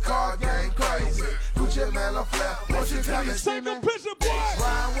 Car gang crazy. Put your man on flat. Won't you tell me, Take a picture, boy.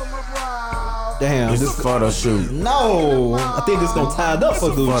 ride with my bride. Damn, This is a photo shoot. no. I think this gonna tie it up for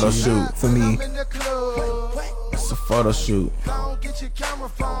Gucci. Photo shoot For me. It's a photo shoot. Don't get your camera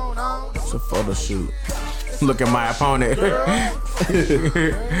phone on. It's a photo shoot. Look at my opponent. He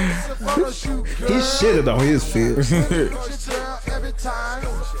shitted on his fit. Every time.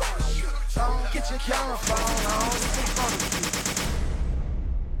 Don't get your camera phone on.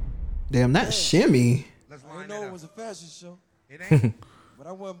 Damn, not shimmy. I didn't know it was a fashion show. It ain't. But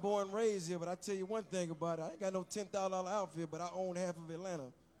I wasn't born and raised here. But I tell you one thing about it. I ain't got no $10,000 outfit, but I own half of Atlanta.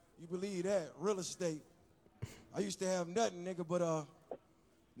 You believe that? Real estate. I used to have nothing, nigga, but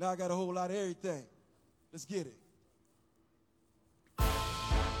now I got a whole lot of everything. Let's get it.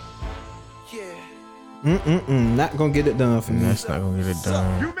 Yeah. Not gonna get it done for me. That's not gonna get it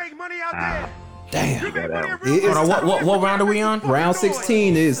done. You make money out there. Damn. You make money in It real is Hold on, what round are we on? round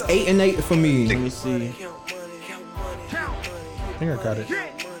 16 is 8 and 8 for me. Let me see. Count. I think I got it.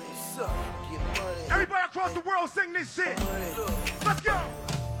 Get. Everybody across the world sing this shit. Let's go.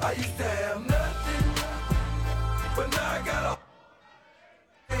 I used to have nothing, but now I got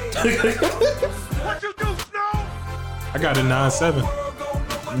What you do, Snow? I got a 9-7.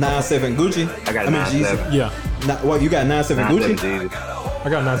 9-7 Gucci. I got I mean, 9-7. Jesus. Yeah, What, you got 9-7 Gucci? I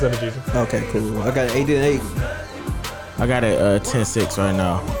got 9-7 Jesus. Okay, cool. I got 8 and 8 I got it 10-6 right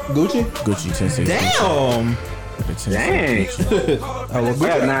now. Gucci. Gucci 10-6. Damn. Dang. Oh, well, I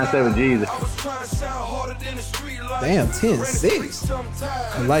got Gucci. 9-7 Jesus. Damn, 10-6.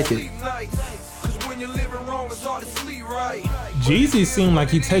 I like it. Jeezy seemed like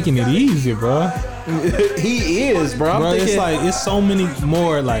he taking it easy, bro. He is, bro. Bro, it's thinking, like it's so many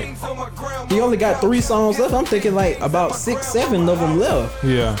more. Like, he only got 3 songs left. I'm thinking like about 6-7 of them left.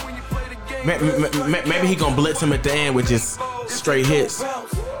 yeah, Maybe he gonna blitz him at the end with just straight hits.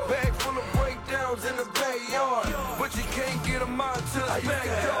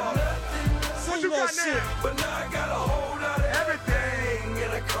 What you got now? But now I got a whole lot of everything,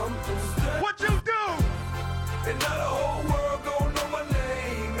 and I come through stuff. What you do? And now the whole world gon' know my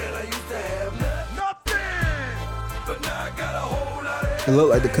name, and I used to have Nothing. but now I got a whole lot of It look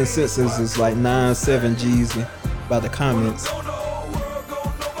like the consensus is like 9-7 Jeezy by the comments.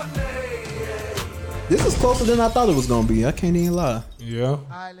 This is closer than I thought it was gonna be. I can't even lie. yeah, All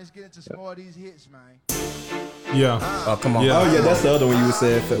right, let's get into some more of these hits, man. yeah. Oh, come on. Yeah. Oh yeah, that's the other one you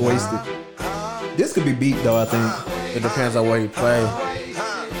said wasted. This could be beat though, I think. It depends on where you play.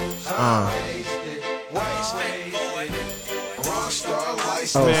 Oh,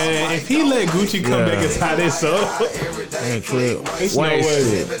 Man, if he let Gucci come back and tie this up, Ain't clear. it's no way.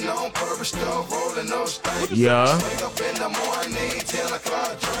 Wasted. Yeah.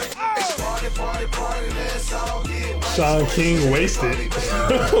 Sean King wasted.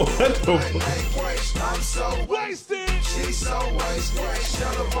 What the fuck? I'm so wasted. She's so wasted.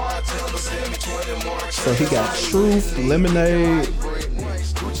 Tell the bartender send me 20 more. So he got Truth, Lemonade.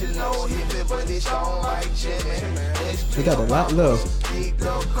 He got a lot left.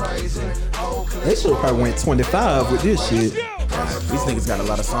 They should have probably went 25 with this shit. These niggas got a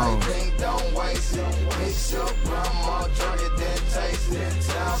lot of songs.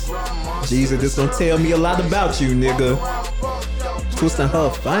 Jesus, this gonna tell me a lot about you, nigga. Twisting her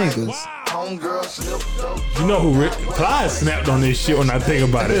fingers. You know who Plies snapped on this shit when I think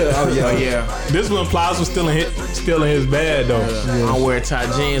about it. Oh yeah, yeah. This one Plies was still in his bad though. I don't wear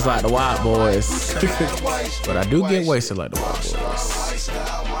tight jeans like the Wild Boys, but I do get wasted like the Wild Boys.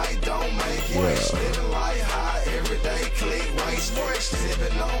 Yeah.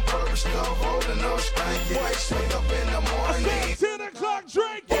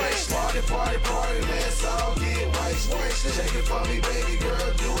 Party, let's all get wasted. Shake it for me, baby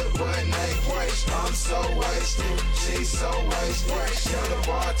girl, do it one night. I'm so wasted, she's so wasted. Tell the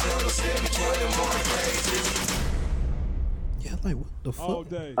bartender send me 20 more cases. Yeah, like what the fuck?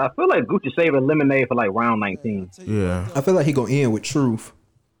 I feel like Gucci saving Lemonade for like round 19. Yeah. I feel like he gonna end with Truth.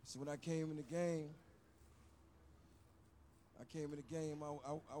 So when I came in the game,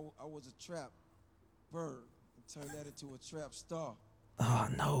 I was a trap bird and turned that into a trap star. Oh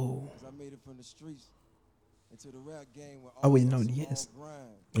no. I made it from the streets into the rap game. I wouldn't know. Yes.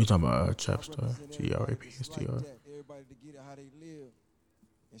 You talking about Trap Star? T-R-A-P-S-T-R. Everybody to get it how they live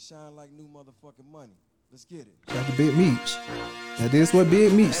and shine like new motherfucking money. Let's get it. Got the Big Meech. That is what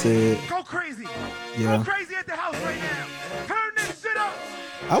Big Meech said. Go crazy. Yeah. Go crazy at the house right now. Turn this shit up.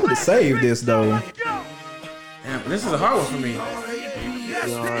 I would have saved this though. Damn, this is a hard one for me.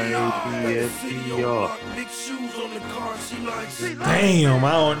 Damn,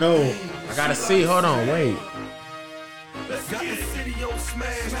 I don't know. I gotta see. Hold on, wait. Got the city on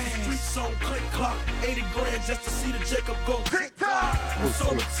smash, streets on click clock, 80 grand just to see the Jacob go tick tock. I'm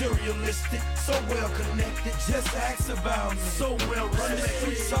so materialistic, so well connected. Just ask about me, so well run the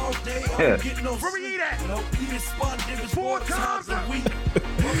streets all day. I don't get no where we eat at? No, eat it spot niggas 4 times a week.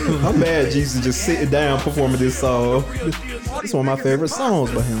 I'm mad Jesus just sitting down performing this song. It's one of my favorite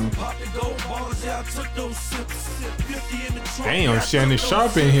songs by him. Damn, Shannon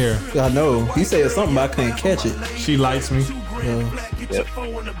Sharp in here. I know. He said something, but I couldn't catch it. She likes me. Yeah. Yep.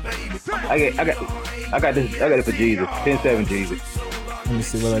 I got it for Jesus. 10-7 Jesus. Let me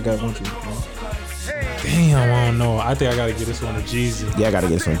see what I got. One, two, three. Damn, I don't know. I think I gotta get this one to Jeezy. Yeah, I gotta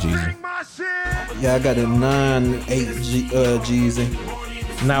get this one to Jeezy. Yeah, I got a 9-8 Jeezy.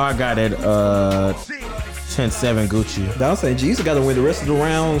 Now I got it 10-7 Gucci. I was saying Jeezy got to win the rest of the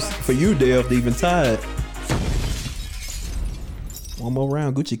rounds for you, Dave, to even tie it. One more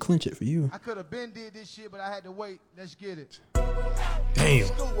round, Gucci clinch it for you. I could have been did this shit, but I had to wait. Let's get it. Damn.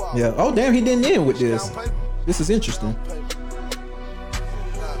 Yeah. Oh, damn, he didn't end with this. This is interesting.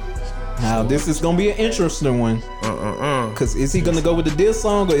 Now, this is going to be an interesting one. Because is he going to go with the diss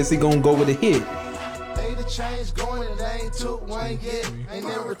song or is he going to go with a hit? Change going and they ain't took one yet. Ain't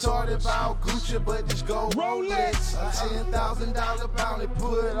never retarded about Gucci, but this gold Rolex. A $10,000 bounty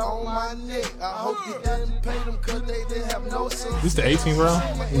put on my neck. I hope you didn't pay them cause they didn't have no sense. This the 18th round?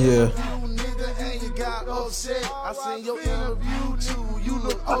 Yeah. And you got upset. I seen your interview too. You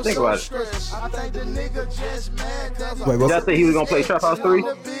look I think about it. stressed. I think the nigga just mad cause Wait, Did I think he was gonna play Trap House 3? I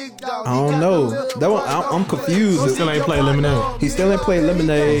don't know. That one, I'm confused. He still ain't played Lemonade. He still ain't played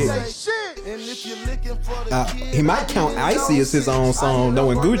Lemonade. He might count Icy as his own song,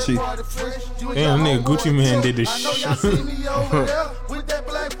 knowing Gucci. Damn, nigga, Gucci Man did this shit. With that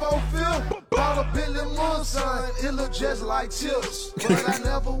black bought a Billy Moon sign. It look just like chips. But I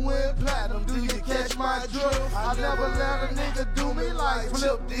never went platinum. Do you catch my drift? I never let a nigga do me like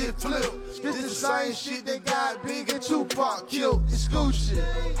Flip did Flip. This the same shit that got Big and Tupac killed. It's Gucci.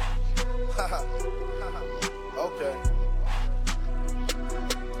 Okay.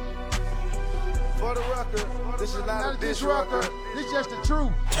 For the record, this is not a diss record. This is just the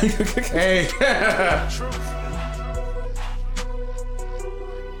truth. Hey.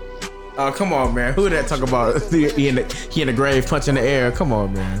 Oh, come on, man. Who that talk about he in the grave punching the air? Come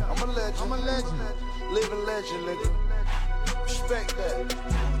on, man. I'm a legend. Living legend, nigga. Respect that.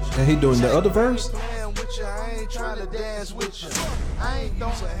 And he doing the other verse? I ain't trying to dance with you. I ain't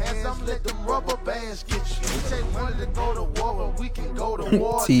throwing hands, let them rubber bands get you. We take one to go to war, but we can go to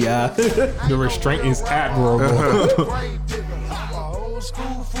war. T.I. The restraint is admirable. Old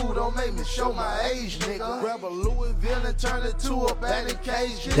school food, don't make me show my age, nigga. Grab a Louisville and turn it to a batting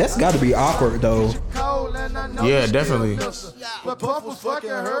cage. That's got to be awkward, though. old and I know Yeah, you still definitely. miss her. But Puff was fucking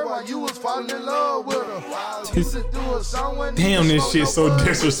her while you was falling in love with her. Used to do a song when Damn, this shit's so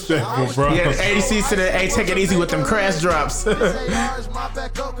disrespectful, bro. Yeah, 80 to the hey, take it easy with them crash drops. my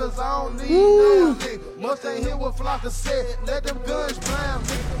back up 'cause I don't need no nigga. Must ain't hit what Flocka said. Let them guns blam.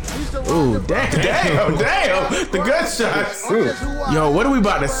 Ooh, damn. The gunshots. Yo, what are we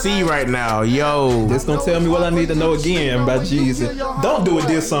about to see right now? Yo. This gonna tell me what I need to know again about Jesus. Don't do a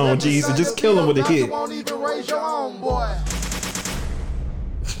diss song, Jesus. Just kill him with a hit. Won't even raise your own boy.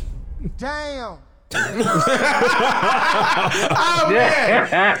 Damn. Oh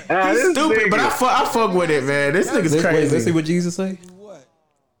man, he's stupid, but I fuck with it, man. This nigga's crazy. Let's see what Jesus say.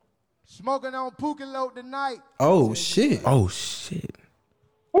 Smoking on Pookie Load tonight. Oh shit. Oh shit.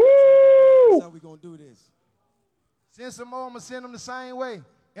 That's how we gonna do this. Send some more. I'm gonna send them the same way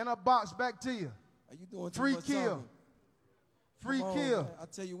in a box back to you. Are you doing Free kill? Free kill. I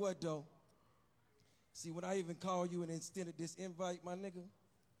tell you what though. See, when I even called you and extended this invite, my nigga.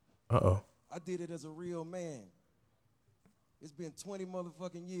 I did it as a real man. It's been 20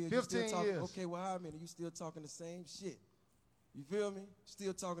 motherfucking years. 15 years. Okay, well, how many? You still talking the same shit. You feel me?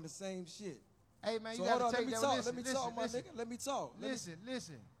 Still talking the same shit. Hey, man, so you gotta take that. Let me talk, my nigga. Let me talk. Listen.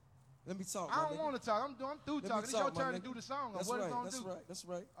 Let me talk. I don't want to talk. I'm through talking. It's your turn to do the song. That's what right. It's gonna do? That's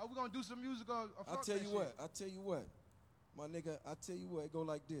right. Are we gonna do some music or I tell you what, my nigga. I tell you what, it go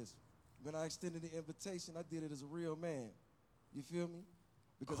like this. When I extended the invitation, I did it as a real man. You feel me?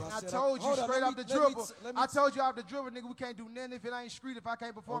 Because I told you straight off the dribble. I told you off the dribble, nigga, we can't do nothing if it ain't street. If I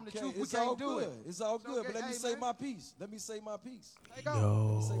can't perform the truth, we can't do it. It's all good, but let me say my piece. Let me say my piece. Let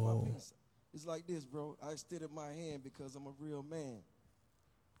me say my piece. It's like this, bro. I extended my hand because I'm a real man.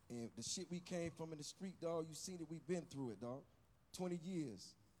 And the shit we came from in the street, dog, you seen it, we've been through it, dog. 20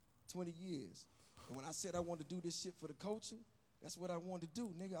 years. 20 years. And when I said I wanted to do this shit for the culture, that's what I wanted to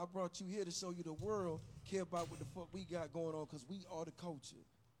do, nigga. I brought you here to show you the world care about what the fuck we got going on, because we are the culture.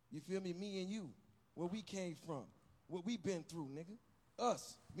 You feel me? Me and you. Where we came from. What we been through, nigga.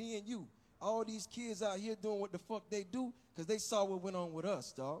 Us. Me and you. All these kids out here doing what the fuck they do because they saw what went on with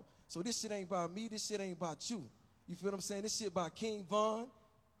us, dog. So this shit ain't about me. This shit ain't about you. You feel what I'm saying? This shit by King Von.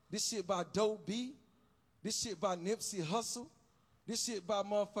 This shit by Doe B. This shit by Nipsey Hussle. This shit by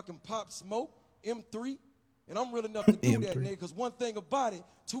motherfucking Pop Smoke. M3. And I'm real enough to do that, nigga, because one thing about it,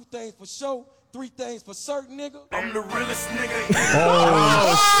 2 things for sure, 3 things for certain, nigga. I'm the realest nigga.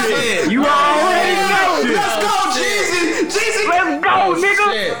 Oh, shit. You already know. Let's go, Jeezy. Jeezy, let's go,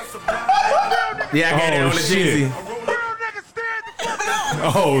 nigga. Yeah, I got it on the Jeezy.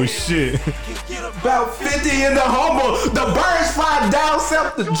 Oh, shit. About 50 in the Hummer. The birds fly down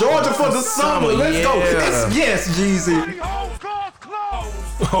south to Georgia for the summer. Let's go. Yes, Jeezy.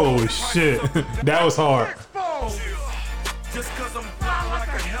 Oh, shit. That was hard. Just cause I'm fly like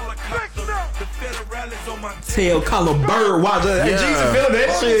a helicopter. The federal on my Tail collar bird watcher. Hey, Jeezy, feel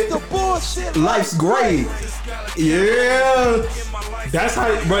that shit. The bullshit. Life's great. Yeah. That's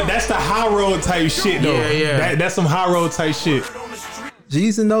how, bro. That's the high road type shit, though. Yeah. That's some high road type shit.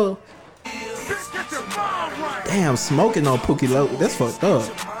 Jeezy, no. Damn, smoking on Pookie Low. That's fucked up.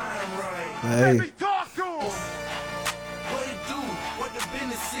 Hey.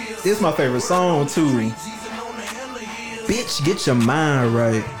 This is my favorite song, too. Bitch, get your mind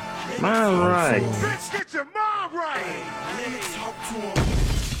right. Mind right. Bitch, get your mind right.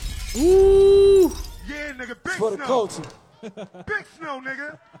 Ooh. Yeah, nigga, big For the snow. culture. Big snow,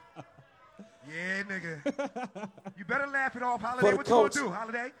 nigga. Yeah, nigga. You better laugh it off, For Holiday. the What you gonna culture. do,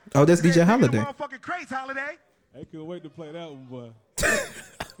 Holiday? Oh, that's DJ Holiday. Motherfucking crates, Holiday. I couldn't wait to play that one, boy.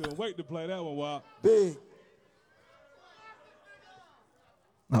 Couldn't wait to play that one, Wop. Big.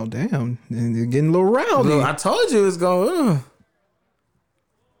 Oh, damn. You're getting a little rowdy. Look, I told you it's going.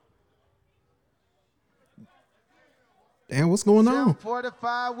 Damn, what's going on?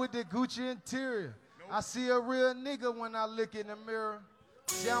 45 with the Gucci interior. I see a real nigga when I look in the mirror.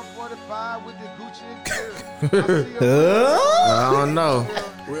 745 with the Gucci interior. I don't know.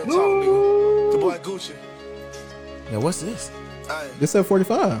 Real talk, nigga. The boy Gucci. Yeah, what's this? This at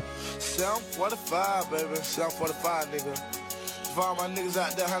 45. 745, baby. 745, nigga. For all my niggas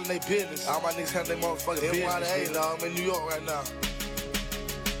out there handling their business. All my niggas handling their motherfucking business. NYA, dog. I'm in New York right now.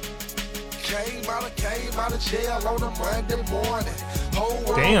 Came out of jail on a Monday morning.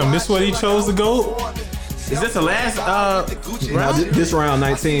 Damn, this what he chose to go? Is this the last Now, this round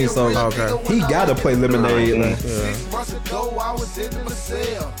 19, so he gotta play Lemonade. 6 months ago, I was in the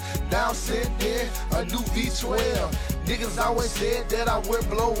cell. Now I'm sitting in a new V12. Niggas always said that I would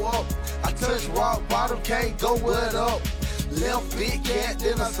blow up. I touch rock bottom, can't go with up. Left big cat,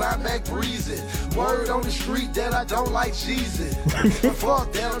 then I slide back breezy. Word on the street that I don't like cheesy.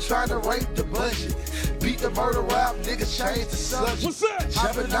 Fuck that, I'm trying to rape the budget. beat the murder rap, niggas change the subject. What's that?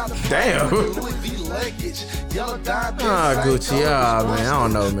 Chopping out the Damn. Louis V luggage. Yellow diamonds. Ah, same Gucci. color Ah, as man. I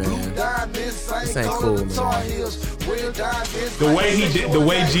don't know, man. blue diamonds, same This ain't color cool, as Tar man. Heels. Real diamonds, The way he did, the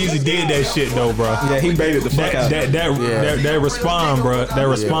way Jeezy did that shit though, bro. Yeah, he baited the fuck out. That response, bro. That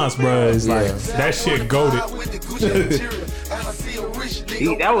response, bro, is like that shit goated.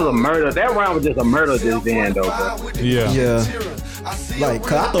 That was a murder. That round was just a murder just then, though, bro. Yeah. Like,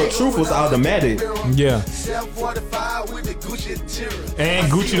 cause I thought Truth was automatic. Yeah.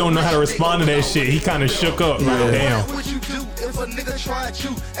 And Gucci don't know how to respond to that shit. He kind of shook up. Like, damn. What you do if a nigga tried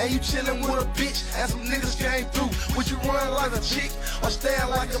you and you chillin' with a bitch and some niggas came through? Would you run like a chick or stand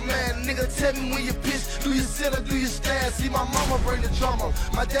like a man? Nigga, tell me when you piss. Do you sit or do you stand? See, my mama bring the drama.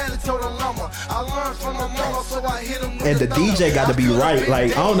 My daddy told a llama. I learned from my mama, so I hit him with And the DJ got to be right.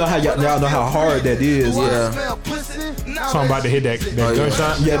 Like, I don't know how y'all know how hard that is. So I'm about to hit that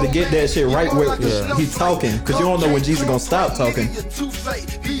gunshot. Yeah, to get that shit right where he talking, cause you don't know when Jesus gonna stop talking.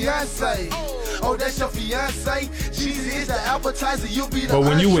 Oh, that's your fiance. Jeezy is the appetizer. You'll be the But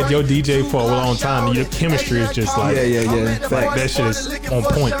when you with your DJ for a long time, your chemistry is just like yeah. Fact, that shit is on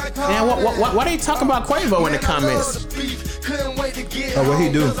point. Man, why they talking about Quavo in the comments? Oh, what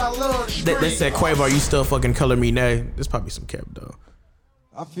he do? They said, Quavo, you still fucking Color Me Nay. There's probably some cap though.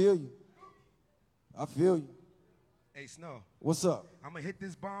 I feel you. I feel you. Hey, Snow. What's up? I'm gonna hit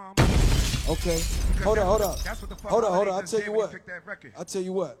this bomb. Okay. Hold on. That's what the fuck Hold on. holidays I tell did you when what. picked that record. I tell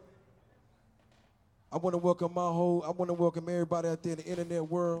you what. I want to welcome everybody out there in the internet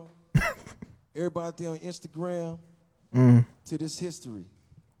world, everybody out there on Instagram, to this history.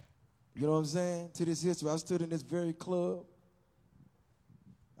 You know what I'm saying? To this history. I stood in this very club.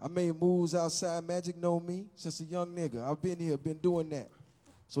 I made moves outside. Magic know me since a young nigga. I've been here, been doing that.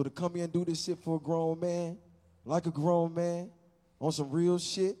 So to come here and do this shit for a grown man, like a grown man, on some real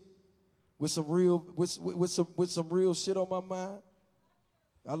shit, with some real shit on my mind.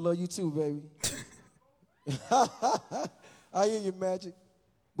 I love you too, baby. I hear you, Magic.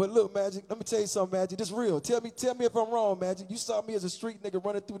 But look, Magic, let me tell you something, Magic. This real. Tell me if I'm wrong, Magic. You saw me as a street nigga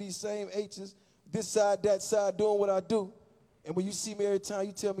running through these same H's, this side, that side, doing what I do. And when you see me every time,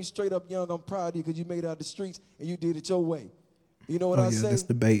 you tell me straight up, young, I'm proud of you because you made it out the streets and you did it your way. You know what I say? That's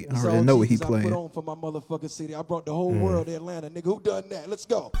the bait. I It's already all know what he Jesus I playing. put on for my motherfucking city. I brought the whole world to Atlanta, nigga. Who done that? Let's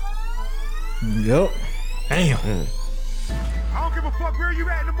go. Yep. Damn. I don't give a fuck where you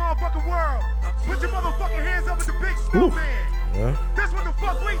at in the motherfucking world. Put your motherfucking hands up with the big snowman. That's what the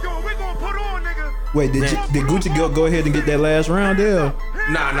fuck we doing. We gonna put on, nigga. Wait, did Gucci go ahead and get that last round there?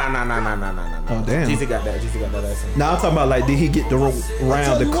 Nah. Oh damn. Jeezy got that. Ass. Now I'm talking about like, did he get the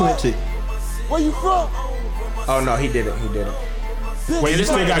round to clinch it? Where you from? Oh no, he did it. Wait, you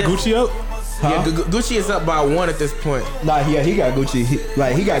still got Gucci up? Yeah, Gucci is up by 1 at this point. Nah, yeah, he got Gucci.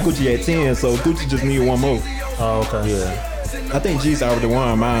 He got Gucci at 10, so Gucci just need one more. Oh, okay. Yeah. I think G's already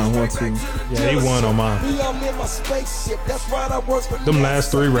won mine 1, 2. Yeah, he won on mine. Them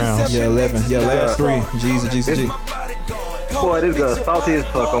last 3 rounds. Yeah, 11. Yeah, last 3. G. Boy, this girl salty as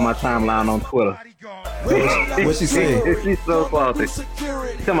fuck on my timeline on Twitter. What she say? She's so salty.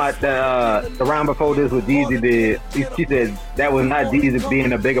 Talking about the round before this, what Jeezy did. She said that was not Jeezy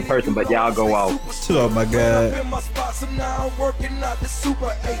being a bigger person, but y'all go off. Oh my God.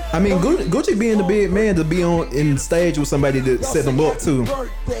 I mean, Gucci being the big man to be on in stage with somebody that set them up too.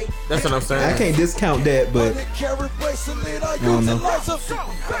 That's what I'm saying. I can't discount that, but I don't know.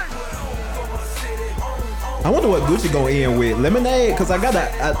 I wonder what Gucci gonna end with. Lemonade? Cause I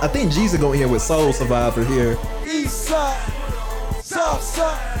think Jeezy gonna end with Soul Survivor here. East side, south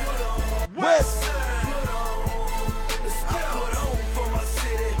side, west.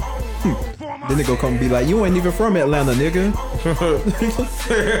 Then they gonna come be like, you ain't even from Atlanta, nigga.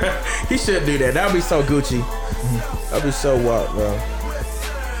 He should do that. That'd be so Gucci. That'd be so wild, bro.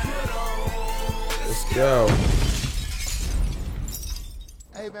 Let's go.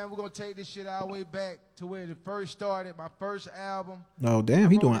 Hey man, we're gonna take this shit all the way back to where it first started. My first album. Oh damn,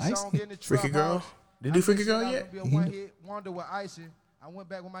 he doing Icy. Freaky Girl. Did you do Freaky Girl yet? Be a one-hit wonder with Icy. I went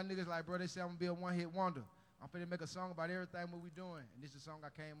back with my niggas like, bro, they said I'm gonna be a one-hit wonder. I'm finna make a song about everything what we doing, and this is a song I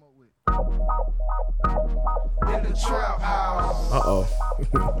came up with. In the trap house. Uh-oh. In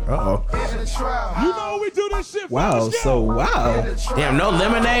the trap house. You know we do this shit. Wow, so wow. Damn, no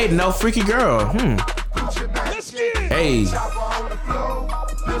Lemonade, no Freaky Girl. Let's get it. Hey.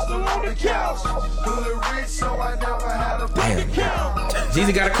 Pistol on the couch. Hood rich, so I never had a Damn.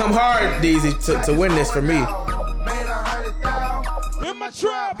 Jeezy gotta come hard, Deezy, to win this for me. In my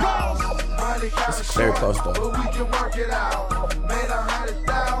trap house. It's very close though. But we can work it out. Made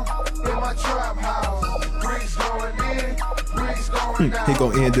 100,000 in my trap house. Bricks going in, bricks going out. He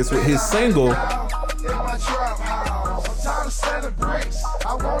gonna end this with his single. selling bricks.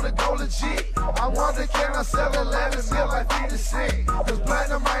 I wanna go legit. I wonder can I sell 11 mil like 50 Cent? Cause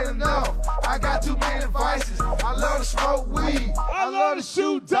platinum ain't enough. I got too many vices. I love to smoke weed. I love to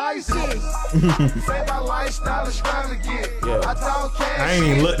shoot dice. Say my lifestyle is extravagant. I talk cash. I ain't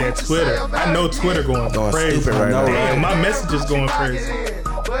even looked at Twitter. I know Twitter going crazy stupid right now. Damn, my message is going crazy.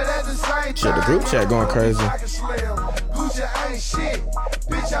 But at the same Shit, the group chat going crazy. Gucci ain't shit.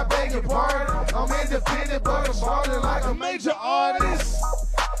 Bitch, I beg your pardon. I'm independent, but I'm ballin' like a major artist.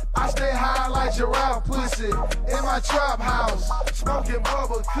 I stay high like giraffe pussy in my trap house, smoking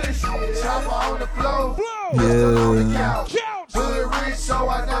bubble cushion. Chopper on the floor, on the couch. Hood rich, so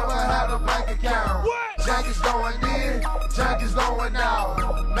I never had a bank account. Jackets going in, jackets going out.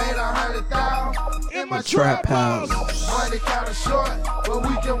 Made 100,000 in my trap house. Money kinda short, but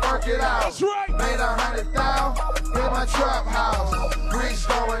we can work it out. That's right. Made 100,000 in my trap house. Bricks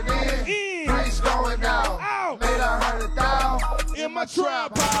going in, bricks going out. Made 100,000 in my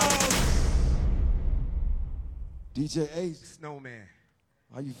trap house. DJ Ace, Snowman.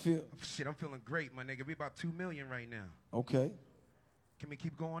 how you feel? Shit, I'm feeling great, my nigga. We about 2 million right now. Okay, Can we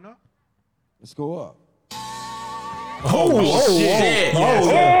keep going up? let's go up. Shit.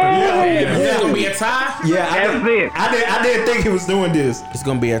 It's gonna be a tie? Yeah, I didn't think he was doing this. It's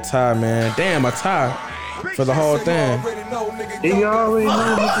gonna be a tie, man. Damn, a tie for the whole thing. You already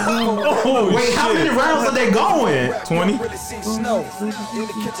know. Wait, how many rounds are they going? 20?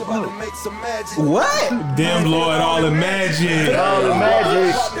 What? Damn Lord, all the magic. All the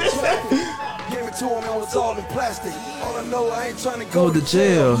magic. Give it to him, it was all in plastic. All I know, I ain't trying to Go to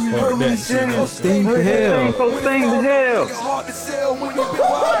jail. Fuck that. Sting to hell. Sting to hell. It's hard to sell when you been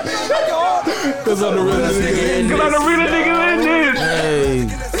wild, big nigga hard. Cause I'm the realest nigga in this. Cause I'm the realest nigga in this. Hey.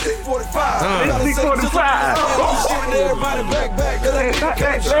 It's 645. It's 645. Everybody back.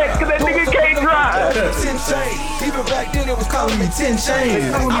 Cause that nigga can't drive. 10 chains. Even back then, it was calling me 10 chains.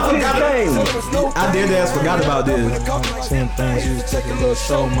 I did ask, forgot about this. 10 things you was taking a little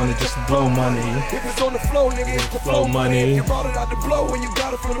show money just to blow money. If it's on the floor, nigga, it's the Blow money. You brought it out the blow when you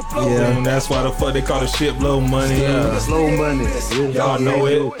got it from the floor. Yeah. And that's why the fuck they call the shit blow money. Slow money. Y'all know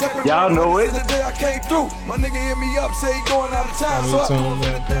it. Y'all know it. The day I came through, my nigga hit me up, say he going out of town. So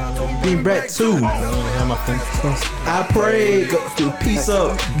Being back too. I prayed, got peace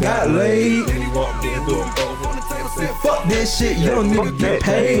up, got laid. Fuck this shit, young nigga get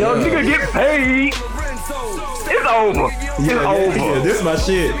paid. Young nigga get paid. It's over. It's over. Yeah, this is my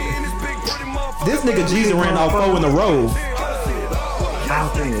shit. This nigga Jeezy ran off 4 in a row.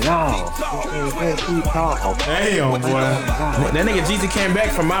 Damn, boy. That nigga Jeezy came back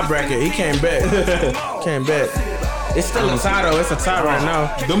from my bracket. He came back. It's still a tie though. It's a tie right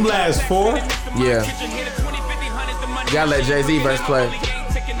now. Them last 4? Yeah. You gotta let Jay-Z verse play.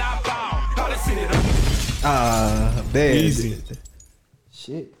 Bad. Easy.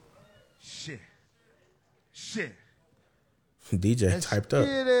 Shit. DJ typed up.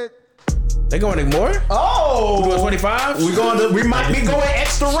 Get it. They going any more? Oh, We doing 25? we might be going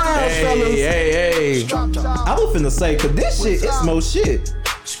extra rounds, fellas. Hey. I was finna say, cause this shit is most shit.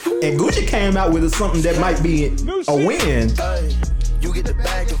 And Gucci came out with something that might be a win. You get the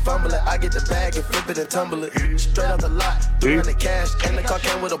bag and fumble it, I get the bag and flip it and tumble it. Straight out the lot, 300 cash, and the car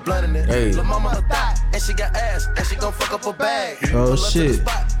came with a blunt in it. Hey. Lil' mama a thot, and she got ass, and she gon' fuck up her bag. Oh shit.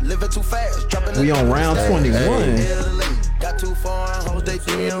 Living too fast, dropping We on round 21. Got too foreign hoes, they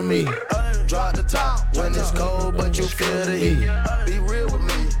DM me. Drop the top when it's cold, but you feel the heat. Be real with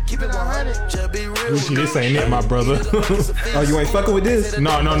me, keep it 100, just be real with Gucci, me. this ain't it, my brother. Oh, you ain't fucking with this?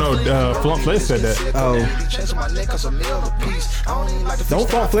 No. Flunk Flex said that. Oh. Don't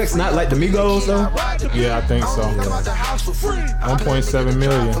Funk Flex not like the Migos though? Yeah, I think so. 1.7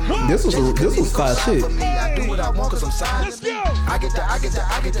 million. This was fire shit. Let's go. I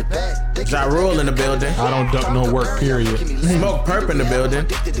get the bag. Ja Rule in the building. I don't duck no work, period. Smoke Perp in the building.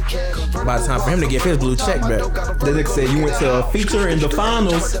 By the time for him to get his blue check back. The nigga said you went to a feature in the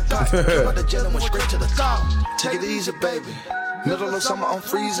finals. Take it easy, baby. Middle of summer, I'm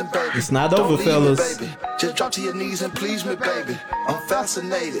freezing, baby. It's not over, Don't leave me, fellas. baby. Just drop to your knees and please me, baby. I'm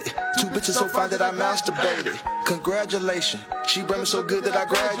fascinated. 2 bitches so fine that I masturbated. Congratulations. She brought me so good that I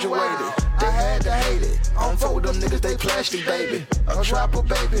graduated. They had to hate it. I don't fuck with them niggas, they plastic, baby. A trapper,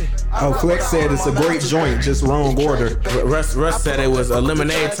 baby. Oh, Flex said it's a great joint, just wrong order. Russ said it was a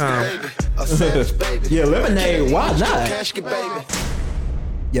lemonade time. Yeah, lemonade, why not? Casket, baby.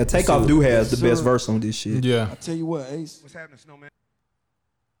 Yeah, Takeoff do has the best verse on this shit. Yeah. I tell you what, Ace. What's happening, Snowman?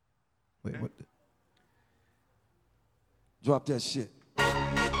 Wait, what? Drop that shit.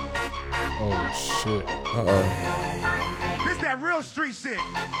 Oh shit. Uh-oh. that real street shit.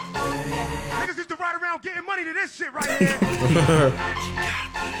 Niggas used to ride around getting money to this shit right here.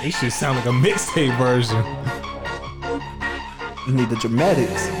 This shit sound like a mixtape version. You need the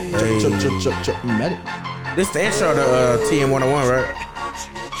dramatics. Dramatic. This the intro to TM101, right?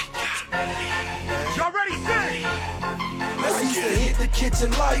 Y'all ready, say? Let's used to hit the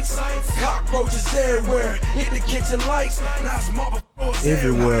kitchen lights. Cockroaches everywhere. Hit the kitchen lights. Now it's mother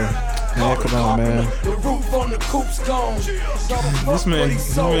everywhere. Man, come on, man. The roof on the coop's gone. This man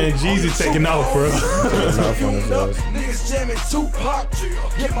Jeezy taking off, bro. Niggas jamming Tupac.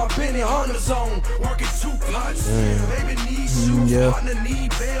 Get my Benny Hunters on. Working two pots. Baby needs shoes. Yeah. Partner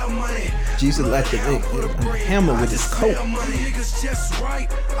need bail money. Jesus like the hammer with his coat. Niggas just right.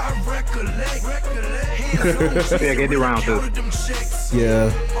 I recollect. Yeah, get it round two. Yeah.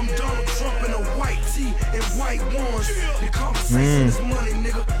 I'm Donald Trump in a white tee and white ones. The conversation is money,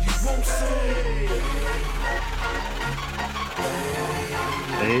 nigga. You won't say.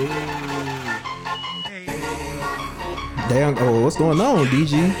 Damn. Oh, what's going on,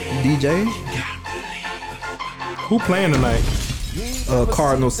 DJ? Who playing tonight?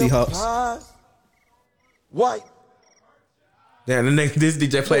 Cardinals, Seahawks. White. Damn, this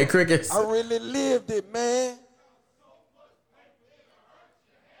DJ played crickets. I really lived it, man.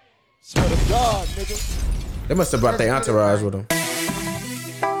 Swear to God, nigga. They must have brought their entourage with them.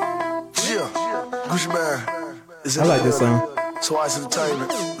 Yeah, Gucci Man. I like this song. Twice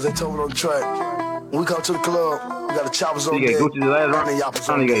Entertainment. They told me on the track. When we come to the club, we got the choppers on You deck. gave Gucci the last round?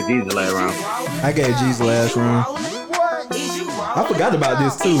 I only gave G's the last round. I gave G's the last round. I forgot about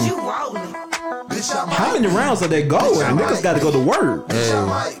this too. How many rounds are they going? Niggas got to go to work.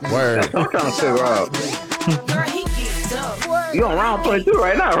 Word. I'm trying to figure out. You on round 22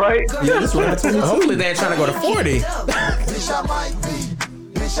 right now, right? Yeah, this round 22. Hopefully they ain't trying to go to 40.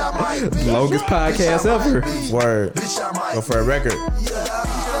 Longest podcast ever. Word. Go for a record.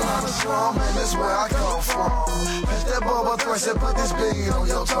 That's where I come from. Bitch, that bubble thrust and put this biggie on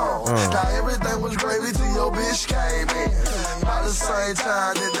your tongue. Now everything was gravy till your bitch came in. By the same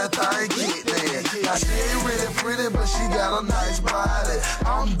time that thing get there. Now she ain't really pretty, but she got a nice body.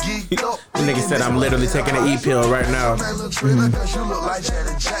 I'm geeked up. The nigga said I'm literally taking an E-pill right now. Cause you look like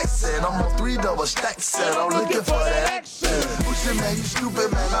Janet Jackson. I'm on 3 double stacks set. I'm looking for that action. Pussy man, you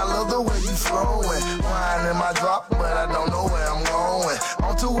stupid man. I love the way you flowing. Wine in my drop, but I don't know where I'm going.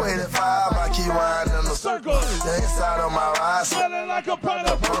 On 285, I keep riding in the circle. The inside of my ride smelling like a pot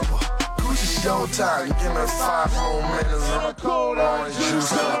of purple. Gucci showtime, give me 5 more minutes of a cold orange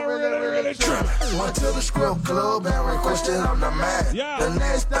juice. Went to the script club and requested I'm the man. The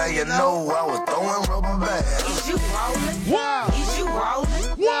next thing you know, I was throwing rubber bands. Is you rolling? Wow. Is you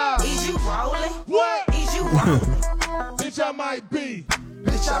rolling? Wow. Is you rolling? What? Is you rolling? Bitch, I might be.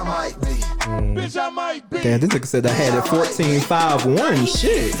 Bitch, I might be. Bitch, I might be. Damn, this nigga said I had it 14-5-1.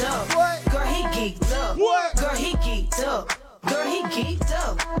 Shit. Girl, he geeked up. What? Girl, he geeked up. Girl, he geeked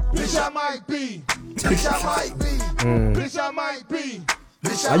up. Bitch, I might be. Bitch, I might be. Bitch, I might be.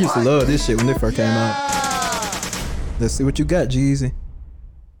 Bitch, I used to love this shit when it first came out. Let's see what you got, Jeezy.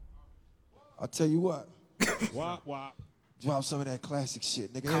 I'll tell you what. Wop, wop. Drop some of that classic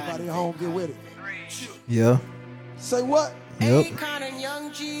shit, nigga. Everybody at home, get with it. Yeah. Say what? Yep.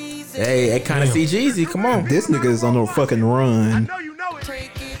 Hey, kind of see Jeezy. Come on. This nigga is on a fucking run. know you know it.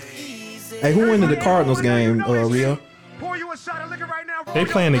 Hey, who went to the Cardinals game, Rio? Pour you a shot of liquor right now. They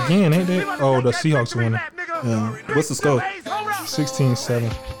playing again, ain't they? Oh, the Seahawks winning. Yeah. What's the score?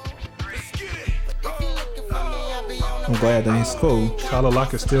 16-7. I'm glad they ain't scored. Tyler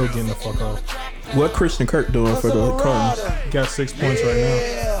Lockett still getting the fuck off. What Christian Kirk doing for the Cardinals? He got 6 points right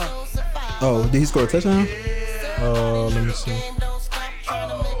now. Oh, did he score a touchdown? Let me see.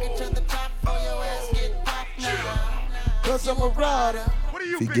 Cause I'm a rider.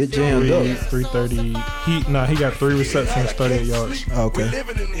 If he get jammed up. 330. He got 3 receptions, 38 yards. Okay.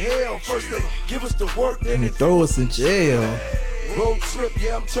 Living in hell. First they give us the work, then And throw us in jail. road trip.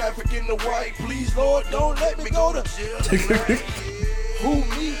 Yeah, I'm trafficking the white. Please, Lord, don't let me go to jail. Who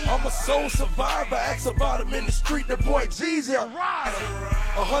me? I'm a soul survivor. Ask about him in the street. The boy Jeezy, a rider.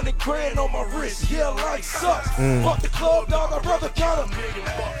 100 grand on my wrist. Yeah, life sucks. Fuck the club, dog. I'd rather count $1 million.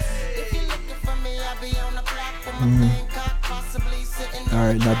 If you looking for me, I'll be on the block for my thing cock, possibly sitting. All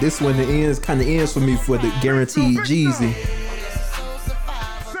right, now this one kind of ends for me for the guaranteed Jeezy.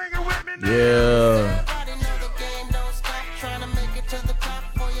 Yeah.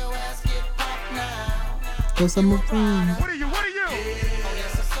 Cause I'm a friend.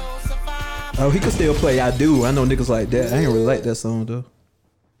 Oh, he can still play I Do. I know niggas like that. I ain't really like that song though.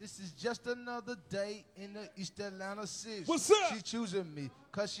 This is just another day in the East Atlanta city. What's up? She choosing me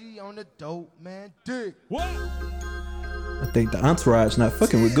cause she on the dope man dick. What? I think the entourage not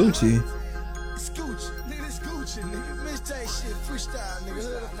fucking with Gucci. It's Gucci. Nigga, it's Gucci, nigga. Mixtape shit, freestyle, nigga.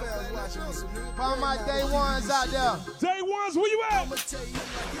 Hood affairs watching me. All my day ones out there. Day ones, where you at?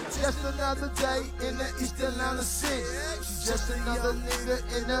 Just another day in the East Atlanta City. Just another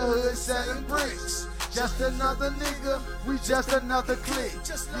nigga in the hood selling bricks. Just another nigga, we just another clique.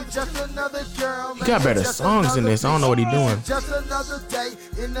 You just another girl. He got better songs than this. I don't know what he doing. Just another day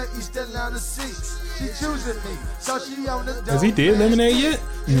in the East Atlanta 6. She choosing me, so she on the Has he did Lemonade yet?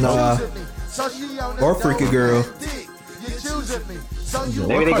 Nah. so she on the Or Freaky Girl. You choosing me, so you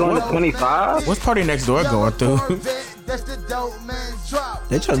Maybe they going to 25. What's Party Next Door going through? That's the dope man drop.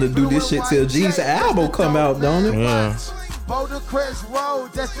 They trying to do this shit till G's album come out, don't it? Yeah. Boulder Crest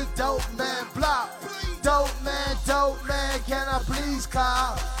Road, that's the dope man block. Dope man, can I please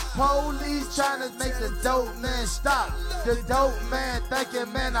call? Police trying to make the dope man stop. The dope man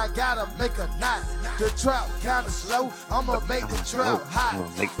thinking, man, I gotta make a knot. The trap kinda slow, I'ma make the trap hot.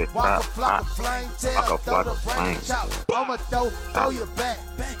 Walk a flock of flame tail, throw the brain chop. I'ma throw you back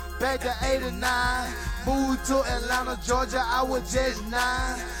to 89. Moved to Atlanta, Georgia, I was just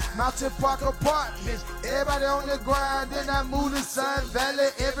 9. Mountain Park Apartments, everybody on the grind. Then I moved to Sun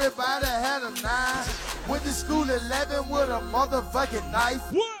Valley, everybody had a 9. Went to school 11 with a motherfucking knife.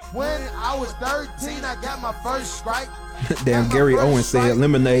 When I was 13, I got my first strike. Damn, Gary Owens said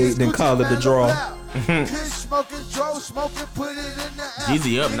Lemonade, then called it the draw. Smoking, put it in the air.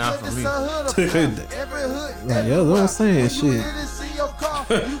 Jeezy up now for me. Yeah, that's what I'm saying. Shit.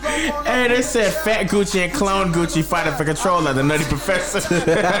 Hey, they said Fat Gucci and Clone Gucci fighting for control of the Nutty Professor.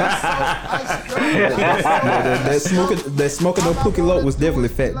 that smoking no Pookie Loc was definitely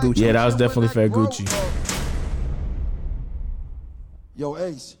Fat Gucci. Yeah, that was definitely Fat Gucci. Yo,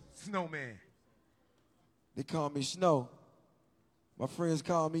 Ace. Snowman. They call me Snow. My friends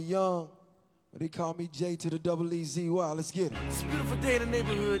call me Young, but they call me J to the double EZY. Let's get it. It's a beautiful day in the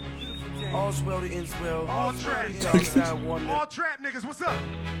neighborhood. All's well to ends well. All trap. All trap niggas, what's up?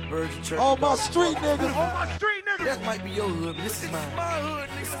 Birds of trap. All my street niggas. All my street niggas. That might be your hood, but this is mine. My hood,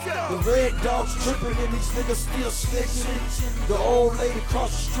 niggas. The red dogs tripping and these niggas still snitching. The old lady across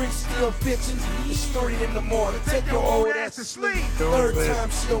the street still bitching. It's 3 in the morning. Take your old ass to sleep. Third time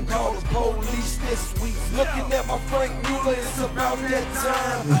she don't call the police this week. Looking at my Frank Mueller, it's about that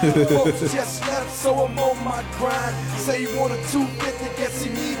time. Folks just left, so I'm on my grind. Say you want a 250, guess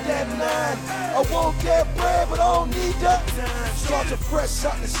you need that 9. I want that bread, but I don't need that. Start a fresh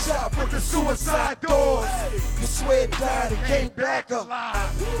out the shop with the suicide doors. You swear died and came back up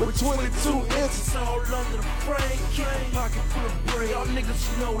with 22 inches. All under the frame, keep a pocket full of brain. Y'all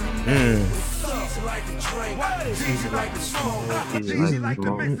niggas know the Easy like the drink, easy like the smoke. Easy like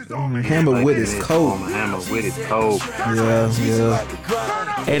the mix is on the Hammer with his coat. Hammer with his coat. Yeah.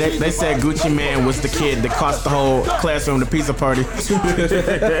 Hey, they said Gucci Man was the kid that cost the whole classroom the pizza party.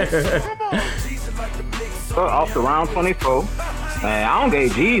 Off the round 24. Man, I don't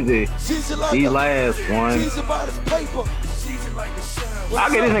get Jeezy. The last one.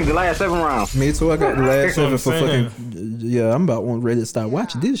 I'll get this nigga the last 7 rounds. Me too. I got the last 7 for fucking. Yeah, I'm about ready to start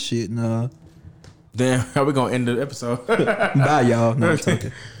watching this shit now. Damn, how we gonna end the episode? Bye, y'all. No, I'm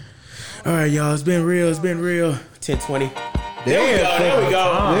talking. All right, y'all. It's been real. 10:20. There we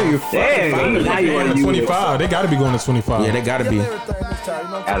go. Damn, now you want to 25. They got to be going to 25. Yeah, they got to be.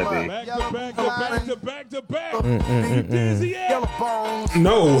 Gotta be. Back to back.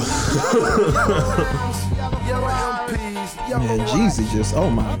 No. Man, Jeezy just, oh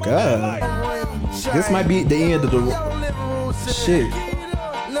my god. This might be the end of the shit.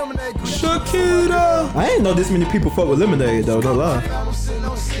 Shakira. I ain't know this many people fuck with Lemonade though, don't lie.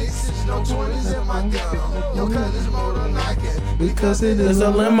 Because it is a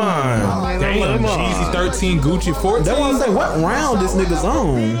lemon. Damn, Jeezy 13, Gucci 14. That's what I'm saying. What round this nigga's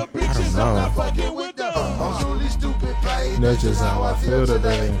on? I don't know. That's just how I feel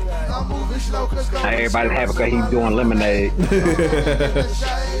today. Everybody's happy because he's doing Lemonade.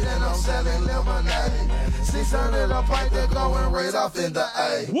 600 a pint, they're going right off in the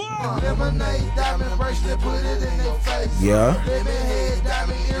A. Lemonade, diamond bracelet, put it in their face. Yeah. Head,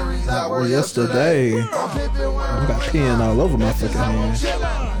 diamond earrings, I wore yesterday. I got peeing all over my fucking hand.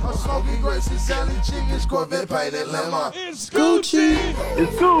 I'm smoking grapes and selling chickens, Corvette painted lemon. It's Gucci.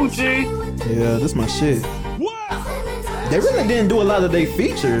 It's Gucci. Yeah, this my shit. They really didn't do a lot of their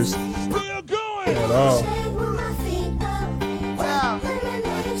features. At all.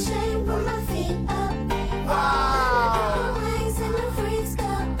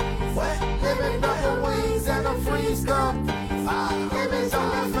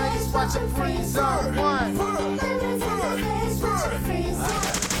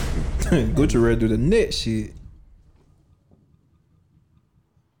 Gucci ready to do the next shit.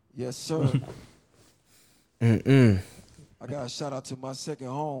 Yes, sir. Mm-mm. I got a shout out to my second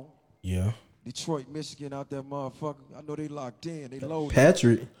home. Yeah. Detroit, Michigan, out there, motherfucker. I know they locked in. They loaded.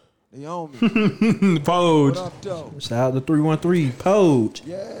 Patrick. They on me. Poge. What up, though? Shout out to 313 Poge.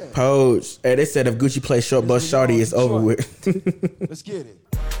 Yeah. Poge. Hey, they said if Gucci plays Short Bus Shorty, it's over with. Let's get it.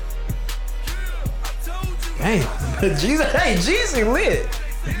 Damn. Jeezy, hey, Jeezy lit.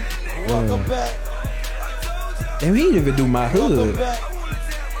 Welcome back. Damn, he didn't even do my hood.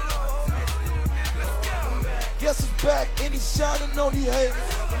 Guess who's back? Any shining on the haters.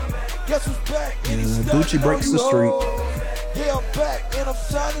 Guess who's back? Any Gucci breaks the street. Yeah, I'm back and I'm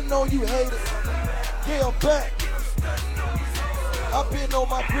shining on you haters. Yeah, I'm back. I've been on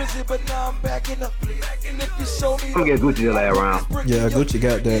my prison, but now I'm back in the. And if you show me, I'm gonna get Gucci the last round. Yeah, Gucci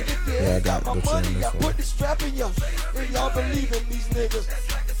got that. Yeah, I got Gucci in this I put one. the strap in y'all, and y'all believe in these niggas.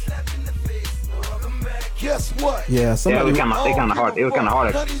 Guess what? Yeah, somebody. It was kind of hard. It was kind of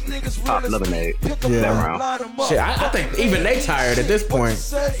hard to top Lemonade that round. Shit, I think even they tired at this point.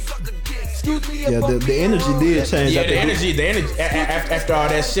 Yeah, the energy did change. Yeah, the energy after all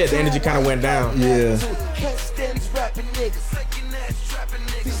that shit, the energy kind of went down. Yeah. Can't stand these rapping niggas.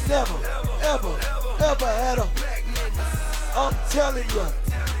 He's never, ever had a. I'm telling you.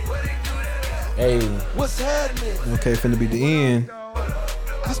 Hey. What's happening? Okay, finna be the end.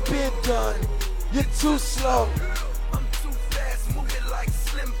 It's been done. You're too slow.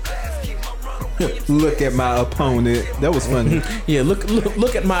 Look at my opponent. That was funny. Yeah,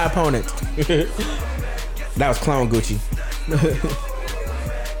 look at my opponent. That was Clown Gucci.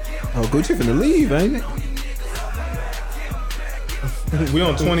 Oh, Gucci finna leave, ain't it? We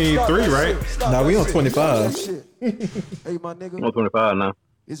on 23, right? Nah, we on 25. Hey, my nigga. I'm on 25 now.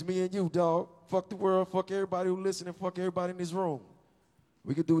 It's me and you, dog. Fuck the world. Fuck everybody who listening. Fuck everybody in this room.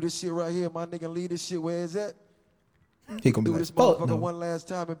 We can do this shit right here, my nigga. Leave this shit where it's at. He gonna be do like, this fuck motherfucker no. one last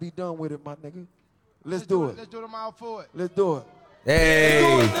time and be done with it, my nigga. Let's do it. Let's do them all for it. Let's do it. Hey,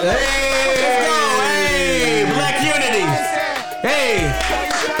 hey, Black Unity. Hey,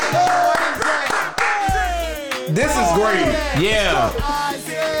 this is great. Yeah,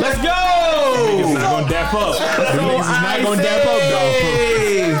 let's go. Niggas not gonna dap up. The niggas is not gonna dap up, though.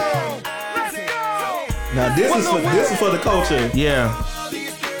 Now this is for the culture. Yeah.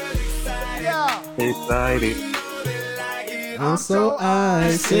 Excited. I'm so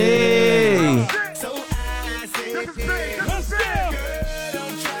icy.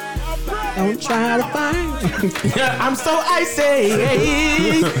 Don't try to find. I'm so icy.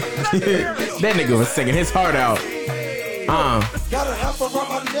 That nigga was singing his heart out.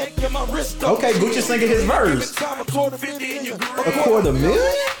 Okay, Gucci singing his verse. A quarter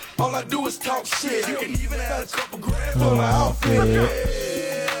million? All I do is talk shit. You can even have a couple grand for my outfit.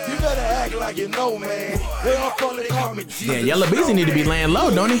 You better act like you know, man. They all call me. Yeah, Yellow Beezy need to be laying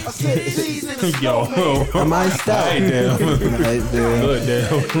low, don't he? Yo, I might stop. Hey, damn. Hey, damn. Good,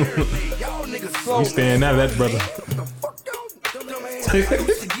 damn. You staying out of that, brother.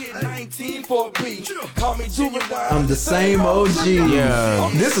 I'm the same OG. Yeah.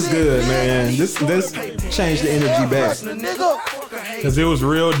 This is good, man. This changed the energy back. Cause it was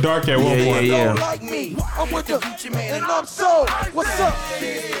real dark at one point. Yeah. Like me, I'm with the and I'm so. What's up?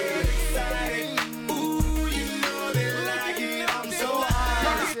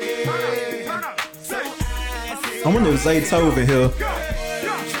 I wonder if Zaytoven here.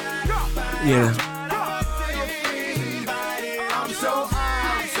 Yeah.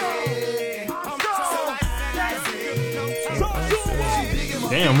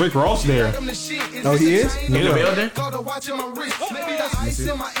 Damn, Rick Ross there. Oh, he is? In the building?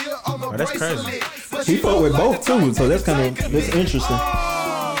 Oh, that's crazy. He fought with both too, so that's interesting.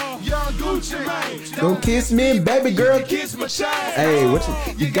 Don't kiss me, baby girl. Hey,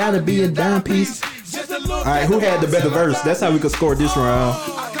 you gotta be a dime piece. All right, who had the better verse? That's how we could score this round.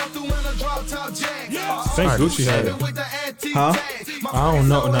 I think Gucci had it. Huh? I don't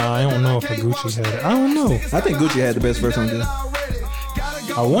know. Nah, I don't know if Gucci had it. I don't know. I think Gucci had the best verse on this.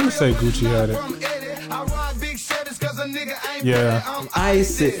 I want to say Gucci had it. Yeah.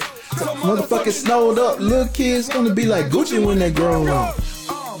 Ice it. Motherfucking snowed up. Little kids gonna be like Gucci when they grow up.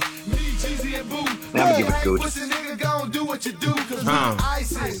 I'm gonna give it to Gucci.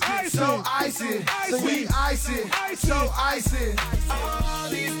 So icy, sweet icy, so icy.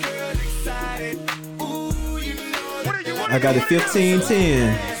 I got it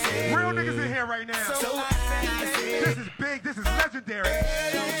 15-10. Real niggas in here right now. This is big. This is legendary.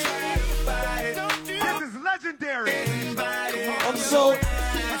 This is legendary. I'm so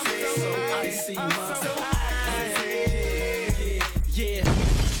icy.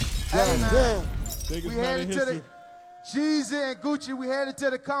 Damn. We headed to the Jeezy and Gucci, we headed to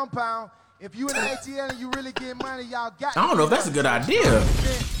the compound. If you in the ATL and you really get money, y'all got. I don't know if that's a good idea.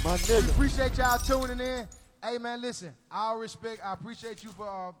 My nigga. Appreciate y'all tuning in. Hey man, listen. All respect. I appreciate you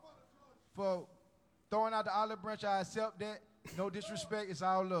for throwing out the olive branch. I accept that. No disrespect. It's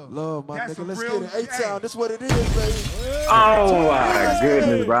all love. Love, my That's nigga. Let's real- get it. A-Town. This what it is, baby. Oh my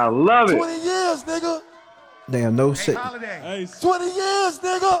goodness, bro. I love it. 20 years, nigga. Damn, no shit. Holiday. 20 years,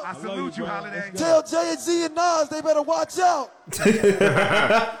 nigga. I salute you, Holiday. Tell Jay-Z and Nas they better watch out.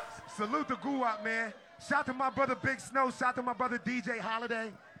 Salute the Guwap, man. Shout to my brother Big Snow. Shout to my brother DJ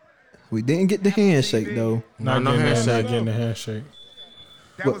Holiday. We didn't get the handshake though. Not getting the handshake.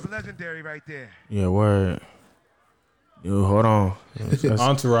 That was legendary right there. Yeah, word. Yo, hold on.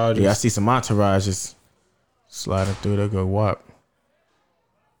 Entourage. Yeah, I see some entourages sliding through. They go WAP.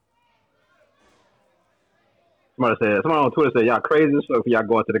 Somebody on Twitter said, y'all crazy as fuck for y'all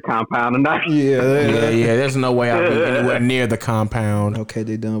going to the compound tonight. Yeah. There's no way I'll be anywhere near the compound. Okay,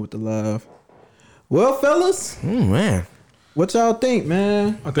 they done with the live. Well, fellas, man, what y'all think,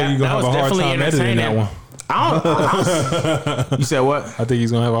 man? I think you're gonna have a hard time editing that one. You said what? I think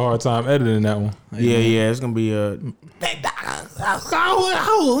he's gonna have a hard time editing that one. Yeah, it's gonna be we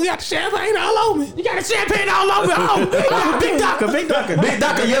got the champagne all over me. You got the champagne all over me. Oh, Big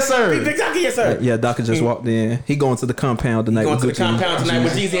Doctor, yes sir. Big Doctor, yes sir. Yeah, Doctor just walked in. He going to the compound tonight. Going with to the Gucci compound tonight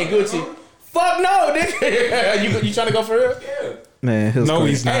with Jeezy and Gucci. Fuck no, nigga. You trying to go for real? Yeah. Man, no,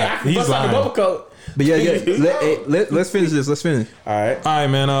 he's not. Hey, I can He's bust out the lying. bubble coat. But let's finish this. Let's finish. All right,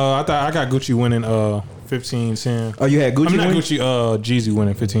 man. I thought I got Gucci winning 15-10. Oh, you had Gucci? I mean, not win? Gucci. Jeezy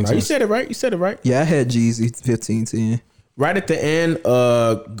winning 15-10. You said it right. Yeah, I had Jeezy 15-10. Right at the end,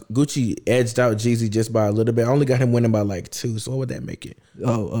 Gucci edged out Jeezy just by a little bit. I only got him winning by like 2. So what would that make it?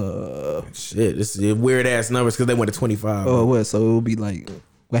 Shit, this is weird ass numbers because they went to 25. Oh, what? So it would be like,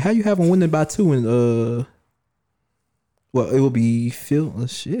 how you have him winning by 2 and well, it will be Phil. Oh,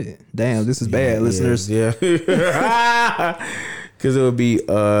 shit. Damn, this is bad, listeners. Yeah. Because it would be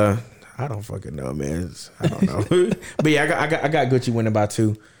I don't fucking know, man. I don't know. But yeah, I got Gucci winning by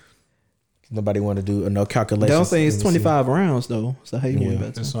 2. Nobody want to do no calculations. Don't say it's 25 rounds though. So how you win by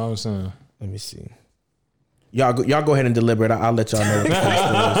 2? That's what I was saying. Let me see. Y'all go ahead and deliberate. I'll let y'all know what the score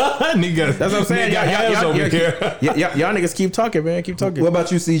is. Nigga, that's what I'm saying. Y'all niggas keep talking, man. Keep talking. What about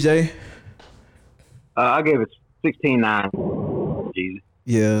you, CJ? I gave it 16-9. Jeezy.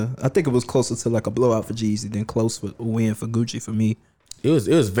 Yeah, I think it was closer to like a blowout for Jeezy than close for a win for Gucci for me. It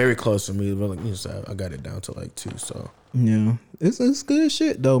was very close for me. But like, I got it down to like 2. So yeah, it's good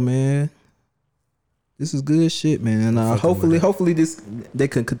shit though, man. This is good shit, man. Hopefully they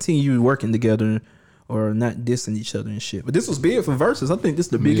can continue working together or not dissing each other and shit. But this was big for Versus. I think this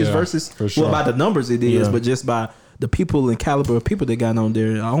is the biggest Versus. For sure. Well, by the numbers it is, but just by the people and caliber of people they got on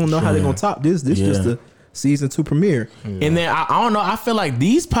there. I don't know how they're gonna top this. This just the season 2 premiere. Yeah. And then I don't know. I feel like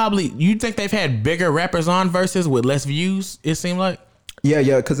these probably. You think they've had bigger rappers on Versus with less views? It seemed like.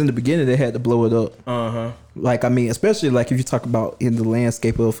 Yeah, because in the beginning they had to blow it up. Like I mean, especially like if you talk about in the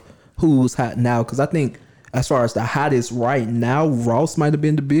landscape of who's hot now, because I think as far as the hottest right now, Ross might have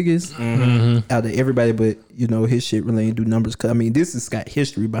been the biggest out of everybody, but you know his shit really ain't do numbers. Cause I mean, this has got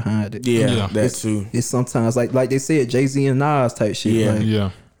history behind it. Yeah, that too. It's sometimes like they said, Jay-Z and Nas type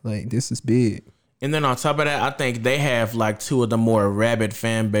shit. Like this is big. And then on top of that, I think they have like 2 of the more rabid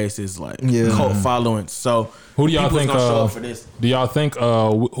fan bases, like cult following. So who do y'all think? Gonna show up for this? Do y'all think?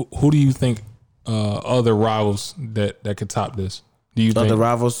 Who do you think? Other rivals that could top this? Do you think other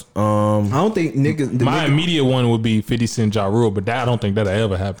rivals? I don't think niggas. My immediate one would be 50 Cent, Ja Rule, but I don't think that'll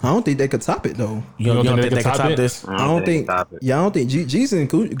ever happen. I don't think they could top it though. You don't think they can top this? I don't think. Yeah, I don't think Jeezy and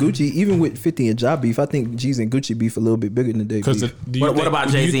Gucci, even with 50 and Ja beef, I think Jeezy and Gucci beef a little bit bigger than they beef. What about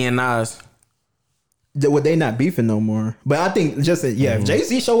Jay-Z and Nas? Well, they not beefing no more. But I think just if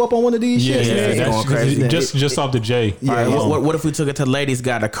Jay-Z show up on one of these shit, that's going crazy. Just off the J. Yeah, all right, what if we took it to ladies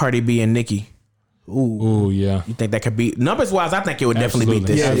got a Cardi B and Nicki? Ooh, yeah. You think that could be numbers wise? I think it would definitely beat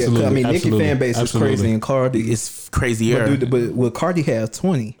this. Yeah. I mean, Nicki fan base is crazy, and Cardi is crazier. But Cardi has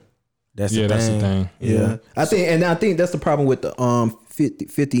 20. That's the thing. Yeah. I think that's the problem with the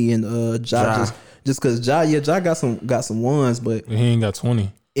 50 and Ja. Just because Ja got some ones, but he ain't got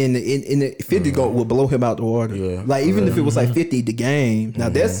 20. In the 50 would blow him out the water. Yeah. Like even if it was like 50 the game. Now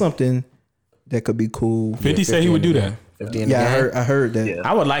that's something that could be cool. 50 said he would do that. I heard that. Yeah.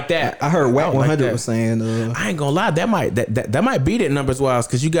 I would like that. I heard Wack 100 was saying. I ain't gonna lie, that might beat it numbers wise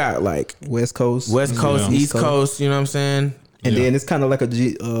because you got like West Coast, East Coast. You know what I'm saying? And then it's kind of like a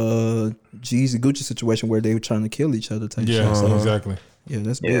Jeezy Gucci situation where they were trying to kill each other type shit. Yeah, exactly. Yeah,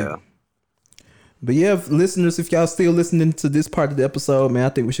 that's big. But yeah, listeners, if y'all still listening to this part of the episode, man, I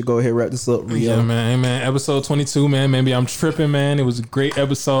think we should go ahead and wrap this up. Rio. Yeah, man. Hey, man. Episode 22, man. Maybe I'm tripping, man. It was a great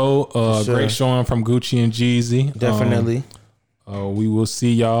episode. Sure. Great showing from Gucci and Jeezy. Definitely. We will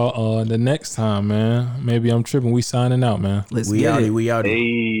see y'all the next time, man. Maybe I'm tripping. We signing out, man. Let's we get out. it. We out.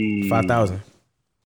 Hey. 5,000.